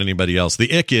her around anybody else.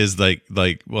 The ick is like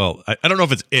well, I don't know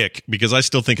if it's ick because I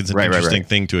still think it's an interesting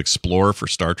thing to explore for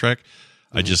Star Trek.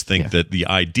 I just think that the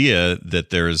idea that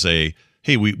there is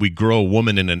hey, we grow a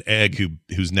woman in an egg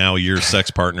who's now your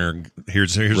sex partner.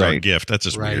 Here's our gift. That's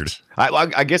just weird.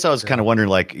 I guess I was kind of wondering,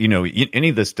 like, any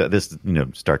of this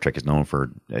Star Trek is known for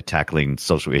tackling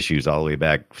social issues all the way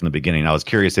back from the beginning. I was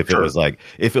curious if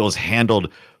it was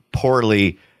handled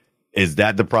poorly. Is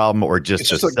that the problem, or just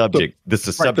the subject? The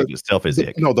subject itself is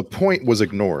ick. No, the point was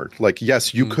ignored. Like,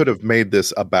 yes, you could have made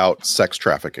this about sex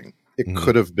trafficking. It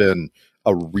could have been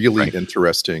a really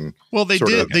interesting. Well, they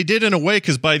did in a way,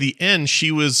 because by the end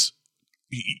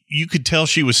you could tell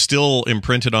she was still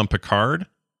imprinted on Picard,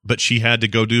 but she had to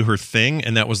go do her thing,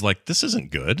 and that was like, this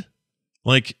isn't good.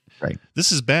 Like, Right.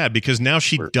 This is bad because now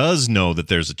she does know that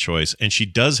there's a choice and she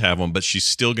does have one, but she's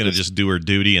still going to just do her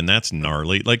duty, and that's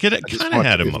gnarly. Like it kind of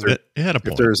had him. It had a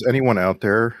point. If there's anyone out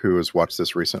there who has watched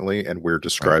this recently and we're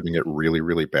describing it really,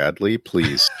 really badly,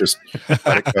 please just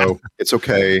let it go. It's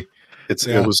okay.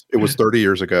 It was 30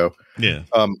 years ago. Yeah.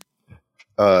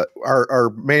 Our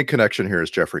main connection here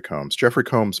is Jeffrey Combs. Jeffrey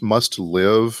Combs must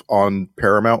live on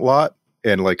Paramount lot,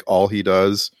 and like all he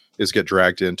does is get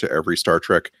dragged into every Star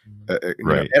Trek,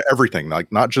 everything,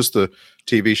 like not just the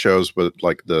TV shows, but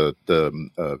like the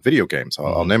video games.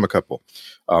 I'll name a couple.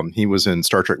 He was in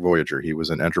Star Trek Voyager. He was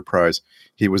in Enterprise.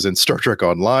 He was in Star Trek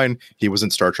Online. He was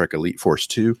in Star Trek Elite Force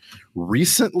 2.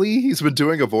 Recently, he's been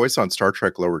doing a voice on Star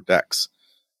Trek Lower Decks.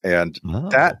 And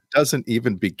that doesn't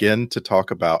even begin to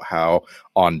talk about how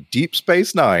on Deep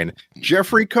Space Nine,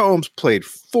 Jeffrey Combs played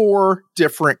 4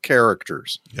 different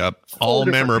characters. Yep. All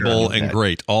memorable and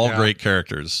great. All great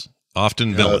characters.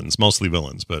 Often villains, mostly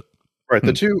villains, but right.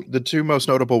 The two most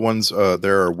notable ones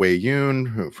there are Wei Yun,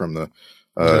 who from the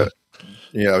and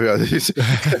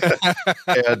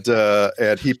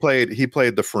he played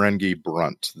the Ferengi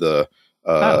Brunt.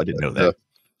 I didn't know that.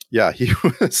 Yeah,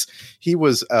 he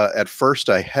was at first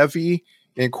a heavy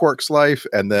in Quark's life,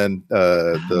 and then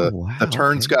the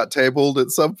turns got tabled at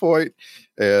some point,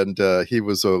 and he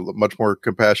was a much more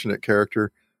compassionate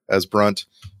character as Brunt.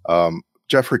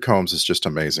 Jeffrey Combs is just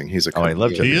amazing. He's I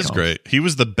love Jeffrey He is Combs. great. He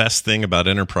was the best thing about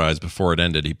Enterprise before it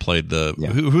ended. He played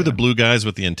who are the blue guys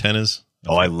with the antennas?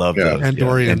 Oh, I love those.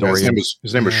 Andorian.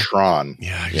 His name was Shran.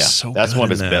 Yeah, he's so that's good one of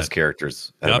his in best that.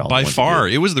 characters. By far.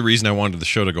 It was the reason I wanted the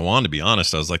show to go on, to be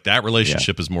honest. I was like, that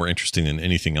relationship is more interesting than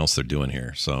anything else they're doing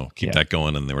here. So keep that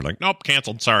going. And they were like, nope,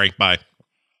 canceled. Sorry. Bye.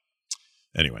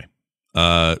 Anyway.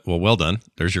 Well done.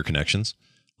 There's your connections.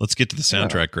 Let's get to the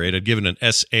soundtrack grade. I'd give it an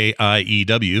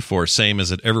SAIEW for same as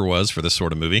it ever was for this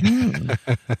sort of movie.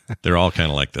 They're all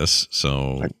kind of like this.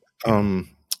 So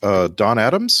Don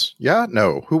Adams? Yeah?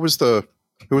 No. Who was the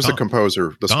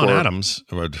composer? The Don score? Adams.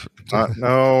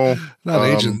 No. Not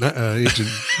Agent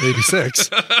 86.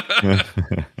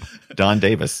 Don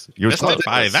Davis. You're Missed it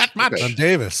by that much. Don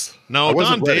Davis. No,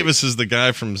 Don Davis is the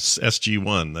guy from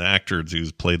SG-1, the actor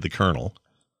who's played the Colonel.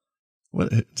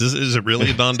 What is it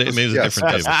really Don Davis? Maybe it's a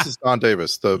different Davis. This is Don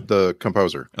Davis, the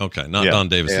composer. Okay, not Don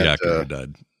Davis, the actor who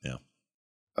died. Yeah.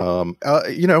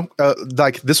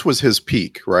 Like this was his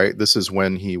peak, right? This is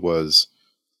when he was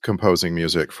composing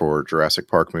music for Jurassic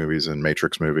Park movies and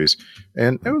Matrix movies,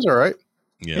 and it was all right.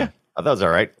 Yeah. I thought it was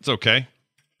all right. It's okay.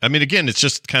 I mean, again, it's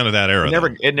just kind of that era.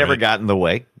 It never got in the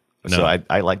way. No. So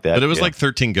I like that. But it was like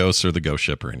 13 Ghosts or The Ghost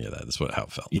Ship or any of that. That's how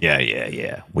it felt.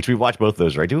 Yeah. Which we watched both of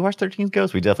those, right? Did we watch 13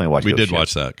 Ghosts? We definitely watched We Ghost did Ship.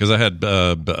 watch that because I had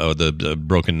the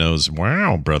broken nose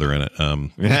brother in it.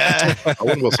 Owen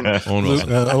Wilson.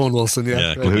 Owen Wilson, yeah.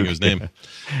 Yeah, couldn't think of his name.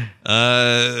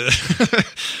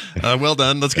 Well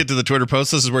done. Let's get to the Twitter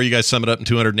post. This is where you guys sum it up in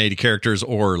 280 characters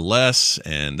or less.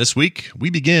 And this week,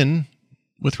 we begin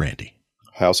with Randy.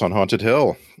 House on Haunted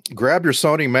Hill. Grab your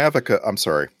Sony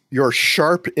Mavic. Your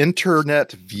Sharp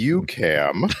Internet View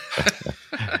Cam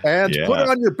and put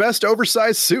on your best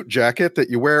oversized suit jacket that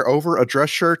you wear over a dress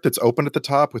shirt that's open at the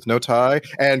top with no tie,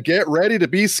 and get ready to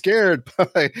be scared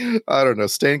by, I don't know,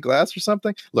 stained glass or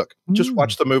something. Look, just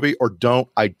watch the movie or don't.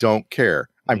 I don't care.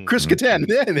 I'm Chris Kattan. Is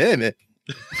that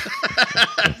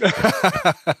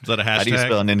a hashtag? How do you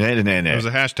spell It was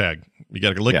a hashtag. You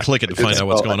got to click it to find out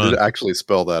what's going on. I did actually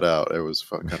spell that out. It was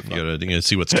kind of fun. You got to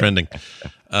see what's trending.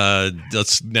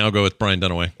 Let's now go with Brian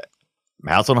Dunaway.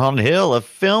 House on Haunted Hill, a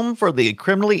film for the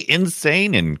criminally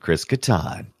insane and Chris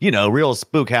Kattan. Real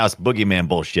spook house boogeyman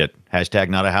bullshit. Hashtag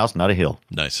not a house, not a hill.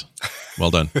 Nice.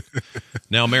 Well done.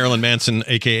 Now Marilyn Manson,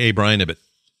 a.k.a. Brian Ibbett.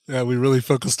 Yeah, we really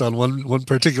focused on one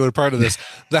particular part of this.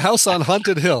 The House on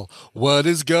Haunted Hill. What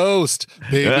is Ghost?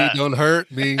 Baby, don't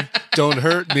hurt me. Don't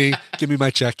hurt me. Give me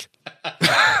my check.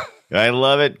 I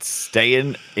love it.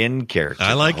 Staying in character.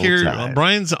 I like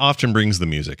Brian's often brings the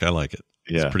music. I like it.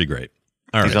 Yeah. It's pretty great.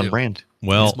 All He's right. on brand.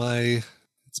 Well,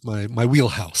 it's my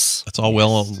wheelhouse. That's all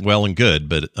well and good,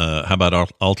 but how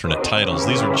about alternate titles?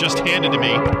 These were just handed to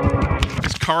me.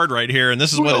 This card right here, and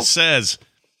this is what it says.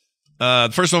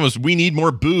 The first one was "We Need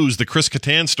More Booze," the Chris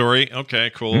Kattan story. Okay,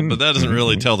 cool, but that doesn't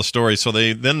really tell the story. So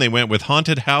they went with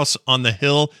 "Haunted House on the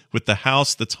Hill," with the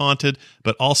house that's haunted,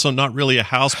 but also not really a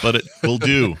house, but it will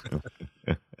do.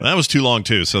 That was too long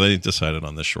too, so they decided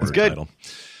on this shorter title.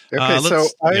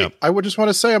 Okay, I would just want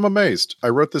to say I'm amazed. I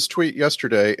wrote this tweet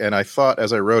yesterday, and I thought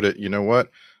as I wrote it, you know what?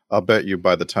 I'll bet you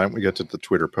by the time we get to the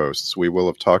Twitter posts, we will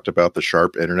have talked about the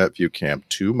Sharp Internet View Cam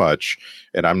too much,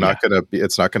 and I'm not going to be.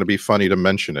 It's not going to be funny to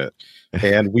mention it.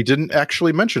 And we didn't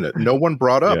actually mention it. No one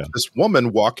brought up this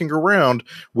woman walking around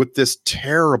with this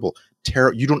terrible.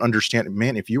 You don't understand,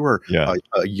 man. If you were a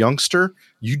youngster,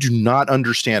 you do not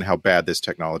understand how bad this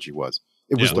technology was.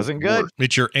 It wasn't good.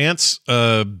 It's your aunt's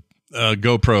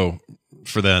GoPro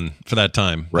for that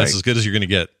time. Right. That's as good as you're going to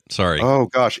get. Sorry. Oh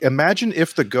gosh, imagine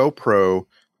if the GoPro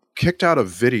kicked out a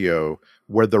video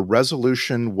where the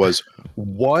resolution was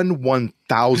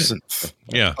 1/1000th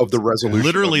of the resolution.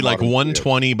 Literally like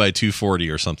 120 by 240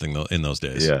 or something in those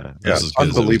days. Yeah. That's as good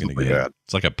Unbelievably as it was gonna get. bad.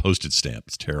 It's like a postage stamp.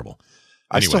 It's terrible.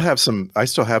 I still have some. I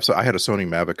had a Sony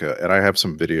Mavica, and I have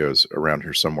some videos around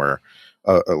here somewhere,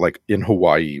 like in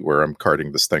Hawaii, where I'm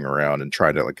carting this thing around and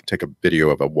trying to like take a video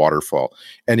of a waterfall,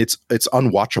 and it's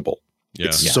unwatchable. Yeah.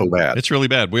 It's so bad. It's really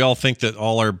bad. We all think that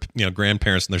all our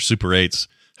grandparents and their Super 8s,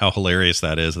 how hilarious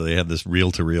that is. They had this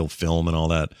reel-to-reel film and all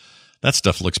that. That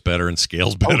stuff looks better and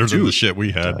scales better than the shit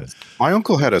we had. My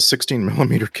uncle had a 16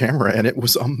 millimeter camera, and it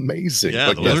was amazing.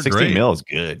 Yeah, those are 16 great. mil is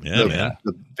good. Yeah, man.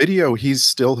 The video he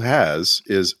still has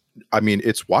is, I mean,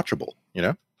 it's watchable.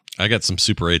 I got some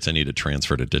Super 8s I need to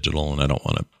transfer to digital, and I don't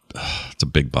want to. It's a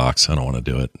big box. I don't want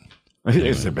to do it.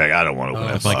 It's a big. I don't want to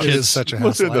open it is such a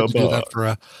hassle. I have to do that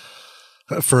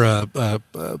for a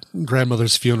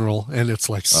grandmother's funeral, and it's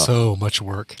like so much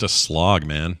work. It's a slog,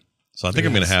 man. So I think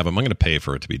I'm going to have them. I'm going to pay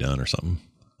for it to be done or something.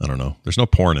 I don't know. There's no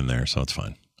porn in there, so it's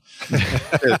fine.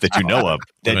 That you know of.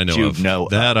 That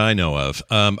I know of.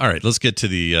 All right, let's get to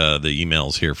the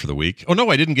emails here for the week. Oh, no,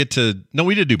 I didn't get to. No,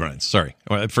 we did do Brian's. Sorry.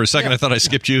 For a second, I thought I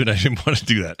skipped you, and I didn't want to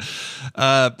do that.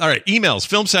 All right, emails.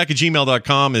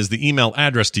 Filmsack@gmail.com is the email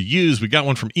address to use. We got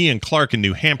one from Ian Clark in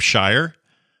New Hampshire,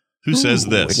 who says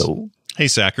this. Hello. Hey,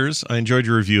 Sackers. I enjoyed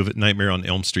your review of Nightmare on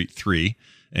Elm Street 3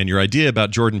 and your idea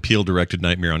about Jordan Peele-directed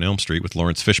Nightmare on Elm Street with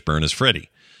Lawrence Fishburne as Freddy.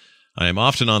 I am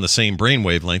often on the same brain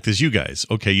wavelength as you guys.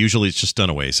 Okay, usually it's just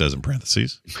Dunaway, he says in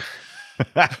parentheses.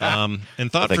 And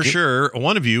thought for sure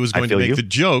one of you was going to make the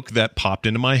joke that popped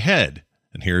into my head.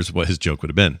 And here's what his joke would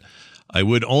have been. I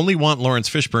would only want Lawrence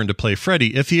Fishburne to play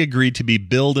Freddy if he agreed to be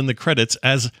billed in the credits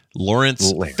as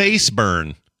Lawrence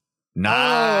Faceburne.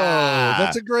 Nah,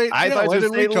 that's a great. I thought you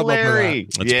would say Larry.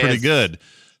 That's pretty good.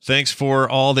 Thanks for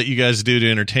all that you guys do to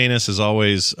entertain us. As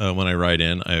always, when I write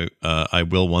in, I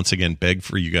will once again beg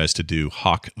for you guys to do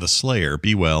Hawk the Slayer.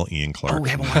 Be well, Ian Clark. Oh, we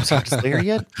haven't watched Hawk the Slayer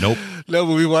yet? Nope. No,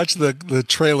 but we watched the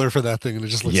trailer for that thing, and it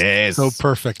just looks so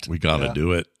perfect. We got to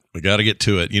do it. We got to get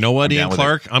to it. You know what, Ian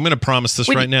Clark? I'm going to promise this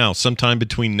right now. Sometime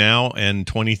between now and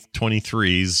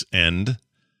 2023's end,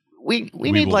 we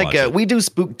need like we do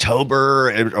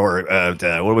Spooktober or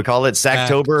what do we call it?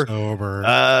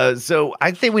 Sacktober. So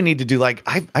I think we need to do like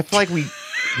I feel like we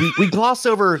gloss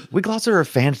over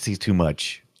fantasy too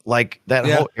much. Like that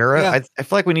whole era. I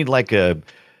feel like we need like a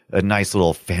nice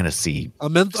little fantasy. A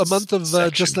month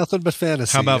of just nothing but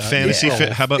fantasy. How about fantasy?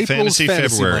 How about fantasy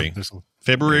February?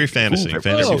 February fantasy.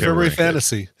 February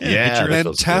fantasy. Yeah,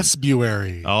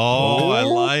 Fantasbuary. Oh, I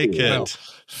like it.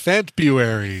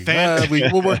 Fantbuary.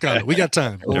 We'll work on it. We got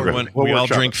time. We all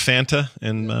drink Fanta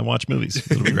and watch movies.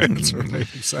 It'll be great. That's right.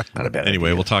 Exactly. Not a bad anyway,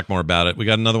 idea. We'll talk more about it. We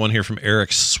got another one here from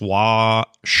Eric Schwabauer.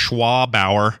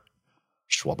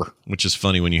 Schwaber. Which is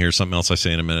funny when you hear something else I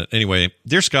say in a minute. Anyway,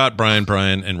 dear Scott, Brian,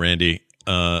 and Randy.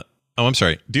 I'm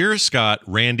sorry. Dear Scott,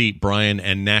 Randy, Brian,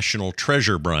 and National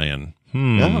Treasure Brian.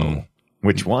 Oh,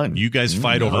 which one? You guys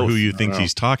fight over who you think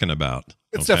he's talking about.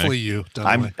 It's definitely you.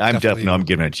 I'm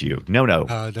giving it to you. No.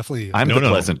 Definitely you. I'm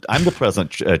the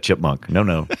pleasant chipmunk.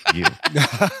 No, you.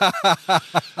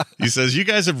 He says, you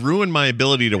guys have ruined my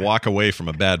ability to walk away from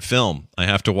a bad film. I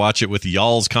have to watch it with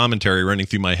y'all's commentary running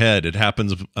through my head. It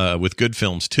happens with good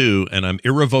films too, and I'm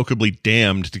irrevocably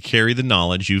damned to carry the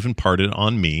knowledge you've imparted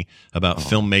on me about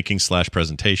filmmaking /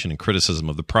 presentation and criticism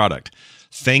of the product.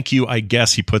 Thank you, I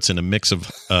guess he puts in a mix of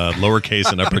lowercase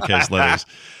and uppercase letters.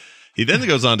 He then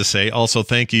goes on to say, also,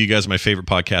 thank you. You guys are my favorite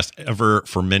podcast ever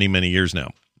for many, many years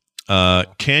now.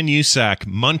 Can you sack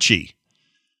Munchie?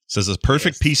 Says a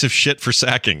perfect piece of shit for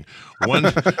sacking. One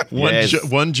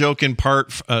joke in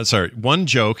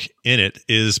it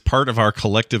is part of our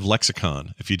collective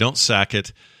lexicon. If you don't sack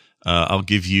it, I'll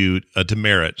give you a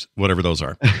demerit, whatever those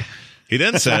are. He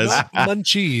then says,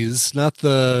 Munchies, not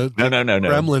the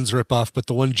Gremlins ripoff, but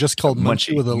the one just called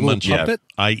Munchie with a little puppet.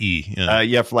 I.E.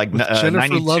 For like Jennifer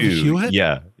 92. Love Hewitt?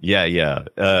 Yeah.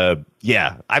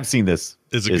 I've seen this.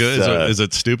 Is it good? Is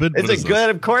it stupid? Is it good?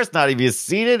 Of course not. Have you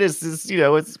seen it? It's just,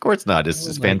 of course not. It's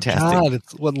just fantastic. God,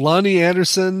 it's what Lonnie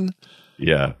Anderson.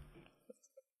 Yeah.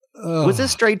 Was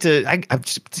this straight to?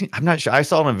 I'm not sure. I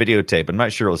saw it on videotape. I'm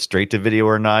not sure it was straight to video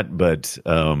or not. But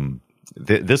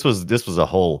this was a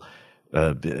whole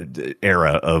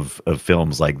era of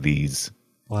films like these.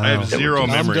 Wow. I have zero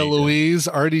memory. Dom DeLuise,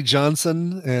 Artie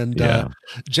Johnson, and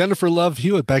Jennifer Love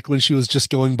Hewitt back when she was just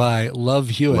going by Love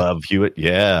Hewitt. Love Hewitt,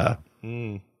 yeah.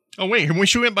 Oh wait, when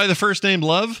she went by the first name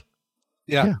Love?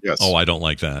 Yeah. Yes. Oh, I don't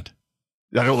like that.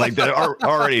 I don't like that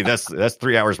already. That's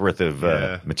 3 hours worth of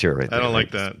material. Right there. I don't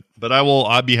like that. But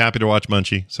I'd be happy to watch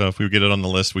Munchie. So if we get it on the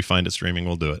list, we find it streaming,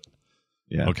 we'll do it.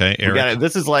 Yeah. Okay, Eric.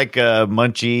 This is like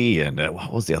Munchie and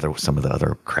what was some of the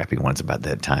other crappy ones about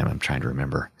that time? I'm trying to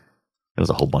remember. There was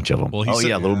a whole bunch of them. Well,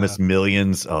 Little Miss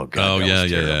Millions. Oh god. Oh yeah.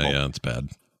 It's bad.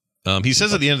 He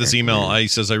says at the end of this email, he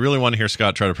says, I really want to hear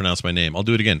Scott try to pronounce my name. I'll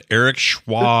do it again. Eric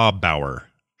Schwabauer.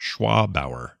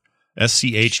 Schwabauer.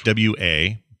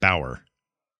 SCHWA Bauer.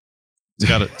 It's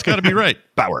got to be right.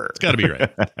 Bauer. It's got to be right.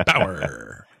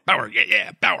 Bauer.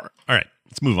 Yeah, Bauer. All right,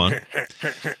 let's move on.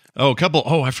 I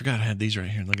forgot I had these right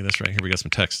here. Look at this right here. We got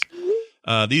some text.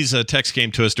 These texts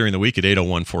came to us during the week at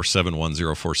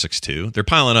 801-471-0462. They're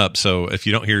piling up, so if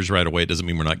you don't hear yours right away, it doesn't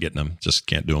mean we're not getting them. Just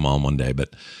can't do them all in one day,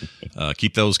 but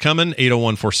keep those coming.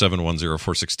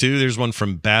 801-471-0462. There's one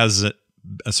from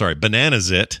Banana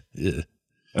Zit.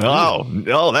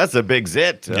 Oh, that's a big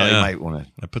zit. Yeah. You might want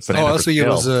to. I put I was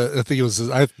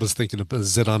thinking of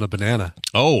zit on a banana.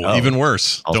 Oh, even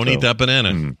worse. Also, don't eat that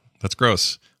banana. That's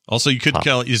gross. Also, you could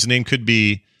tell his name could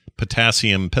be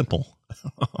Potassium Pimple.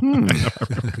 Hey,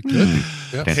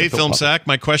 Film Sack,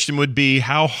 my question would be,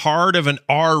 how hard of an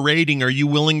R rating are you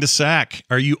willing to sack?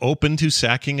 Are you open to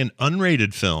sacking an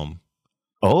unrated film?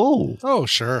 Oh,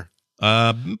 sure.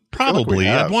 Probably.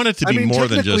 I want it to be more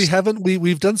than just. Haven't we?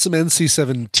 We've done some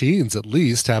NC-17s at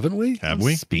least, haven't we? Have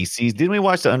we? Species. Didn't we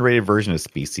watch the unrated version of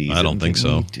Species? I don't think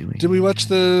so. Did we watch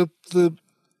the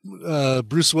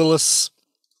Bruce Willis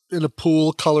in a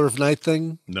pool color of night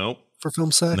thing? Nope. For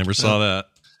Film Sack? Never saw that.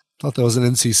 Thought that was an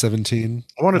NC-17.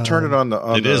 I want to turn it on the.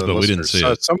 It is, but we didn't see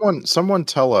it. Someone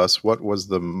tell us what was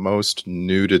the most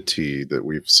nudity that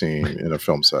we've seen in a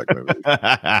Film Sack movie.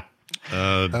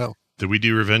 Did we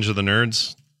do Revenge of the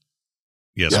Nerds?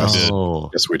 Yes, we did.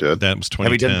 Yes, we did. That was 2010.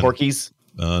 Have we done Porky's?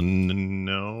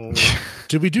 No.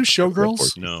 Did we do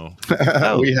Showgirls? No.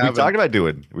 We talked about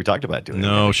doing.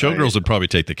 No, Showgirls would probably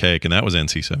take the cake, and that was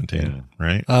NC-17,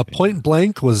 right? Point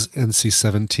Blank was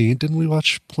NC-17. Didn't we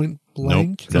watch Point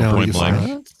Blank? Nope. No, Point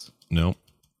Blank. Nope.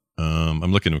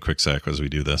 I'm looking at a quick sec as we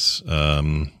do this.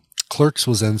 Clerks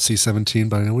was NC-17,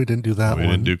 but I know we didn't do that one. We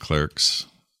didn't do Clerks.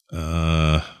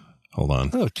 Hold on.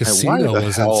 Oh, Casino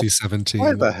was NC-17.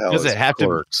 Why the hell does it have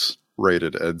Clerks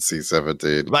rated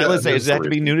NC-17? Let's say, does it have to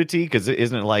be nudity? Because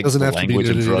isn't it like doesn't have to be language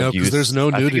nudity, and drug use? Because there's no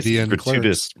nudity in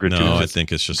Clerks. No, I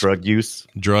think it's just drug use,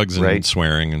 drugs and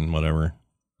swearing and whatever,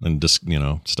 and just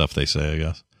stuff they say, I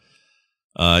guess.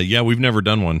 Yeah, we've never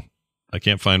done one. I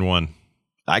can't find one.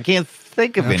 I can't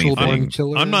think of anything.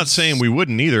 I'm not saying we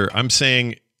wouldn't either. I'm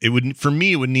saying it would. For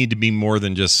me, it would need to be more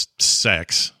than just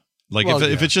sex. Like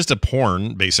if it's just a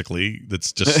porn, basically,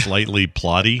 that's just slightly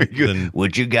plotty, then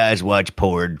would you guys watch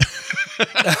porn?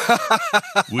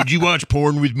 Would you watch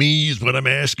porn with me? Is what I'm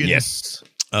asking. Yes.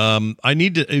 I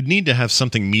need to have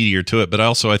something meatier to it, but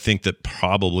I think that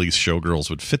probably Showgirls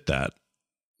would fit that.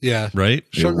 Yeah. Right.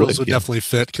 Showgirls would definitely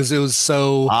fit because it was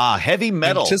so heavy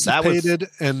metal anticipated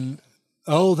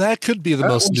that could be the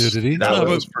most nudity. That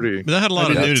was pretty. That had a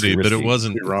lot of nudity, but it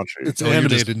wasn't. It's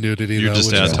animated nudity. You're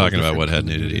just talking about what had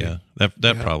nudity. Yeah,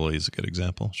 that probably is a good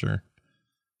example. Sure.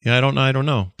 Yeah, I don't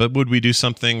know. But would we do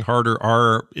something harder?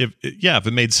 If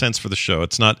it made sense for the show,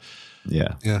 it's not.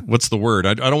 Yeah. What's the word?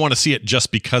 I don't want to see it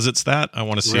just because it's that. I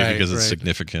want to see it because it's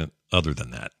significant. Other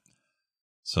than that,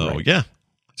 so yeah,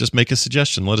 just make a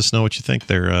suggestion. Let us know what you think.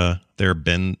 They're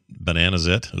Bananas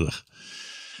it. Ugh.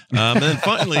 And then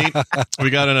finally, we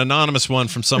got an anonymous one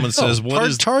from someone that says, "What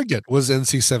is Target?" Was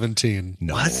NC-17?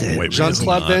 No, was it? Wait,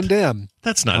 Jean-Claude Van Damme.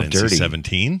 That's not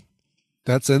NC-17.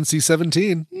 That's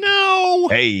NC-17. No.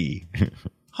 Hey,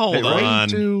 hold on.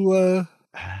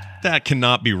 That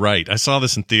cannot be right. I saw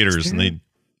this in theaters, and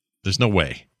there's no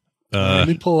way. Let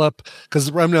me pull up because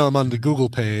right now I'm on the Google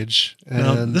page. And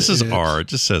no, this is R. It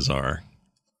just says R.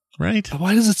 Right?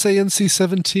 Why does it say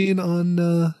NC-17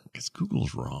 on? Because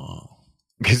Google's wrong.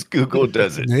 Because Google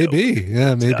does it. Maybe.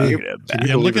 Yeah, maybe.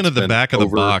 I'm looking at the back of the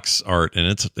box art, and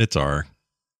it's R.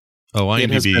 Oh, IMDb. It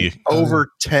has been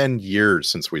over 10 years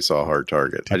since we saw Hard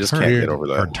Target. I just can't get over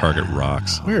that. Hard Target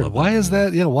rocks. Weird. Why is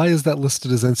that? Yeah, why is that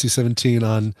listed as NC-17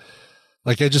 on?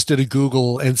 Like I just did a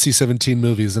Google NC-17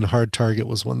 movies, and Hard Target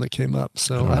was one that came up.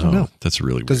 So I don't know. That's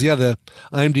really weird. Because the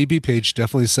IMDb page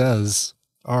definitely says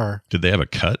R. Did they have a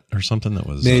cut or something that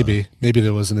was Maybe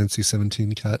there was an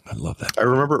NC-17 cut. I love that. I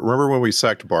remember when we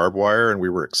sacked Barbed Wire and we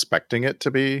were expecting it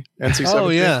to be NC-17. Oh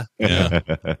yeah.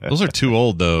 Those are too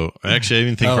old though. Actually, I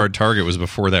even think Hard Target was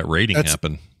before that rating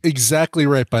happened. Exactly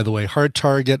right. By the way, Hard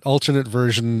Target alternate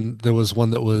version. There was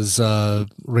one that was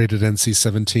rated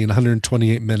NC-17,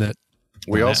 128 minute.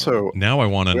 We also now I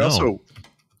want to know.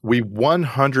 We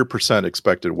 100%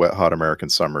 expected Wet Hot American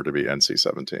Summer to be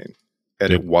NC-17.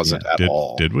 And it wasn't at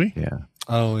all. Did we? Yeah.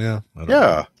 Oh, yeah.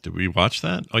 Yeah. Did we watch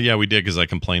that? Oh, yeah, we did because I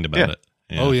complained about it.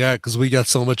 Yeah. Oh, yeah, because we got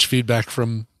so much feedback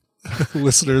from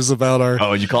listeners about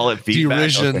our you call it feedback?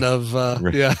 derision of,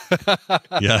 yeah.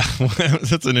 Yeah,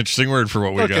 that's an interesting word for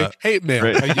what we got. Hate mail,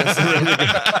 I guess.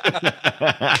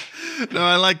 No,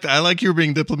 I like you were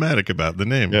being diplomatic about the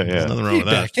name. Yeah, There's nothing wrong with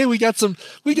that. Hey, we got some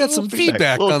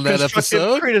feedback on that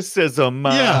episode. Criticism.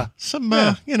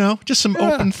 Just some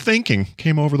open thinking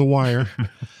came over the wire.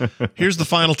 Here's the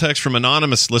final text from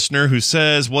anonymous listener who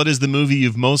says, "What is the movie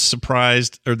you've most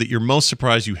surprised, or that you're most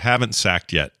surprised you haven't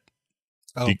sacked yet?"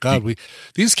 Oh God,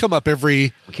 these come up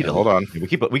every. Hold on, we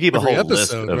keep a whole episode,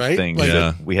 list of right? things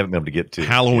that we haven't been able to get to.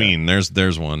 Halloween,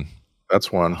 there's one. That's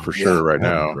one for sure right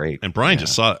now. Great. And Brian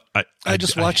just saw it. I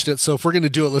just watched it, so if we're going to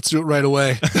do it, let's do it right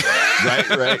away.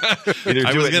 right.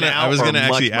 I was going to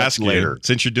actually ask you, later.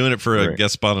 since you're doing it for a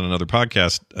guest spot on another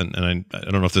podcast, and I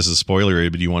don't know if this is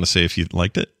spoilery, but do you want to say if you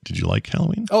liked it? Did you like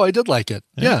Halloween? Oh, I did like it.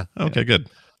 Yeah. Okay, good.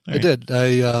 I did.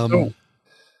 The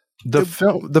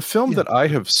film that I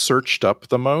have searched up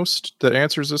the most that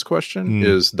answers this question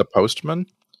is The Postman.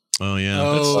 Oh yeah,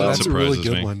 that's a really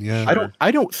good one. Yeah, I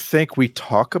don't think we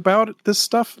talk about this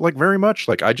stuff like very much.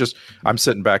 Like I'm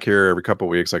sitting back here every couple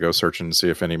of weeks. I go searching to see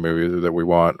if any movie that we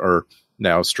want are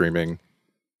now streaming,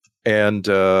 and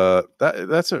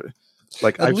that's a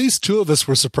like at least two of us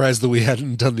were surprised that we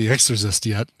hadn't done The Exorcist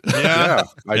yet. Yeah,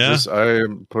 I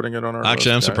am putting it on our.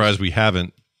 Actually, list, I'm surprised we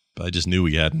haven't. I just knew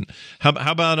we hadn't. How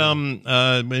about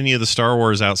any of the Star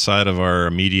Wars outside of our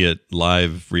immediate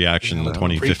live reaction, the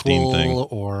 2015 thing,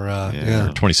 or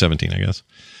 2017, I guess.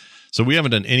 So we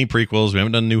haven't done any prequels. We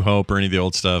haven't done New Hope or any of the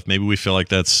old stuff. Maybe we feel like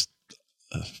that's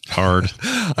hard.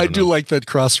 I do like that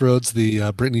Crossroads, the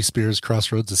Britney Spears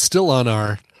Crossroads, is still on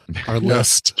our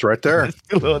list. It's right there. It's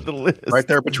still on the list. Right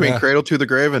there between Cradle to the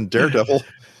Grave and Daredevil.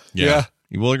 Yeah.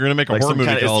 Well, you're going to make a horror movie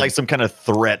called... It's like some kind of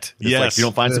threat. It's like, you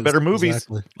don't find some better movies.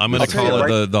 Exactly. I'm going to call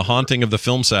it the Haunting of the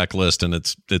Film Sack list, and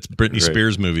it's Britney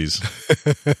Spears movies.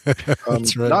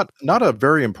 That's right. Not a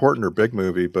very important or big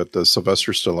movie, but the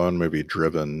Sylvester Stallone movie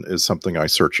Driven is something I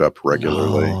search up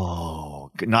regularly. Oh,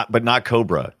 not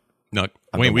Cobra.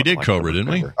 We did Cobra, didn't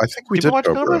we? I think we did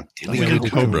Cobra. Did we do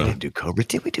Cobra? Did we do Cobra?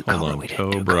 Did we do Cobra? We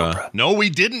didn't do Cobra. No, we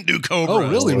didn't do Cobra. Oh,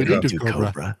 really? We did do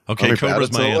Cobra. Okay,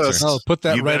 Cobra's my answer. Oh, put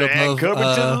that right above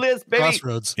Cobra to the list, baby.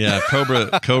 Crossroads. Yeah,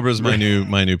 Cobra's my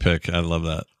new pick. I love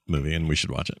that movie, and we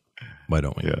should watch it. Why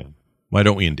don't we? Yeah. Why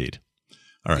don't we indeed?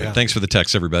 All right. Thanks for the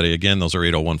text, everybody. Again, those are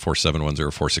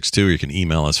 801-471-0462. You can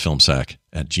email us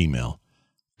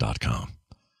filmsack@gmail.com.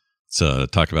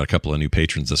 Let's talk about a couple of new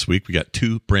patrons this week. We got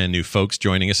two brand new folks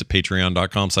joining us at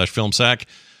patreon.com/filmsack.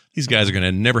 These guys are going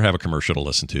to never have a commercial to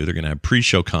listen to. They're going to have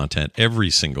pre-show content every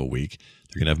single week.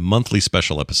 They're going to have monthly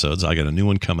special episodes. I got a new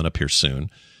one coming up here soon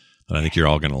that I think you're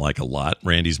all going to like a lot.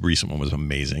 Randy's recent one was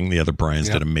amazing. The other Brian's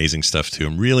did amazing stuff too.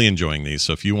 I'm really enjoying these.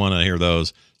 So if you want to hear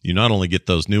those, you not only get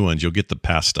those new ones, you'll get the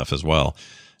past stuff as well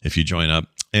if you join up.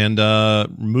 And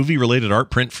movie-related art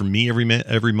print from me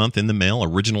every month in the mail,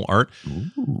 original art.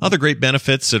 Ooh. Other great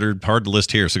benefits that are hard to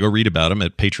list here. So go read about them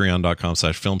at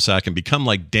patreon.com/filmsack and become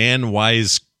like Dan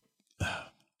Wieskorik,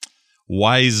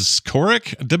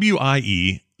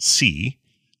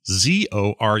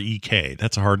 WIECZOREK.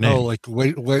 That's a hard name. Oh, like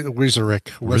Wizerick.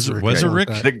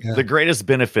 The greatest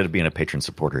benefit of being a patron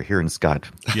supporter here in Scott.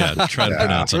 Yeah, try to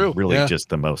pronounce it. Really just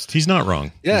the most. He's not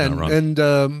wrong. Yeah,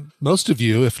 and most of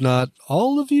you, if not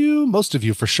all of you, most of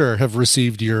you for sure, have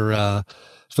received your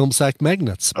Film Sack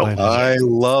magnets. Oh, I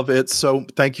love it. So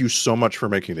thank you so much for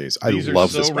making these. These I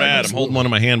love so this. Rad. Magnets. I'm holding one in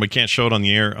my hand. We can't show it on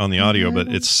the air on the audio, but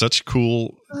it's such a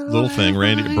cool little thing.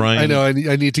 Randy, Brian. I know. I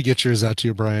need to get yours out to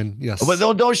you, Brian. Yes. But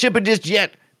don't ship it just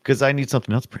yet because I need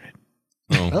something else printed.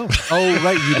 Oh,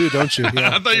 right. You do, don't you?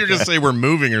 Yeah. I thought you were going to say we're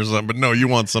moving or something, but no, you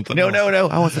want something else. No.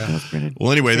 I want something else printed.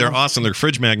 Well, anyway, they're awesome. They're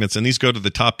fridge magnets, and these go to the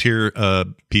top tier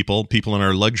people in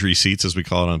our luxury seats, as we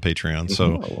call it on Patreon.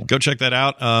 So go check that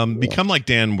out. Become like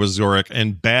Dan Wizorick,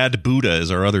 and Bad Buddha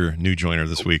is our other new joiner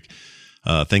this week.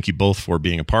 Thank you both for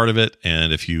being a part of it.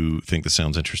 And if you think this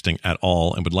sounds interesting at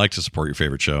all and would like to support your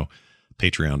favorite show,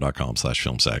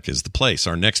 patreon.com/filmsack is the place.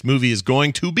 Our next movie is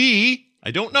going to be,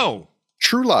 I don't know.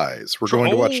 True Lies. We're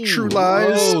going to watch True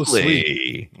Lies. Oh,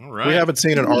 sweet. movie. All right. We haven't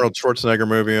seen an Arnold Schwarzenegger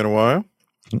movie in a while.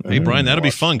 Hey, Brian, that'll be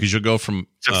fun because you'll go from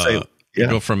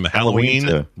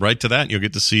Halloween right to that. And you'll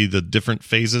get to see the different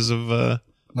phases of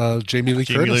Jamie Lee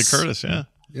Curtis.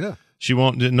 Yeah. She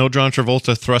won't. No John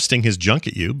Travolta thrusting his junk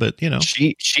at you, but you know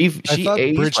she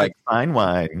aged like fine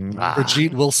wine.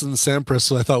 Brigitte Wilson Sampras,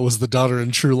 who I thought was the daughter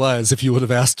in True Lies. If you would have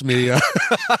asked me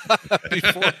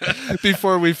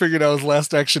before we figured out his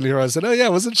Last Action Hero, I said, "Oh yeah,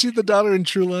 wasn't she the daughter in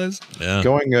True Lies?" Yeah.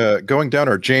 Going down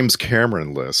our James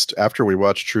Cameron list after we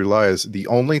watched True Lies, the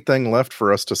only thing left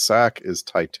for us to sack is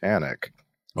Titanic.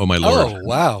 Oh my lord! Oh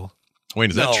wow! Wait,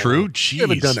 is that true? Jeez. We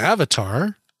haven't done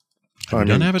Avatar.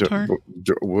 Done Avatar?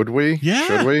 Would we? Yeah.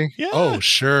 Should we? Yeah. Oh,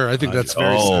 sure. I think that's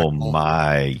very simple.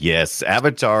 My, yes.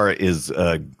 Avatar is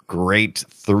a great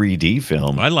 3D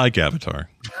film. I like Avatar.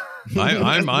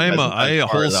 I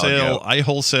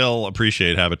wholesale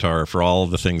appreciate Avatar for all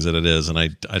of the things that it is, and I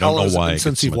don't know why.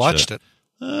 Since you've watched it,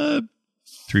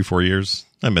 3-4 years.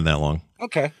 I haven't been that long.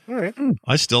 Okay, all right.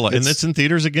 I still, and it's in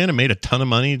theaters again. It made a ton of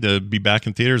money to be back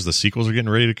in theaters. The sequels are getting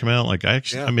ready to come out. Like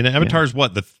Avatar's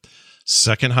what the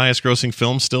second highest grossing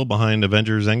film still behind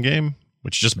Avengers Endgame,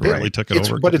 which just barely took it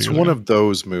over. But it's one of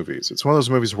those movies. It's one of those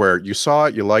movies where you saw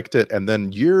it, you liked it, and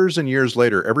then years and years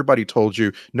later, everybody told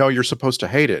you, no, you're supposed to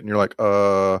hate it. And you're like,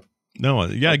 no.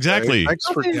 Yeah, exactly.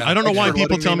 I don't know why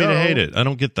people tell me to hate it. I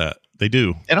don't get that. They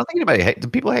do. I don't think anybody do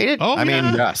people hate it? Oh, I mean,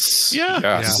 yes.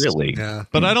 Yes. Really. Yeah.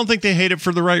 But I don't think they hate it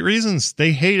for the right reasons.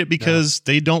 They hate it because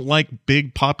they don't like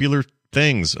big popular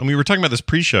things. And we were talking about this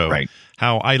pre-show, right?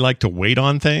 How I like to wait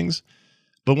on things.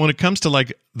 But when it comes to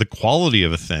like the quality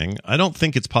of a thing, I don't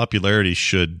think its popularity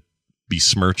should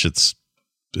besmirch its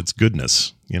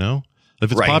goodness. You know,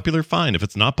 if it's popular, fine. If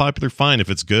it's not popular, fine.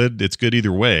 If it's good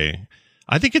either way.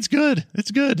 I think it's good. It's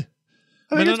good.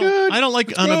 I don't like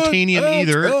unobtainium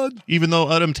either. Even though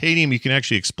unobtainium, you can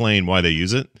actually explain why they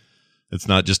use it. It's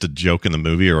not just a joke in the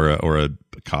movie or a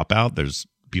cop out. There's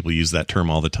people use that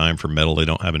term all the time for metal they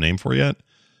don't have a name for yet.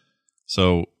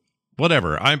 So.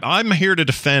 Whatever. I'm here to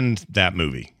defend that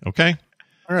movie. Okay.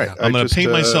 All right. I'm going to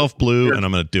paint myself blue, and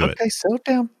I'm going to do it. Okay, so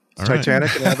down.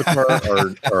 Titanic and Avatar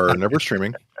are never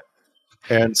streaming,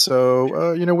 and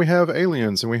so we have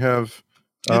Aliens, and we have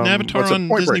Avatar on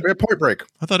Point Disney. Break. We have Point Break.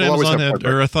 I thought Amazon had,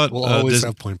 or I thought we'll always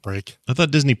have Point Break. I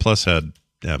thought Disney Plus had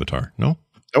Avatar. No.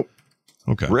 Nope.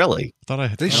 Okay. Really? I thought I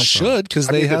had. They should because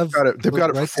they've got it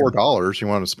for $4. You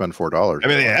want to spend $4? I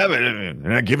mean, they have it.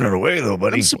 They're not giving it away though,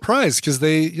 buddy. I'm surprised because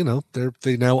they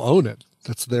now own it.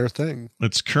 That's their thing.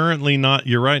 It's currently not.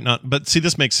 You're right. Not. But see,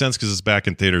 this makes sense because it's back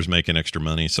in theaters making extra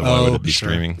money. So why would it be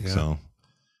streaming? Yeah. So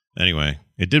anyway,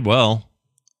 it did well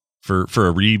for a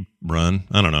rerun.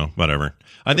 I don't know. Whatever.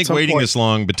 I think waiting this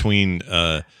long between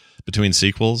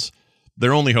sequels.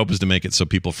 Their only hope is to make it so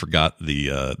people forgot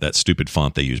the that stupid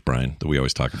font they use, Brian, that we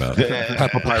always talk about.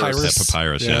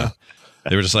 Papyrus, yeah.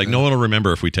 They were just like, no one will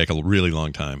remember if we take a really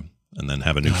long time and then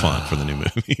have a new font for the new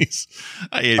movies.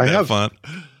 I hate that font.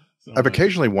 I've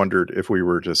occasionally wondered if we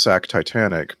were to sack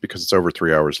Titanic because it's over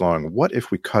 3 hours long. What if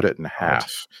we cut it in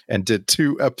half and did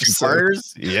 2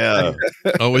 episodes? Yeah.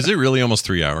 Oh, is it really almost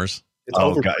 3 hours? It's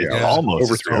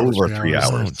almost over 3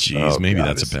 hours. Oh, geez, maybe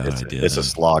that's a bad idea. It's a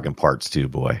slog in parts too,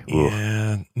 boy.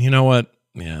 Yeah, you know what?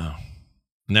 Yeah.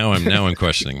 Now I'm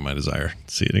questioning my desire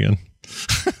to see it again,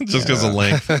 just because of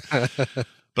length.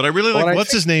 But I really like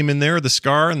what's his name in there, the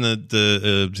Scar and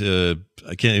the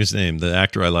I can't use his name. The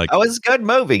actor I like. Oh, it's a good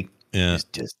movie. Yeah.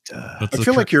 I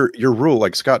feel like your rule,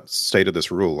 like Scott stated this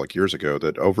rule like years ago,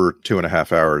 that over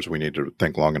 2.5 hours we need to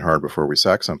think long and hard before we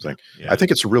sack something. Yeah. I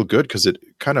think it's real good because it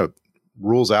kind of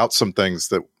rules out some things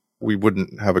that we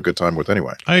wouldn't have a good time with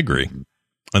anyway. I agree.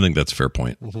 I think that's a fair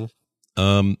point.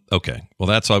 Mm-hmm. Okay. Well,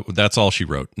 that's all she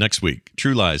wrote. Next week,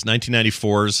 True Lies,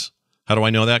 1994's. How do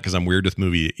I know that? Because I'm weird with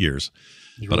movie years.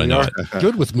 But I know it.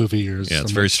 Good with movie years. Yeah,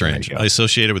 it's very strange. I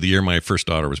associate it with the year my first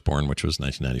daughter was born, which was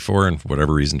 1994. And for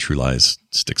whatever reason, True Lies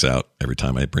sticks out every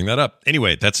time I bring that up.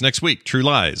 Anyway, that's next week. True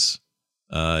Lies.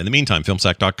 In the meantime,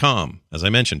 filmsack.com. As I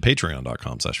mentioned,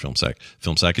 patreon.com/filmsack.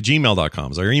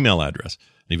 Filmsack@gmail.com is our email address.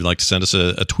 And if you'd like to send us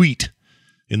a tweet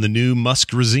in the new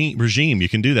Musk regime, you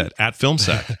can do that at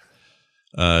Filmsack.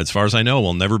 As far as I know,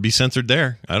 we'll never be censored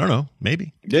there. I don't know.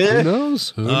 Maybe. Yeah. Who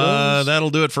knows?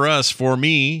 That'll do it for us. For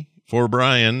me. For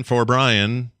Brian,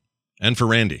 and for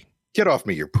Randy. Get off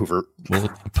me, you poovert. Well,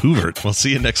 poovert. We'll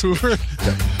see you next week.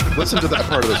 Listen to that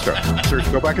part of the show.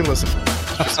 Seriously, go back and listen.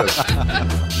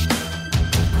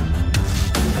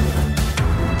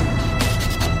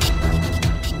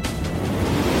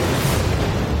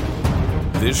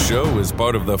 This show is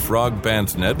part of the Frog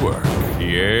Pants Network.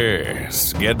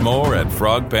 Yes. Get more at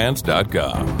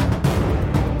frogpants.com.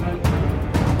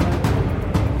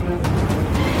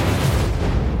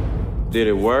 Did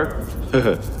it work?